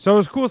 So it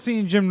was cool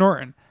seeing Jim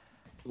Norton.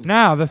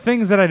 Now, the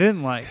things that I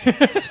didn't like.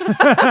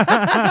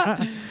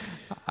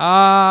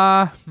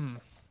 I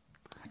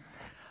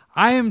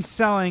am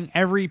selling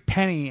every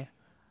penny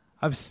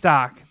of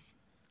stock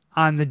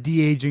on the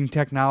de-aging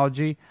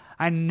technology.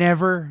 I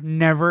never,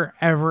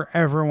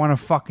 ever want to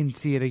fucking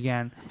see it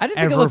again. I didn't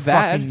think it looked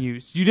bad.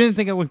 Used. You didn't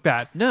think it looked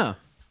bad? No.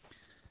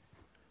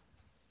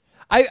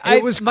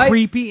 It was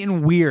creepy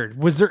and weird.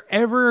 Was there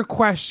ever a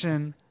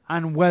question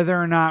on whether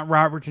or not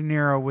Robert De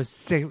Niro was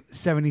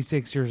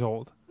 76 years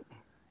old?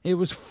 It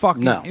was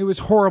fucking. No. It was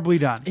horribly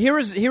done. Here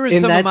is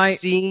in some that of my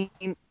scene.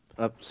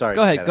 Oh, sorry.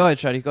 Go ahead,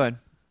 Shadi. Go ahead.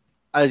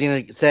 I was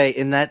gonna say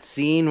in that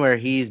scene where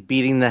he's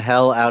beating the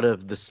hell out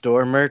of the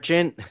store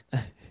merchant.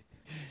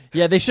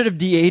 Yeah, they should have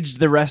de-aged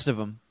the rest of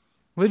them.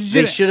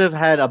 They should have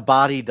had a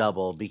body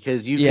double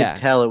because you could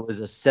tell it was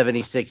a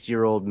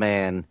 76-year-old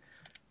man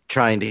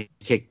trying to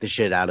kick the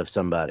shit out of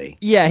somebody.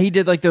 Yeah, he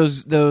did like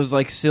those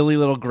like silly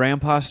little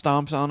grandpa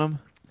stomps on him.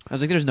 I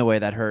was like, there's no way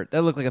that hurt.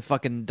 That looked like a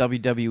fucking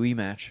WWE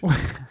match.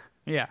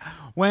 Yeah.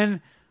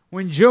 When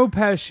Joe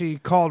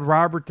Pesci called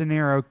Robert De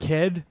Niro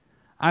kid,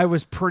 I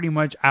was pretty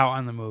much out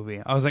on the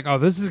movie. I was like, oh,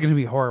 this is going to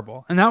be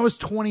horrible. And that was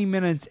 20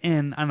 minutes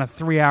in on a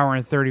 3-hour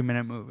and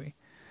 30-minute movie.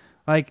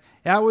 Like,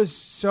 that was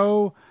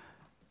so...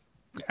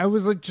 I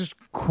was like, just...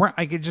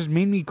 like, it just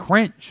made me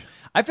cringe.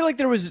 I feel like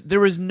there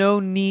was no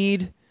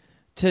need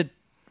to,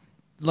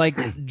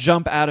 like,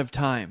 jump out of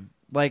time.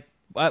 Like,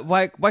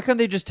 why couldn't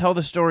they just tell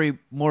the story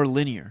more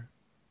linear?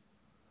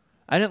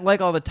 I didn't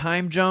like all the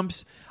time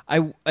jumps.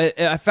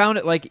 I found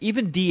it, like,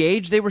 even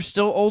de-age, they were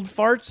still old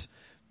farts.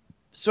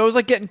 So I was,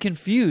 like, getting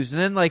confused.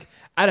 And then, like,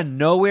 out of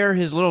nowhere,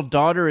 his little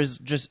daughter is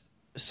just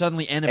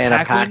suddenly Anna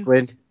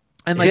Paquin.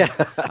 And, like,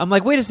 yeah. I'm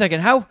like, wait a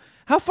second, how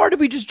far did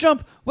we just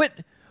jump?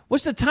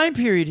 What's the time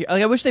period here?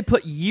 Like, I wish they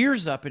put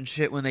years up and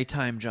shit when they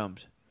time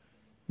jumped.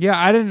 Yeah,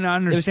 I didn't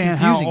understand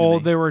how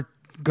old they were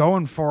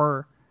going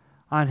for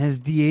on his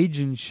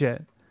de-aging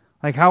shit.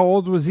 Like, how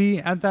old was he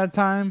at that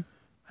time?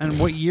 And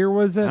what year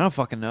was it? I don't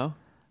fucking know.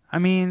 I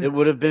mean... It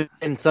would have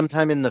been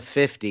sometime in the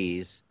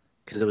 50s,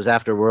 because it was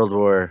after World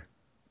War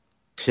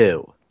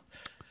II.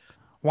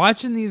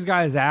 Watching these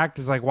guys act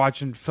is like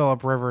watching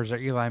Phillip Rivers or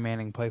Eli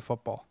Manning play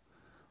football.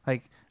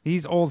 Like,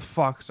 these old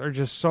fucks are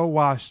just so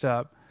washed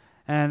up.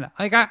 And,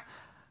 like, I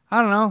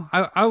don't know.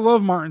 I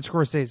love Martin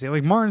Scorsese.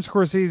 Like, Martin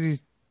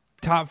Scorsese's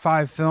top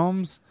 5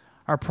 films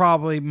are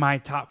probably my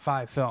top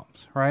 5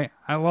 films, right?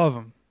 I love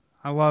them.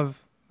 I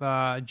love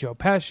Joe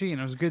Pesci,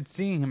 and it was good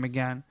seeing him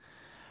again.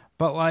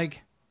 But,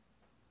 like,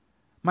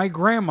 my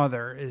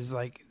grandmother is,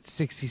 like,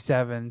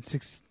 77,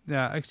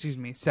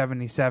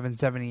 77,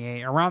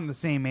 78, around the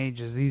same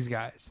age as these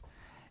guys.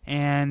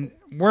 And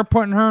we're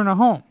putting her in a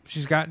home.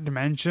 She's got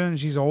dementia, and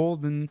she's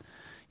old, and,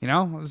 you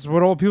know, this is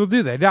what old people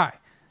do. They die.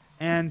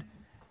 And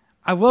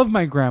I love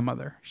my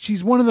grandmother.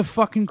 She's one of the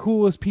fucking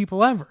coolest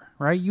people ever,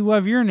 right? You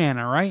love your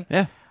Nana, right?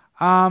 Yeah.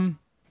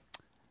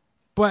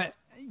 But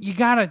you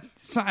gotta,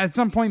 at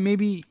some point,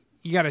 maybe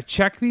you gotta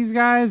check these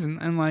guys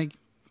and like,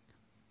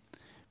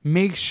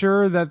 make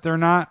sure that they're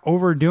not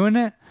overdoing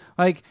it.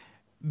 Like,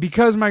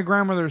 because my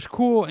grandmother's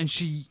cool and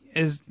she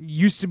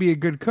used to be a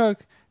good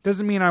cook,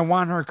 doesn't mean I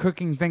want her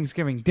cooking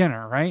Thanksgiving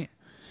dinner, right?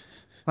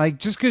 Like,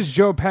 just because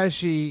Joe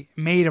Pesci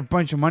made a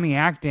bunch of money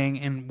acting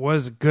and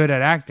was good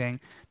at acting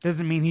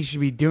doesn't mean he should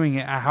be doing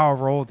it at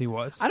however old he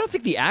was. I don't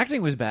think the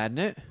acting was bad in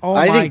it. Oh,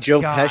 I think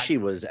Joe Pesci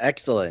was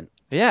excellent.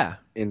 Yeah.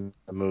 In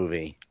the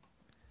movie.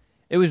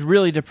 It was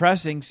really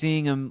depressing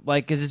seeing him,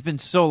 like, because it's been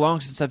so long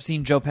since I've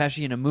seen Joe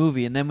Pesci in a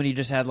movie, and then when he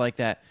just had, like,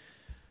 that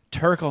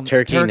turkey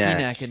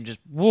neck and just,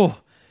 whoa,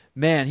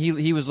 man,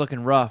 he was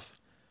looking rough.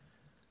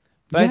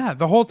 But yeah,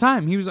 the whole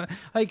time. He was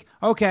like,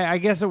 okay, I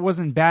guess it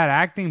wasn't bad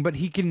acting, but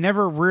he could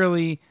never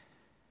really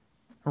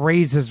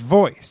raise his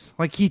voice.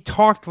 Like, he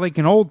talked like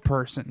an old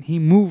person. He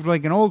moved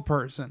like an old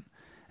person.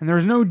 And there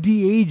was no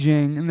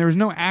de-aging, and there was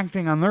no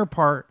acting on their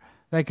part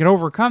that could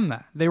overcome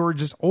that. They were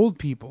just old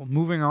people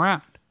moving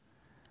around.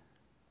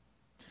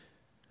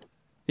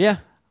 Yeah.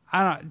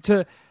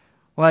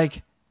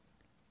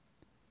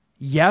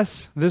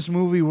 Yes, this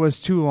movie was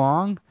too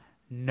long.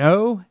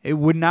 No, it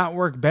would not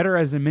work better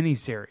as a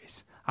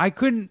miniseries. I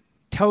couldn't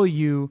tell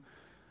you.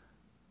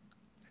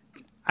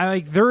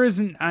 There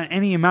isn't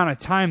any amount of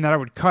time that I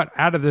would cut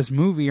out of this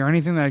movie or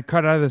anything that I'd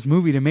cut out of this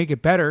movie to make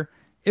it better.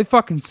 It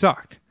fucking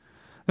sucked.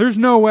 There's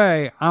no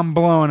way I'm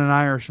blowing an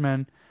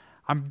Irishman.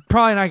 I'm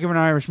probably not giving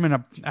an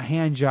Irishman a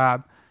hand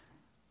job.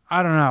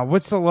 I don't know.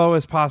 What's the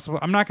lowest possible?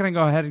 I'm not going to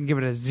go ahead and give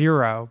it a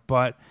 0,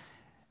 but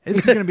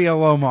it's going to be a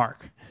low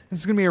mark. This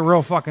is going to be a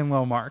real fucking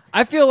low mark.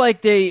 I feel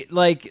like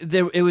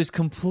it was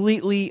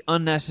completely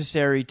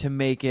unnecessary to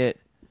make it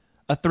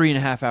a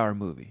 3.5-hour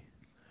movie.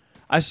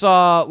 I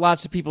saw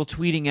lots of people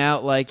tweeting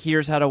out, like,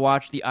 here's how to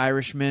watch The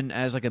Irishman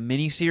as, like, a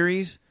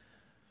mini-series.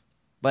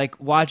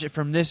 Like, watch it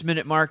from this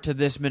minute mark to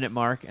this minute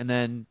mark, and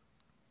then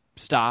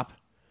stop.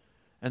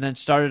 and then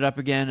start it up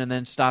again, and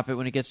then stop it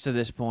when it gets to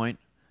this point.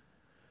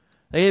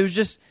 Like, it was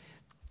just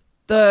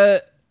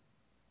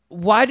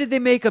why did they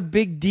make a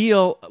big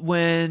deal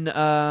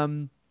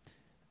when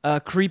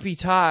Creepy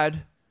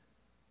Todd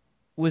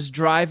was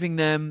driving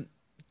them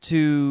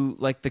to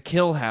like the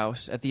kill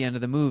house at the end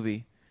of the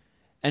movie,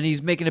 and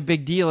he's making a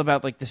big deal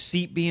about like the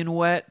seat being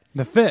wet,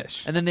 The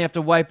fish. and then they have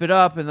to wipe it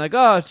up, and like,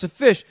 oh, it's a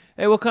fish.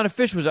 Hey, what kind of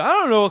fish was it? I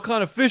don't know what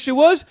kind of fish it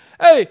was.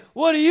 Hey,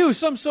 what are you,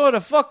 some sort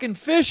of fucking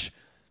fish?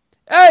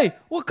 Hey,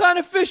 what kind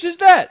of fish is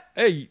that?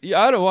 Hey,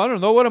 I don't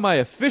know. What am I,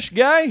 a fish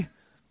guy?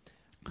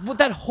 Well,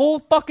 that whole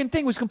fucking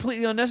thing was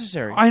completely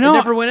unnecessary. I know. It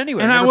never went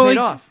anywhere. And It never paid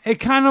off. It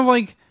kind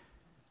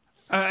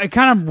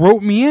of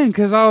wrote me in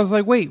because I was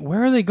like, wait,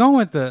 where are they going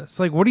with this?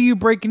 Like, what are you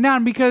breaking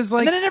down? Because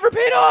like, And then it never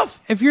paid off.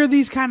 if you're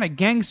these kind of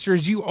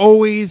gangsters, you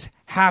always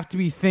have to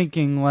be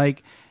thinking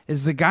like,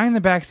 is the guy in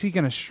the backseat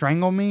going to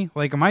strangle me?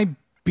 Like, am I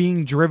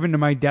being driven to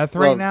my death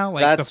right now?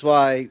 Like, that's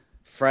why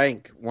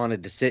Frank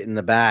wanted to sit in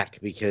the back,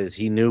 because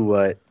he knew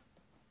what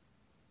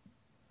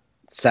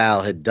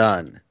Sal had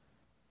done.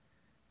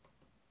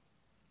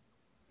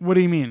 What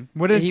do you mean?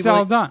 What did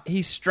Sal done?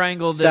 He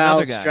strangled Sal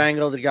another guy.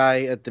 strangled a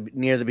guy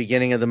near the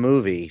beginning of the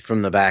movie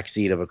from the back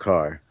seat of a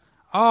car.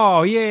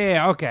 Oh,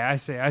 yeah. Okay, I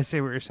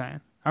see what you're saying.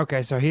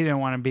 Okay, so he didn't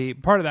want to be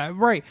part of that.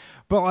 Right.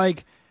 But,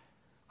 like,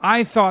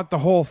 I thought the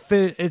whole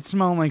it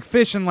smelled like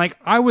fish, and, like,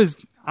 I was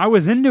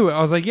into it. I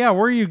was like, yeah,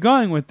 where are you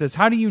going with this?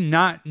 How do you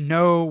not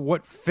know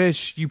what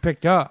fish you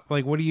picked up?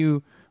 Like, what do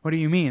you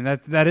mean?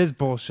 That is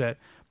bullshit.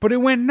 But it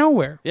went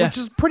nowhere, Yeah. which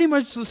is pretty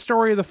much the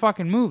story of the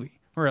fucking movie,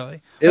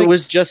 really. It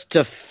was just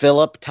to fill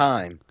up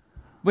time.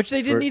 Which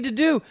they didn't need to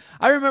do.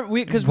 I remember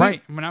because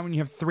Right. But not when you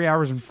have 3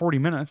 hours and 40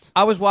 minutes.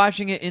 I was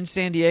watching it in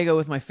San Diego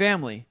with my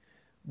family.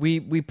 We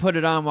put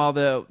it on while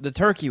the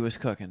turkey was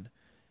cooking,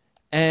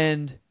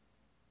 and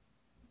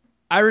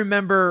I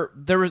remember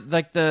there was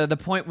like the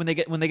point when they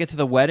get to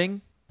the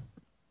wedding.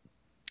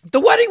 The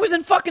wedding was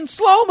in fucking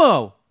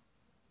slow-mo.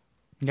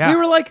 Yeah. We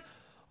were like,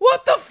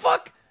 "What the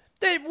fuck?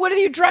 What are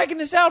you dragging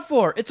this out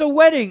for? It's a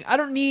wedding. I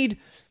don't need."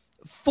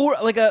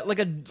 Like a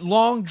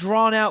long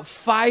drawn out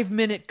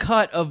 5-minute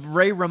cut of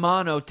Ray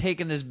Romano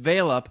taking this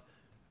veil up.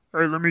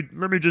 Hey, let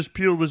me just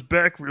peel this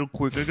back real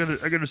quick. I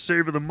gotta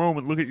savor the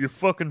moment. Look at your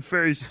fucking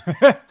face.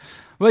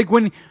 Like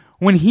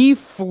when he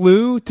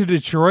flew to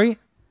Detroit,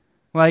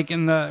 like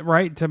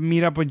to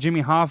meet up with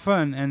Jimmy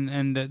Hoffa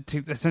and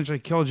to essentially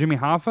kill Jimmy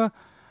Hoffa,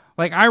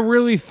 like I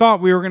really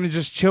thought we were gonna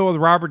just chill with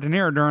Robert De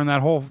Niro during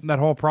that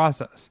whole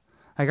process.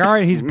 Like, all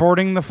right, he's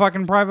boarding the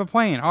fucking private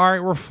plane. All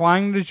right, we're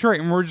flying to Detroit,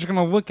 and we're just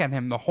gonna look at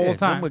him the whole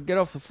time. Get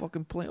off the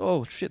fucking plane.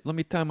 Oh shit! Let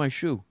me tie my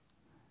shoe.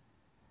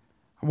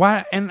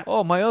 Why? And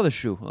oh, my other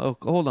shoe. Oh,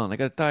 hold on, I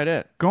gotta tie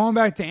that. Going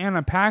back to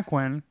Anna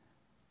Paquin,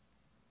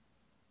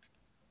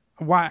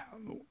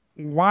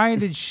 why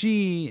did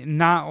she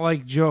not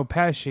like Joe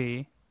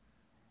Pesci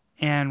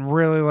and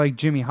really like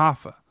Jimmy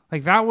Hoffa?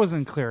 Like, that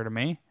wasn't clear to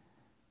me.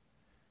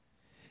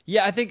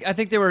 Yeah, I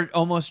think they were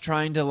almost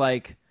trying to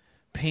like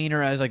paint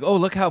her as like, oh,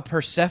 look how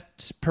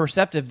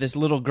perceptive this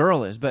little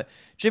girl is. But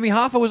Jimmy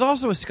Hoffa was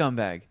also a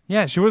scumbag.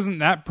 Yeah, she wasn't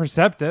that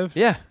perceptive.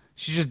 Yeah.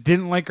 She just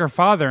didn't like her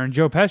father and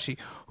Joe Pesci,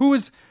 who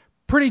was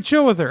pretty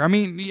chill with her. I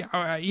mean,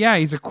 yeah,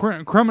 he's a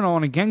criminal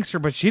and a gangster,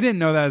 but she didn't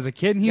know that as a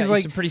kid. And he's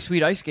like, some pretty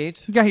sweet ice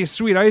skates. He got his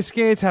sweet ice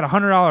skates, had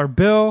 $100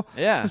 bill.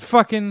 Yeah. Was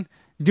fucking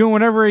doing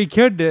whatever he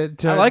could to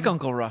I like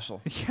Uncle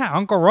Russell. Yeah,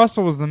 Uncle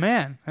Russell was the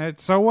man.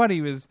 So what?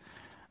 He was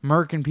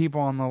murking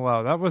people on the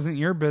low. That wasn't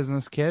your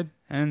business, kid.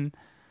 And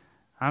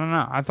I don't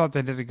know. I thought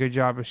they did a good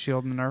job of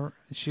shielding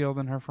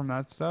her from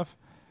that stuff.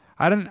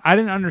 I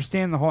didn't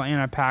understand the whole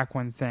Anna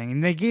Paquin thing.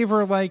 And they gave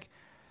her like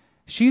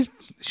she's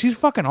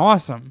fucking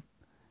awesome.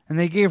 And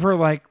they gave her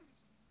like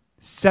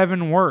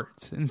 7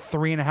 words in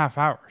 3.5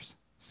 hours.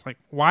 It's like,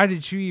 why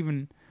did you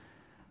even?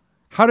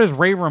 How does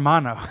Ray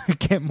Romano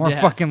get more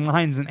fucking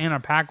lines than Anna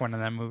Paquin in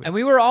that movie? And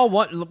we were all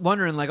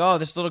wondering, like, oh,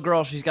 this little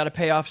girl, she's got to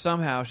pay off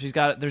somehow. There's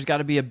got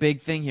to be a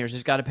big thing here.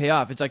 She's got to pay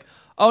off. It's like,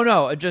 oh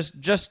no,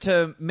 just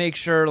to make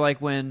sure,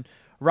 like when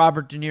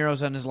Robert De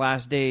Niro's on his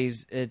last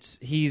days,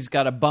 he's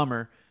got a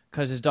bummer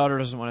because his daughter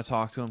doesn't want to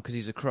talk to him because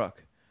he's a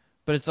crook.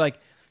 But it's like,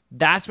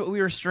 that's what we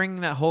were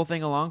stringing that whole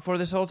thing along for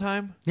this whole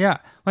time? Yeah,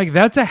 like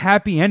that's a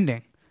happy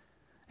ending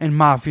in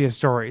mafia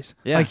stories.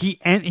 Yeah. Like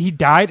he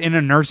died in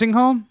a nursing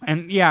home,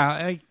 and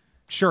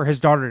sure, his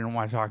daughter didn't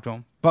want to talk to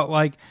him. But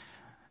like,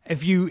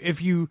 if you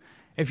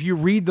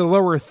read the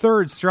lower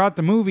thirds throughout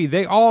the movie,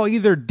 they all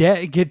either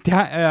get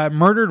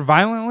murdered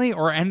violently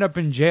or end up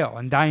in jail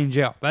and die in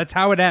jail. That's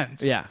how it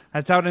ends. Yeah.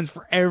 That's how it ends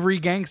for every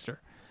gangster.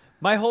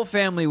 My whole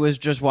family was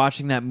just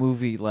watching that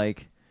movie.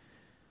 Like,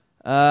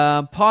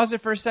 pause it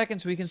for a second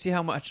so we can see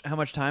how much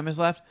time is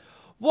left.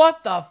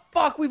 What the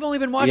fuck? We've only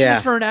been watching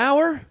this for an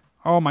hour?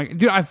 Oh my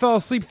dude! I fell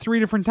asleep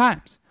 3 different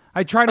times.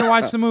 I tried to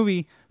watch the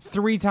movie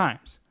 3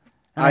 times.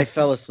 I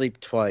fell asleep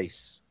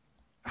twice.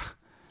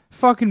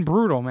 Fucking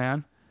brutal,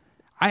 man.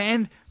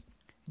 And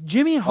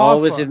Jimmy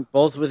Hoffa,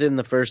 both within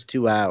the first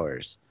 2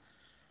 hours.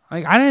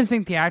 Like, I didn't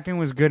think the acting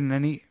was good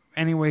in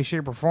any way,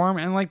 shape, or form,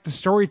 and like the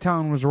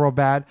storytelling was real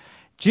bad.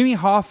 Jimmy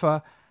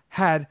Hoffa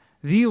had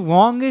the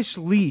longest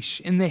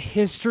leash in the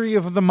history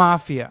of the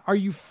mafia. Are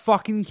you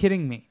fucking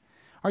kidding me?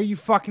 Are you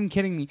fucking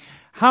kidding me?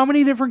 How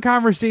many different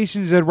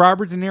conversations did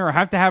Robert De Niro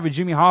have to have with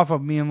Jimmy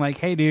Hoffa being like,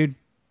 hey, dude,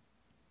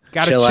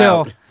 gotta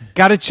chill.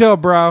 Gotta chill,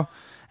 bro.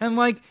 And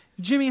like,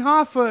 Jimmy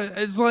Hoffa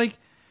is like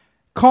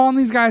calling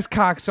these guys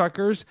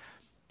cocksuckers,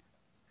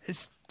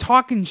 is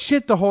talking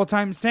shit the whole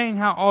time, saying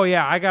how, oh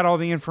yeah, I got all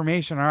the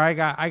information, or I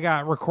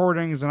got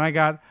recordings, and I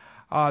got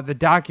the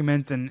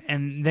documents,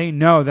 and they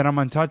know that I'm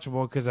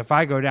untouchable because if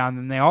I go down,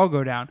 then they all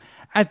go down.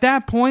 At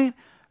that point,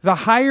 the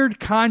hired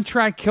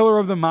contract killer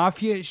of the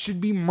mafia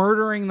should be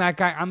murdering that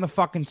guy on the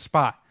fucking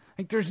spot.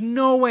 Like, there's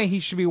no way he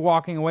should be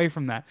walking away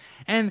from that.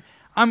 And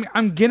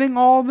I'm getting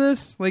all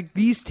this. Like,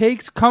 these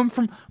takes come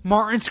from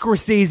Martin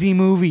Scorsese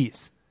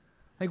movies.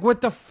 Like,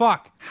 what the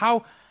fuck?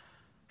 How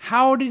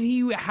did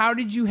you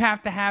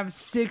have to have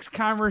 6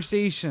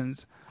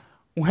 conversations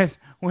with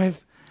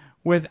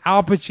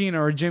Al Pacino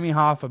or Jimmy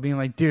Hoffa being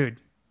like, dude,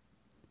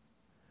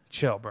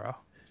 chill, bro.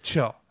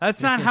 Chill.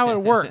 That's not how it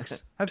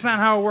works. That's not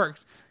how it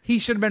works. He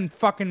should have been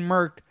fucking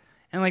murked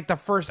in like the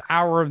first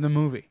hour of the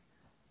movie.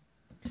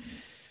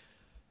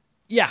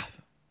 Yeah.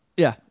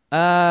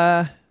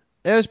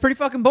 It was pretty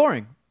fucking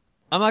boring.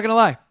 I'm not gonna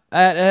lie.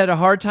 I had a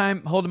hard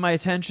time holding my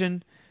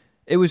attention.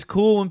 It was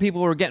cool when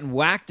people were getting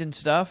whacked and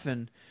stuff,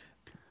 and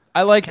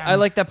I like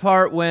that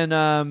part when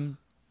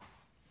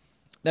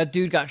that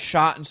dude got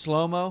shot in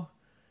slow-mo.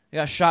 He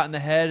got shot in the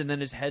head, and then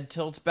his head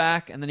tilts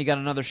back, and then he got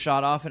another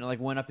shot off, and it like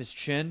went up his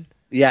chin.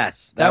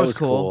 Yes, that was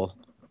cool.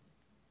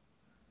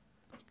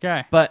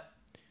 Okay. But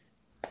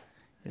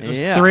it was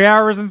 3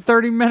 hours and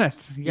 30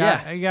 minutes. You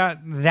got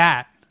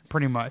that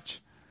pretty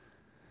much.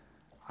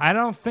 I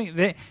don't think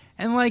that,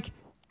 and like,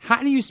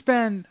 how do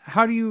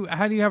you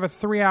have a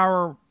 3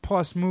 hour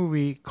plus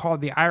movie called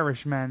The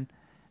Irishman,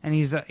 and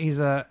he's an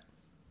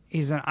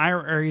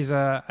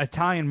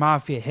Italian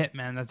mafia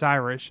hitman that's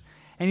Irish,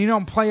 and you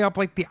don't play up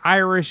like the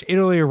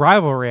Irish-Italy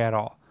rivalry at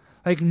all.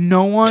 Like,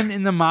 no one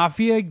in the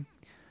mafia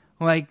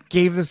like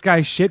gave this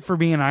guy shit for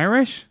being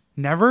Irish.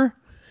 Never.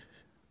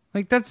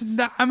 Like,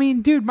 I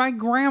mean, dude, my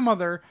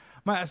grandmother,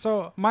 my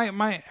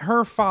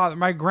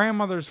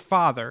grandmother's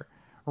father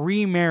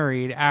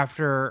remarried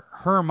after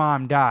her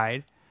mom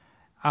died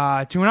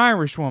to an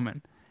Irish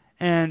woman,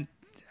 and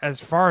as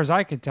far as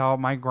I could tell,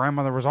 my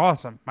grandmother was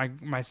awesome.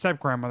 My step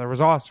grandmother was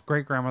awesome.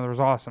 Great grandmother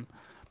was awesome,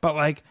 but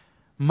like,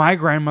 my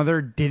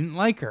grandmother didn't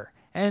like her,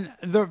 and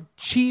the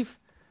chief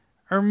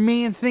or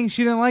main thing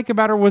she didn't like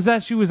about her was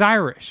that she was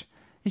Irish,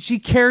 and she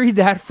carried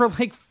that for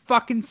like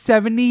fucking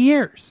 70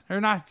 years,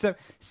 or not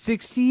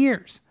 60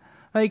 years.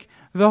 Like,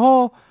 the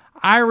whole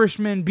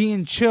Irishman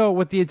being chill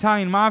with the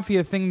Italian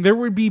mafia thing, there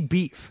would be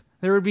beef.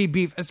 There would be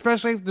beef,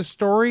 especially if the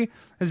story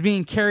is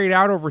being carried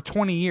out over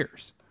 20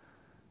 years.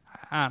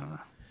 I don't know.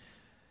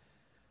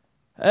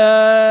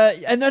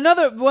 And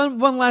another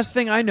one last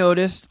thing I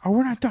noticed. Oh,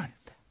 we're not done.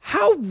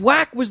 How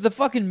whack was the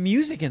fucking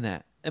music in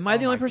that? Am I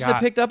the only person that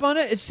picked up on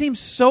it? It seems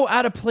so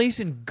out of place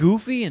and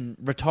goofy and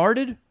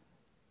retarded.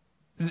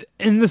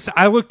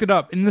 I looked it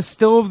up. In the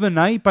Still of the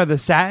Night by the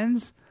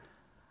Satins.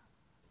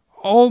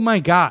 Oh my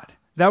God.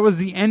 That was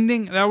the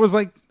ending. That was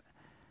like,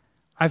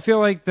 I feel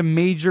like the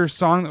major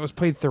song that was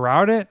played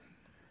throughout it.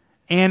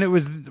 And it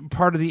was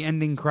part of the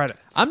ending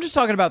credits. I'm just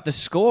talking about the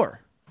score.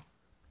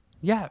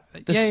 Yeah.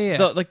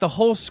 Like, the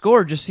whole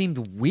score just seemed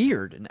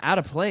weird and out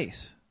of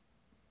place.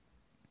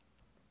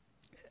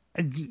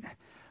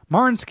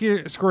 Martin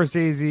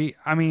Scorsese,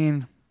 I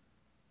mean,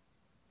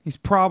 he's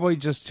probably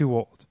just too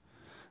old.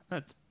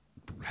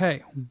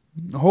 Hey,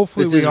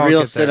 hopefully this we is all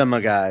real get there.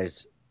 cinema,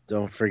 guys.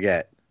 Don't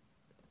forget.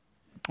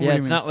 Yeah,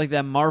 it's not like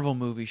that Marvel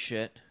movie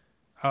shit.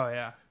 Oh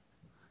yeah,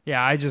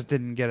 yeah. I just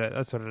didn't get it.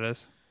 That's what it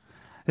is.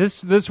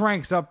 This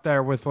ranks up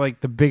there with like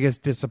the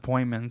biggest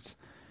disappointments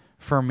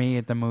for me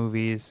at the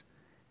movies.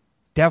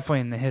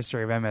 Definitely in the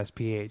history of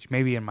MSPH,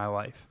 maybe in my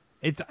life.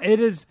 It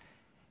is.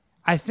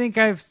 I think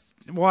I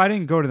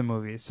didn't go to the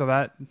movies, so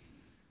that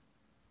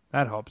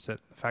helps it.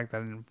 The fact that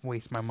I didn't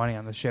waste my money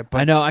on the shit.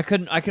 But I know I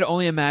could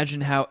only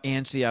imagine how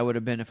antsy I would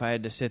have been if I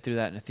had to sit through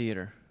that in a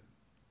theater.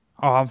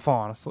 Oh, I'm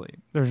falling asleep.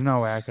 There's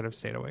no way I could have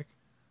stayed awake.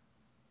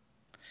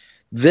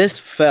 This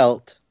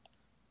felt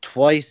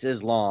twice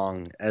as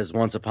long as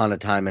Once Upon a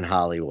Time in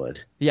Hollywood.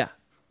 Yeah.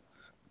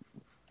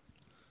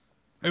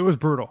 It was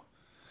brutal.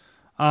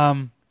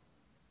 I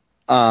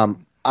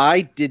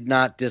did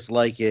not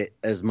dislike it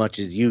as much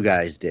as you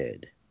guys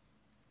did.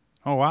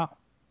 Oh, wow.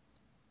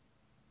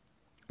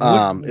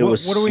 It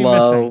was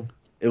slow.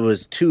 It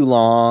was too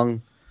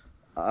long.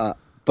 But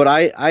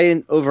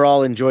I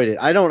overall enjoyed it.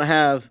 I don't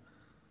have...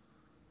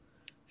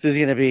 This is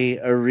going to be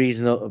a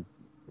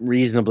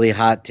reasonably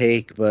hot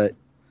take, but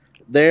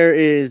there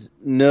is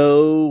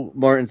no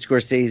Martin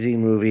Scorsese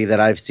movie that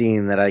I've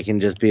seen that I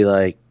can just be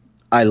like,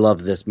 I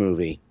love this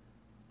movie.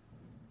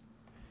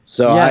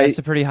 So yeah, it's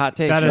a pretty hot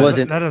take.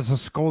 That is a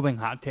scolding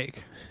hot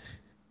take.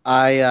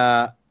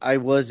 I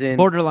wasn't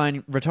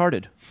borderline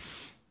retarded.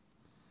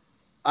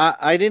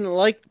 I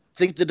didn't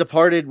think The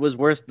Departed was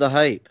worth the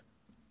hype.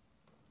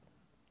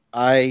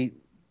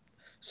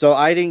 So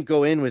I didn't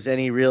go in with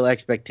any real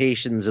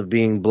expectations of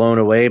being blown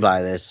away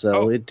by this,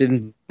 so it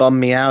didn't bum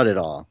me out at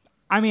all.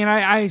 I mean,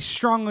 I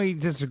strongly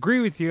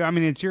disagree with you. I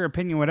mean, it's your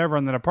opinion, whatever,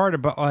 on The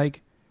Departed, but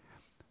like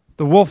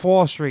The Wolf of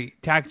Wall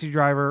Street, Taxi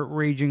Driver,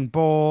 Raging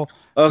Bull,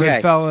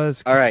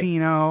 Goodfellas, All right.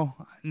 Casino,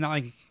 not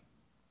like,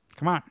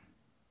 come on,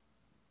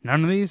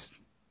 none of these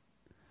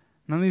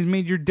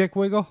made your dick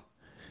wiggle.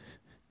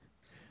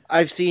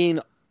 I've seen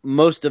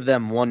most of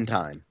them one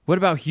time. What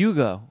about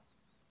Hugo?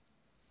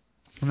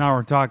 Now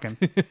we're talking.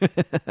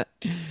 The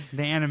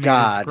animated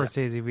God.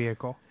 Scorsese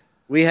vehicle.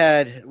 We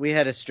had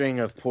a string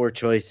of poor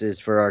choices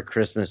for our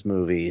Christmas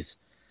movies.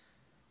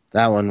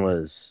 That one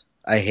was,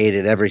 I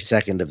hated every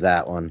second of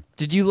that one.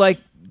 Did you like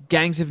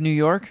Gangs of New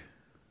York?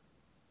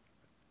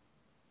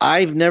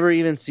 I've never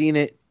even seen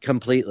it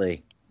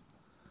completely.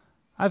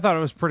 I thought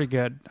it was pretty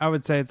good. I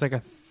would say it's like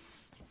a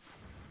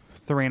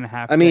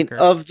 3.5. I mean, kicker.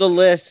 of the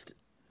list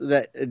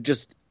that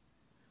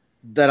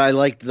I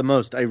liked the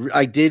most,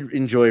 I did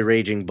enjoy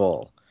Raging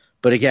Bull.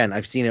 But again,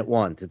 I've seen it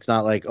once. It's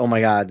not like, oh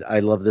my God, I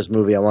love this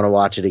movie. I want to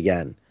watch it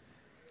again.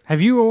 Have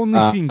you only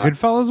seen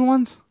Goodfellas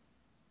once?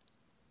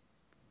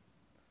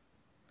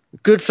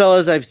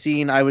 Goodfellas I've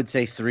seen, I would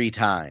say 3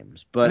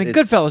 times. But I mean,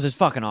 Goodfellas is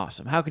fucking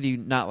awesome. How could you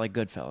not like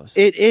Goodfellas?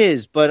 It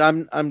is, but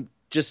I'm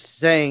just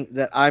saying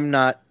that I'm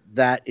not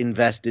that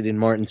invested in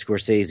Martin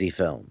Scorsese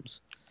films.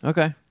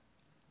 Okay.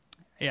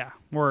 Yeah,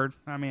 word.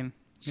 I mean,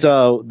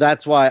 So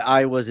that's why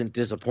I wasn't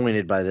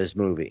disappointed by this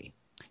movie.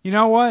 you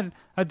know what?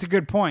 That's a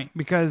good point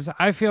because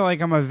I feel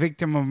like I'm a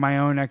victim of my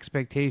own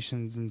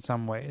expectations in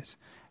some ways.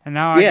 And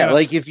now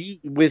like if you,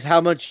 with how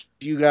much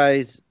you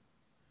guys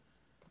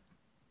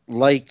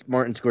like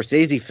Martin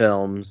Scorsese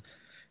films,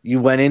 you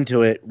went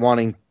into it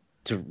wanting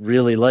to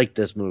really like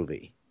this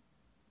movie.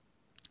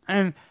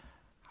 And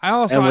I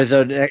also... And with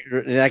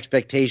an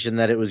expectation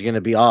that it was going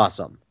to be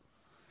awesome.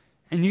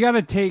 And you got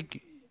to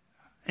take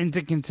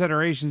into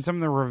consideration some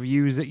of the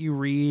reviews that you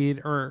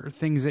read or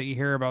things that you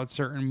hear about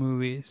certain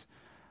movies.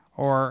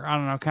 Or, I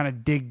don't know, kind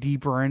of dig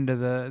deeper into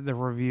the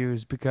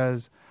reviews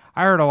because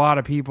I heard a lot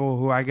of people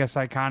who I guess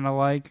I kind of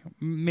like,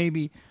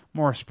 maybe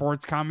more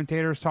sports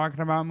commentators talking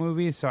about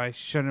movies, so I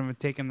shouldn't have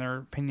taken their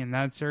opinion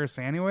that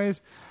seriously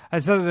anyways. I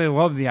said that they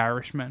love The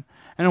Irishman.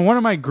 And in one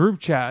of my group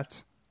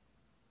chats,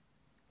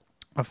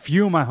 a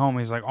few of my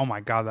homies like, oh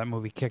my God, that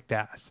movie kicked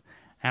ass.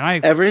 And I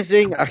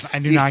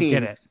do not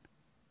get it.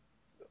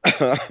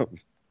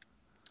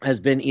 Has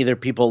been either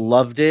people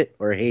loved it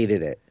or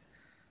hated it.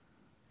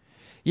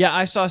 Yeah,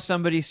 I saw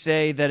somebody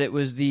say that it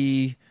was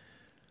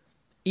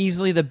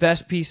easily the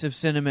best piece of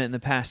cinema in the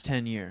past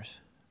 10 years.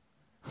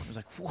 I was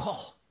like,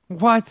 whoa.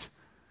 What?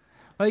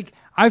 Like,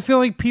 I feel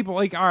like people,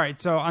 like, all right,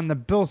 so on the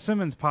Bill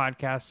Simmons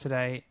podcast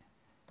today,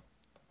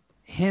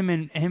 him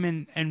and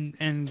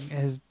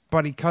his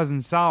buddy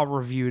cousin Sal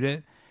reviewed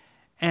it,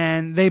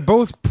 and they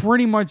both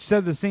pretty much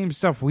said the same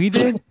stuff we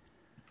did.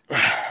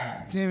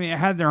 I mean, it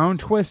had their own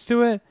twist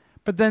to it,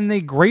 but then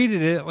they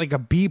graded it like a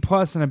B+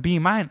 and a B-.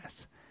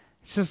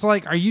 It's just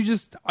like, are you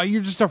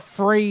just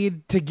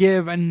afraid to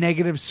give a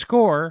negative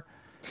score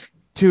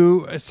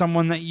to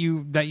someone that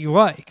you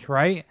like,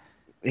 right?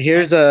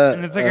 Here's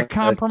and it's like a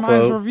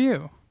compromise quote.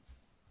 review.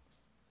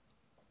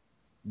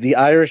 The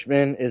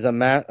Irishman is a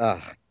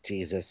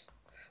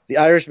The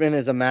Irishman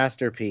is a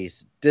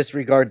masterpiece.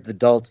 Disregard the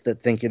adults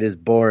that think it is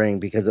boring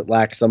because it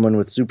lacks someone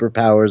with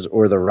superpowers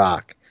or The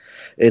Rock.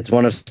 It's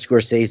one of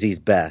Scorsese's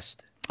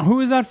best. Who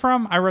is that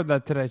from? I read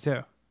that today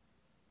too.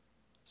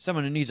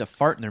 Someone who needs a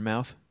fart in their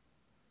mouth.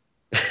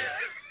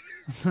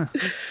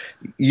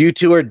 You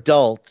two are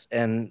adults,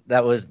 and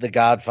that was The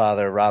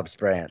Godfather, Rob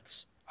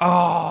Sprance.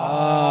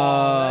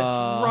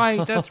 Oh, that's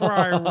right. That's where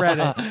I read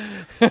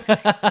it.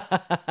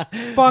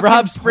 Fucking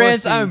Rob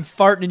Sprance, pussy. I'm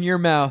farting in your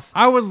mouth.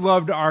 I would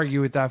love to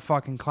argue with that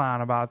fucking clown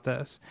about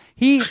this.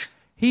 He,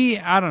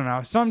 I don't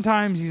know.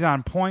 Sometimes he's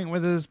on point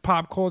with his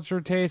pop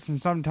culture taste,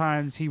 and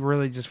sometimes he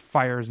really just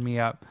fires me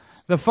up.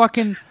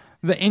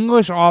 The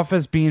English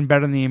Office being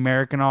better than the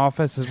American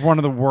Office is one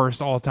of the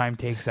worst all-time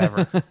takes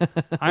ever.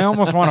 I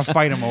almost want to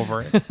fight him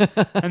over it.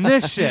 And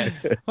this shit,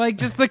 like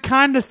just the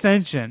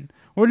condescension.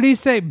 What did he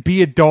say?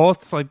 Be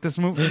adults? Like this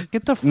movie?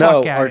 Get the fuck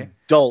out of here.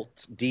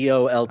 Adults.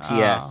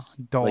 DOLTS.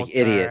 Dolts, like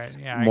idiots,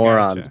 all right. Yeah,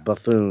 morons, gotcha.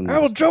 buffoons. Oh,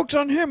 well, joke's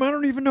on him. I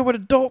don't even know what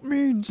adult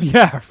means.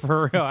 Yeah,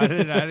 for real. I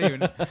didn't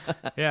even.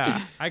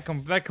 Yeah,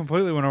 that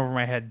completely went over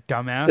my head,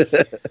 dumbass.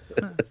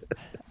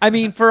 I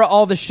mean, for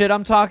all the shit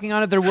I'm talking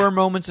on it, there were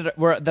moments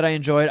that I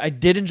enjoyed. I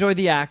did enjoy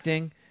the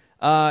acting.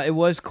 It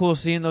was cool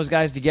seeing those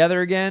guys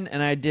together again,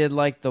 and I did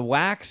like the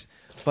wax.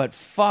 But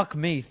fuck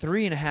me,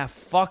 3.5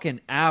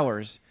 fucking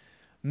hours.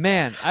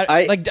 Man,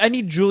 I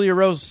need Julia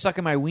Rose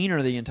sucking my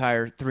wiener the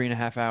entire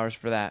 3.5 hours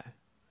for that.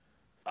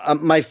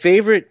 My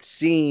favorite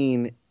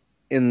scene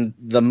in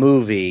the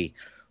movie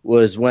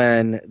was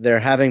when they're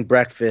having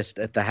breakfast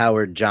at the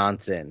Howard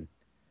Johnson,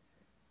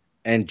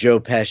 and Joe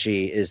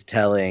Pesci is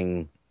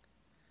telling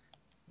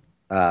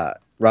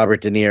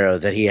Robert De Niro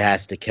that he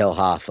has to kill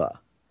Hoffa.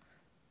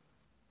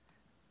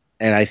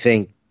 And I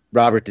think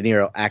Robert De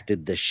Niro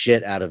acted the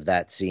shit out of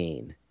that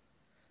scene.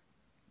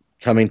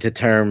 coming to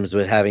terms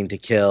with having to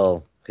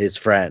kill his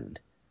friend.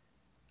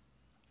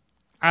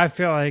 I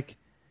feel like,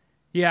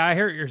 yeah, I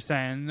hear what you're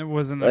saying. It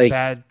wasn't Like-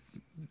 a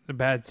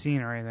bad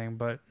scene or anything,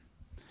 but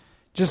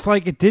just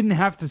like it didn't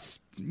have to.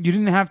 You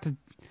didn't have to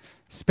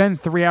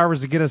spend 3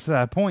 hours to get us to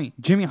that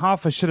point. Jimmy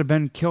Hoffa should have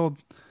been killed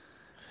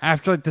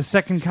after like the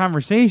second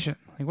conversation.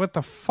 Like, what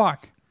the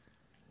fuck?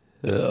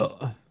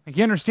 Ugh. Like,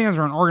 he understands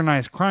we're an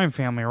organized crime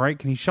family, right?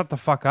 Can he shut the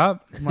fuck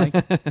up? Like,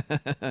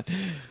 I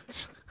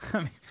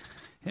mean,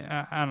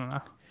 yeah, I don't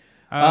know.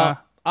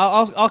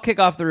 I'll kick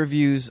off the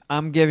reviews.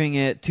 I'm giving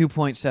it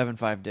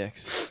 2.75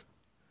 dicks.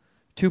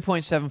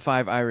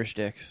 2.75 Irish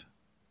dicks.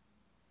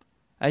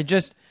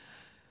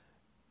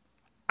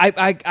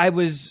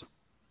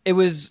 It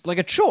was like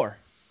a chore.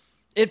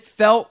 It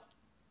felt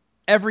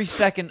every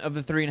second of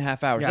the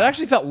 3.5 hours. Yeah. It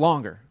actually felt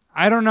longer.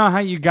 I don't know how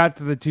you got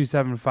to the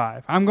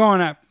 275.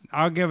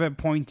 I'll give it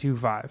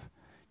 0.25.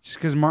 Just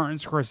because Martin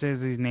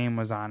Scorsese's name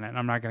was on it.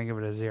 I'm not going to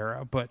give it a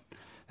 0. But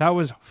that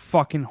was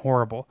fucking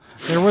horrible.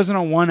 There wasn't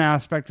a one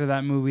aspect of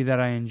that movie that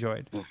I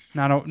enjoyed.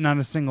 Not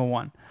a single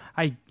one.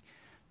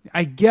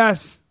 I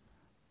guess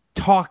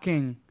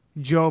talking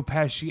Joe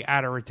Pesci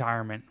out of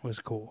retirement was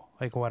cool.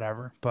 Like,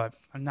 whatever. But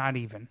not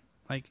even.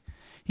 Like,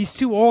 he's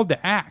too old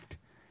to act.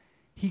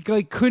 He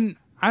couldn't.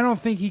 I don't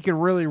think he could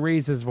really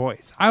raise his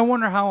voice. I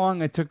wonder how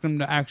long it took them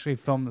to actually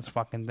film this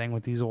fucking thing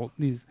with these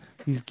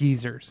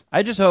geezers.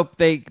 I just hope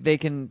they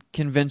can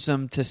convince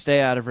him to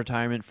stay out of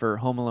retirement for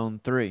Home Alone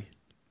 3.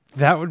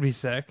 That would be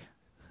sick.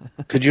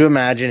 Could you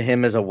imagine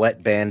him as a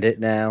wet bandit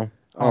now?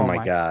 Oh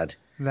my god.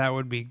 That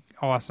would be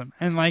awesome.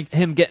 And like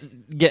him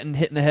getting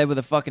hit in the head with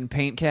a fucking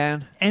paint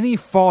can. Any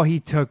fall he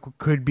took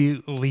could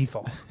be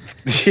lethal.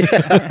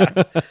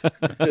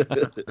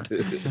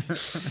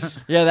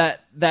 Yeah,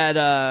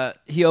 that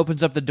he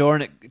opens up the door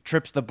and it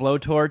trips the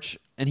blowtorch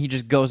and he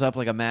just goes up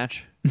like a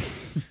match.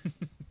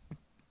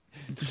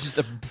 Just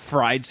a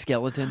fried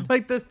skeleton.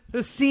 Like the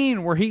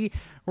scene where he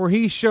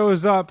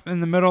shows up in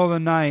the middle of the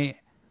night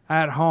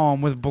at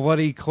home with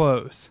bloody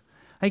clothes.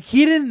 Like,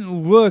 he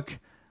didn't look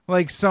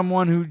like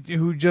someone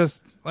who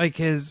just, like,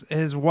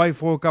 his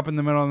wife woke up in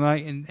the middle of the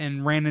night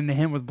and ran into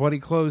him with bloody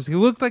clothes. He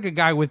looked like a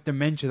guy with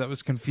dementia that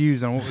was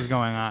confused on what was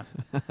going on.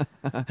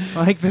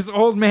 Like, this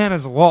old man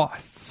is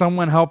lost.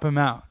 Someone help him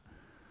out.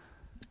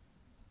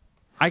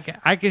 I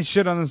can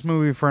shit on this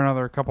movie for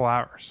another couple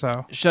hours.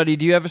 So, Shuddy,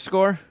 do you have a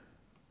score?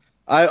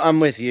 I'm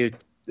with you.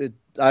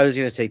 I was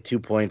going to say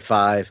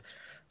 2.5.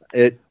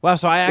 Wow,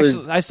 so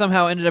I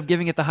somehow ended up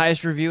giving it the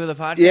highest review of the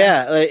podcast?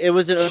 Yeah, like, it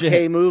was an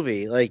okay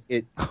movie. Like,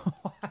 it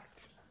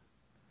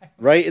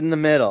right in the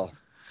middle.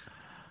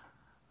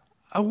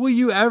 Will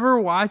you ever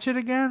watch it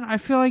again? I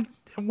feel like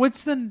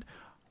what's the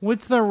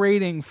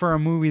rating for a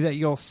movie that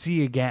you'll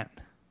see again?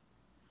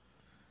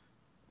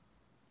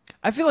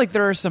 I feel like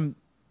there are some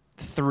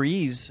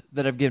 3s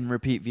that have given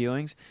repeat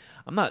viewings.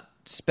 I'm not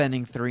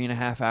spending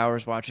 3.5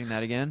 hours watching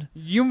that again.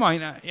 You might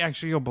not.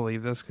 Actually, you'll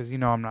believe this because you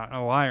know I'm not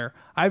a liar.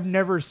 I've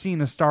never seen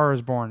A Star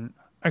Is Born.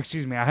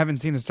 Excuse me, I haven't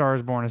seen A Star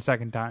Is Born a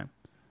second time.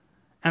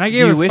 And I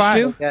gave it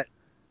 5. To?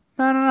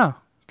 I don't know.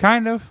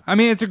 Kind of. I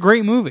mean, it's a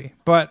great movie,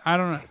 but I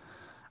don't know.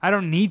 I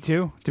don't need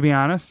to be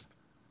honest.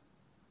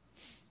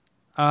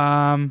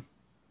 But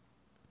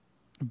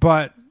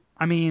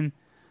I mean,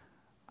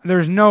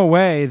 there's no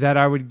way that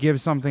I would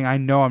give something I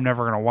know I'm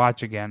never going to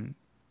watch again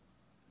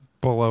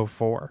below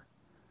 4.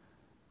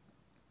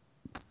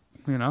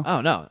 You know? Oh,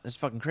 no. That's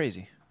fucking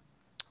crazy.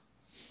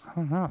 I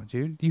don't know,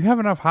 dude. You have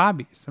enough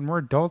hobbies, and we're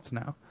adults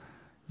now.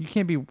 You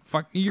can't be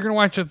You're gonna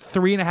watch a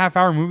 3.5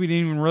 hour movie you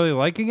didn't even really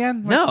like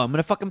again? No, I'm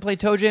gonna fucking play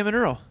Toe Jam and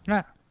Earl.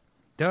 Yeah.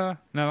 Duh.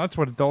 No, that's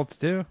what adults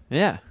do.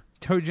 Yeah.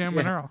 Toe Jam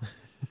and Earl.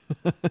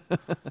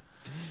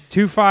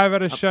 2.5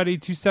 out of Shuddy,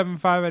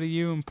 2.75 out of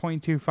you, and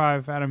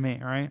 0.25 out of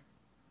me, right?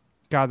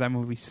 God, that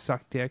movie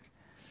sucked dick.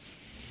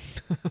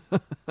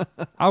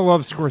 I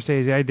love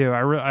Scorsese. I do.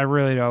 I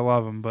really do. I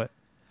love him, but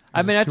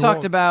I mean, I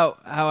talked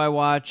about how I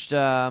watched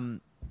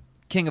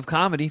King of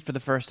Comedy for the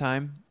first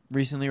time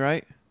recently,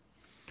 right?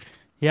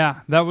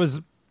 Yeah,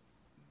 that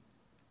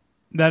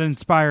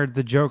inspired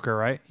the Joker,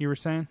 right? You were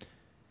saying?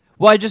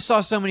 Well, I just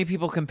saw so many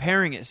people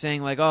comparing it,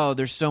 saying like, "Oh,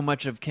 there's so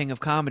much of King of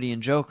Comedy in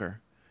Joker." And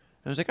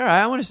I was like, "All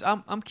right,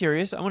 I'm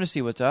curious. I want to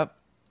see what's up."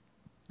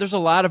 There's a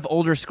lot of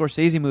older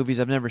Scorsese movies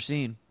I've never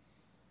seen.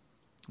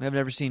 I've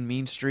never seen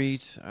Mean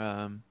Streets.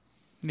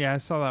 Yeah, I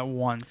saw that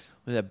once.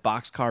 Was that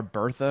Boxcar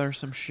Bertha or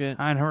some shit?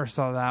 I never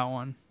saw that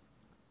one.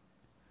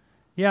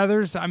 Yeah,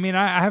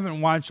 I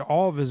haven't watched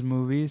all of his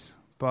movies,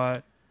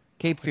 but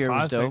Cape Fear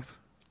was dope.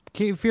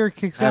 Cape Fear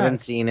kicks ass. Haven't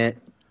seen it.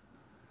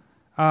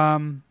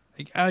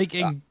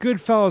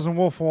 Goodfellas and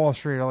Wolf of Wall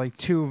Street are like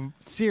two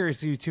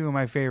of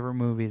my favorite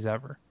movies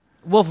ever.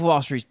 Wolf of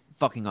Wall Street's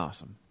fucking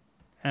awesome.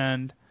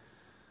 And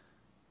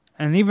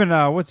even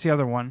what's the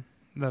other one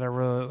that I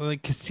really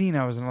like?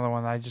 Casino is another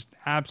one that I just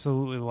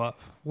absolutely love.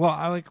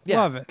 Well,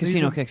 love it.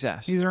 Casino kicks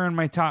ass. These are in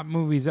my top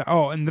movies.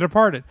 Oh, and The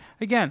Departed.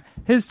 Again,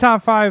 his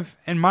top 5,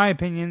 in my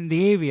opinion,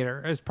 The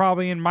Aviator is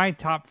probably in my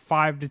top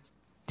 5 to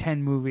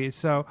 10 movies.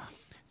 So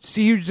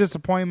huge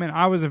disappointment.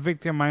 I was a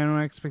victim of my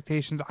own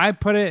expectations. I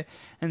put it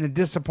in the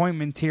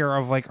disappointment tier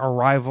of like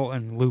Arrival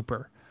and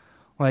Looper.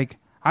 Like,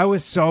 I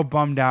was so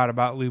bummed out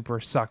about Looper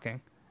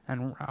sucking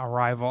and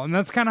Arrival. And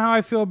that's kind of how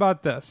I feel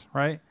about this,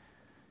 right?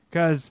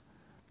 Because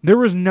there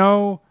was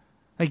no,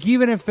 like,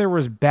 even if there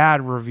was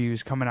bad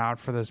reviews coming out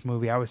for this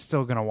movie, I was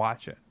still going to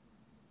watch it.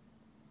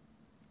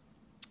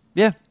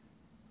 Yeah.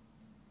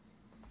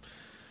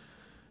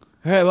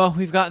 All right, well,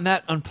 we've gotten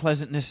that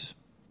unpleasantness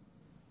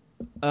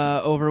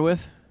over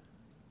with.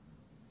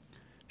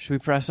 Should we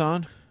press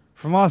on?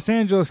 From Los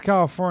Angeles,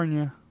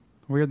 California,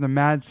 we're the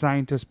Mad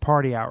Scientist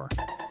Party Hour.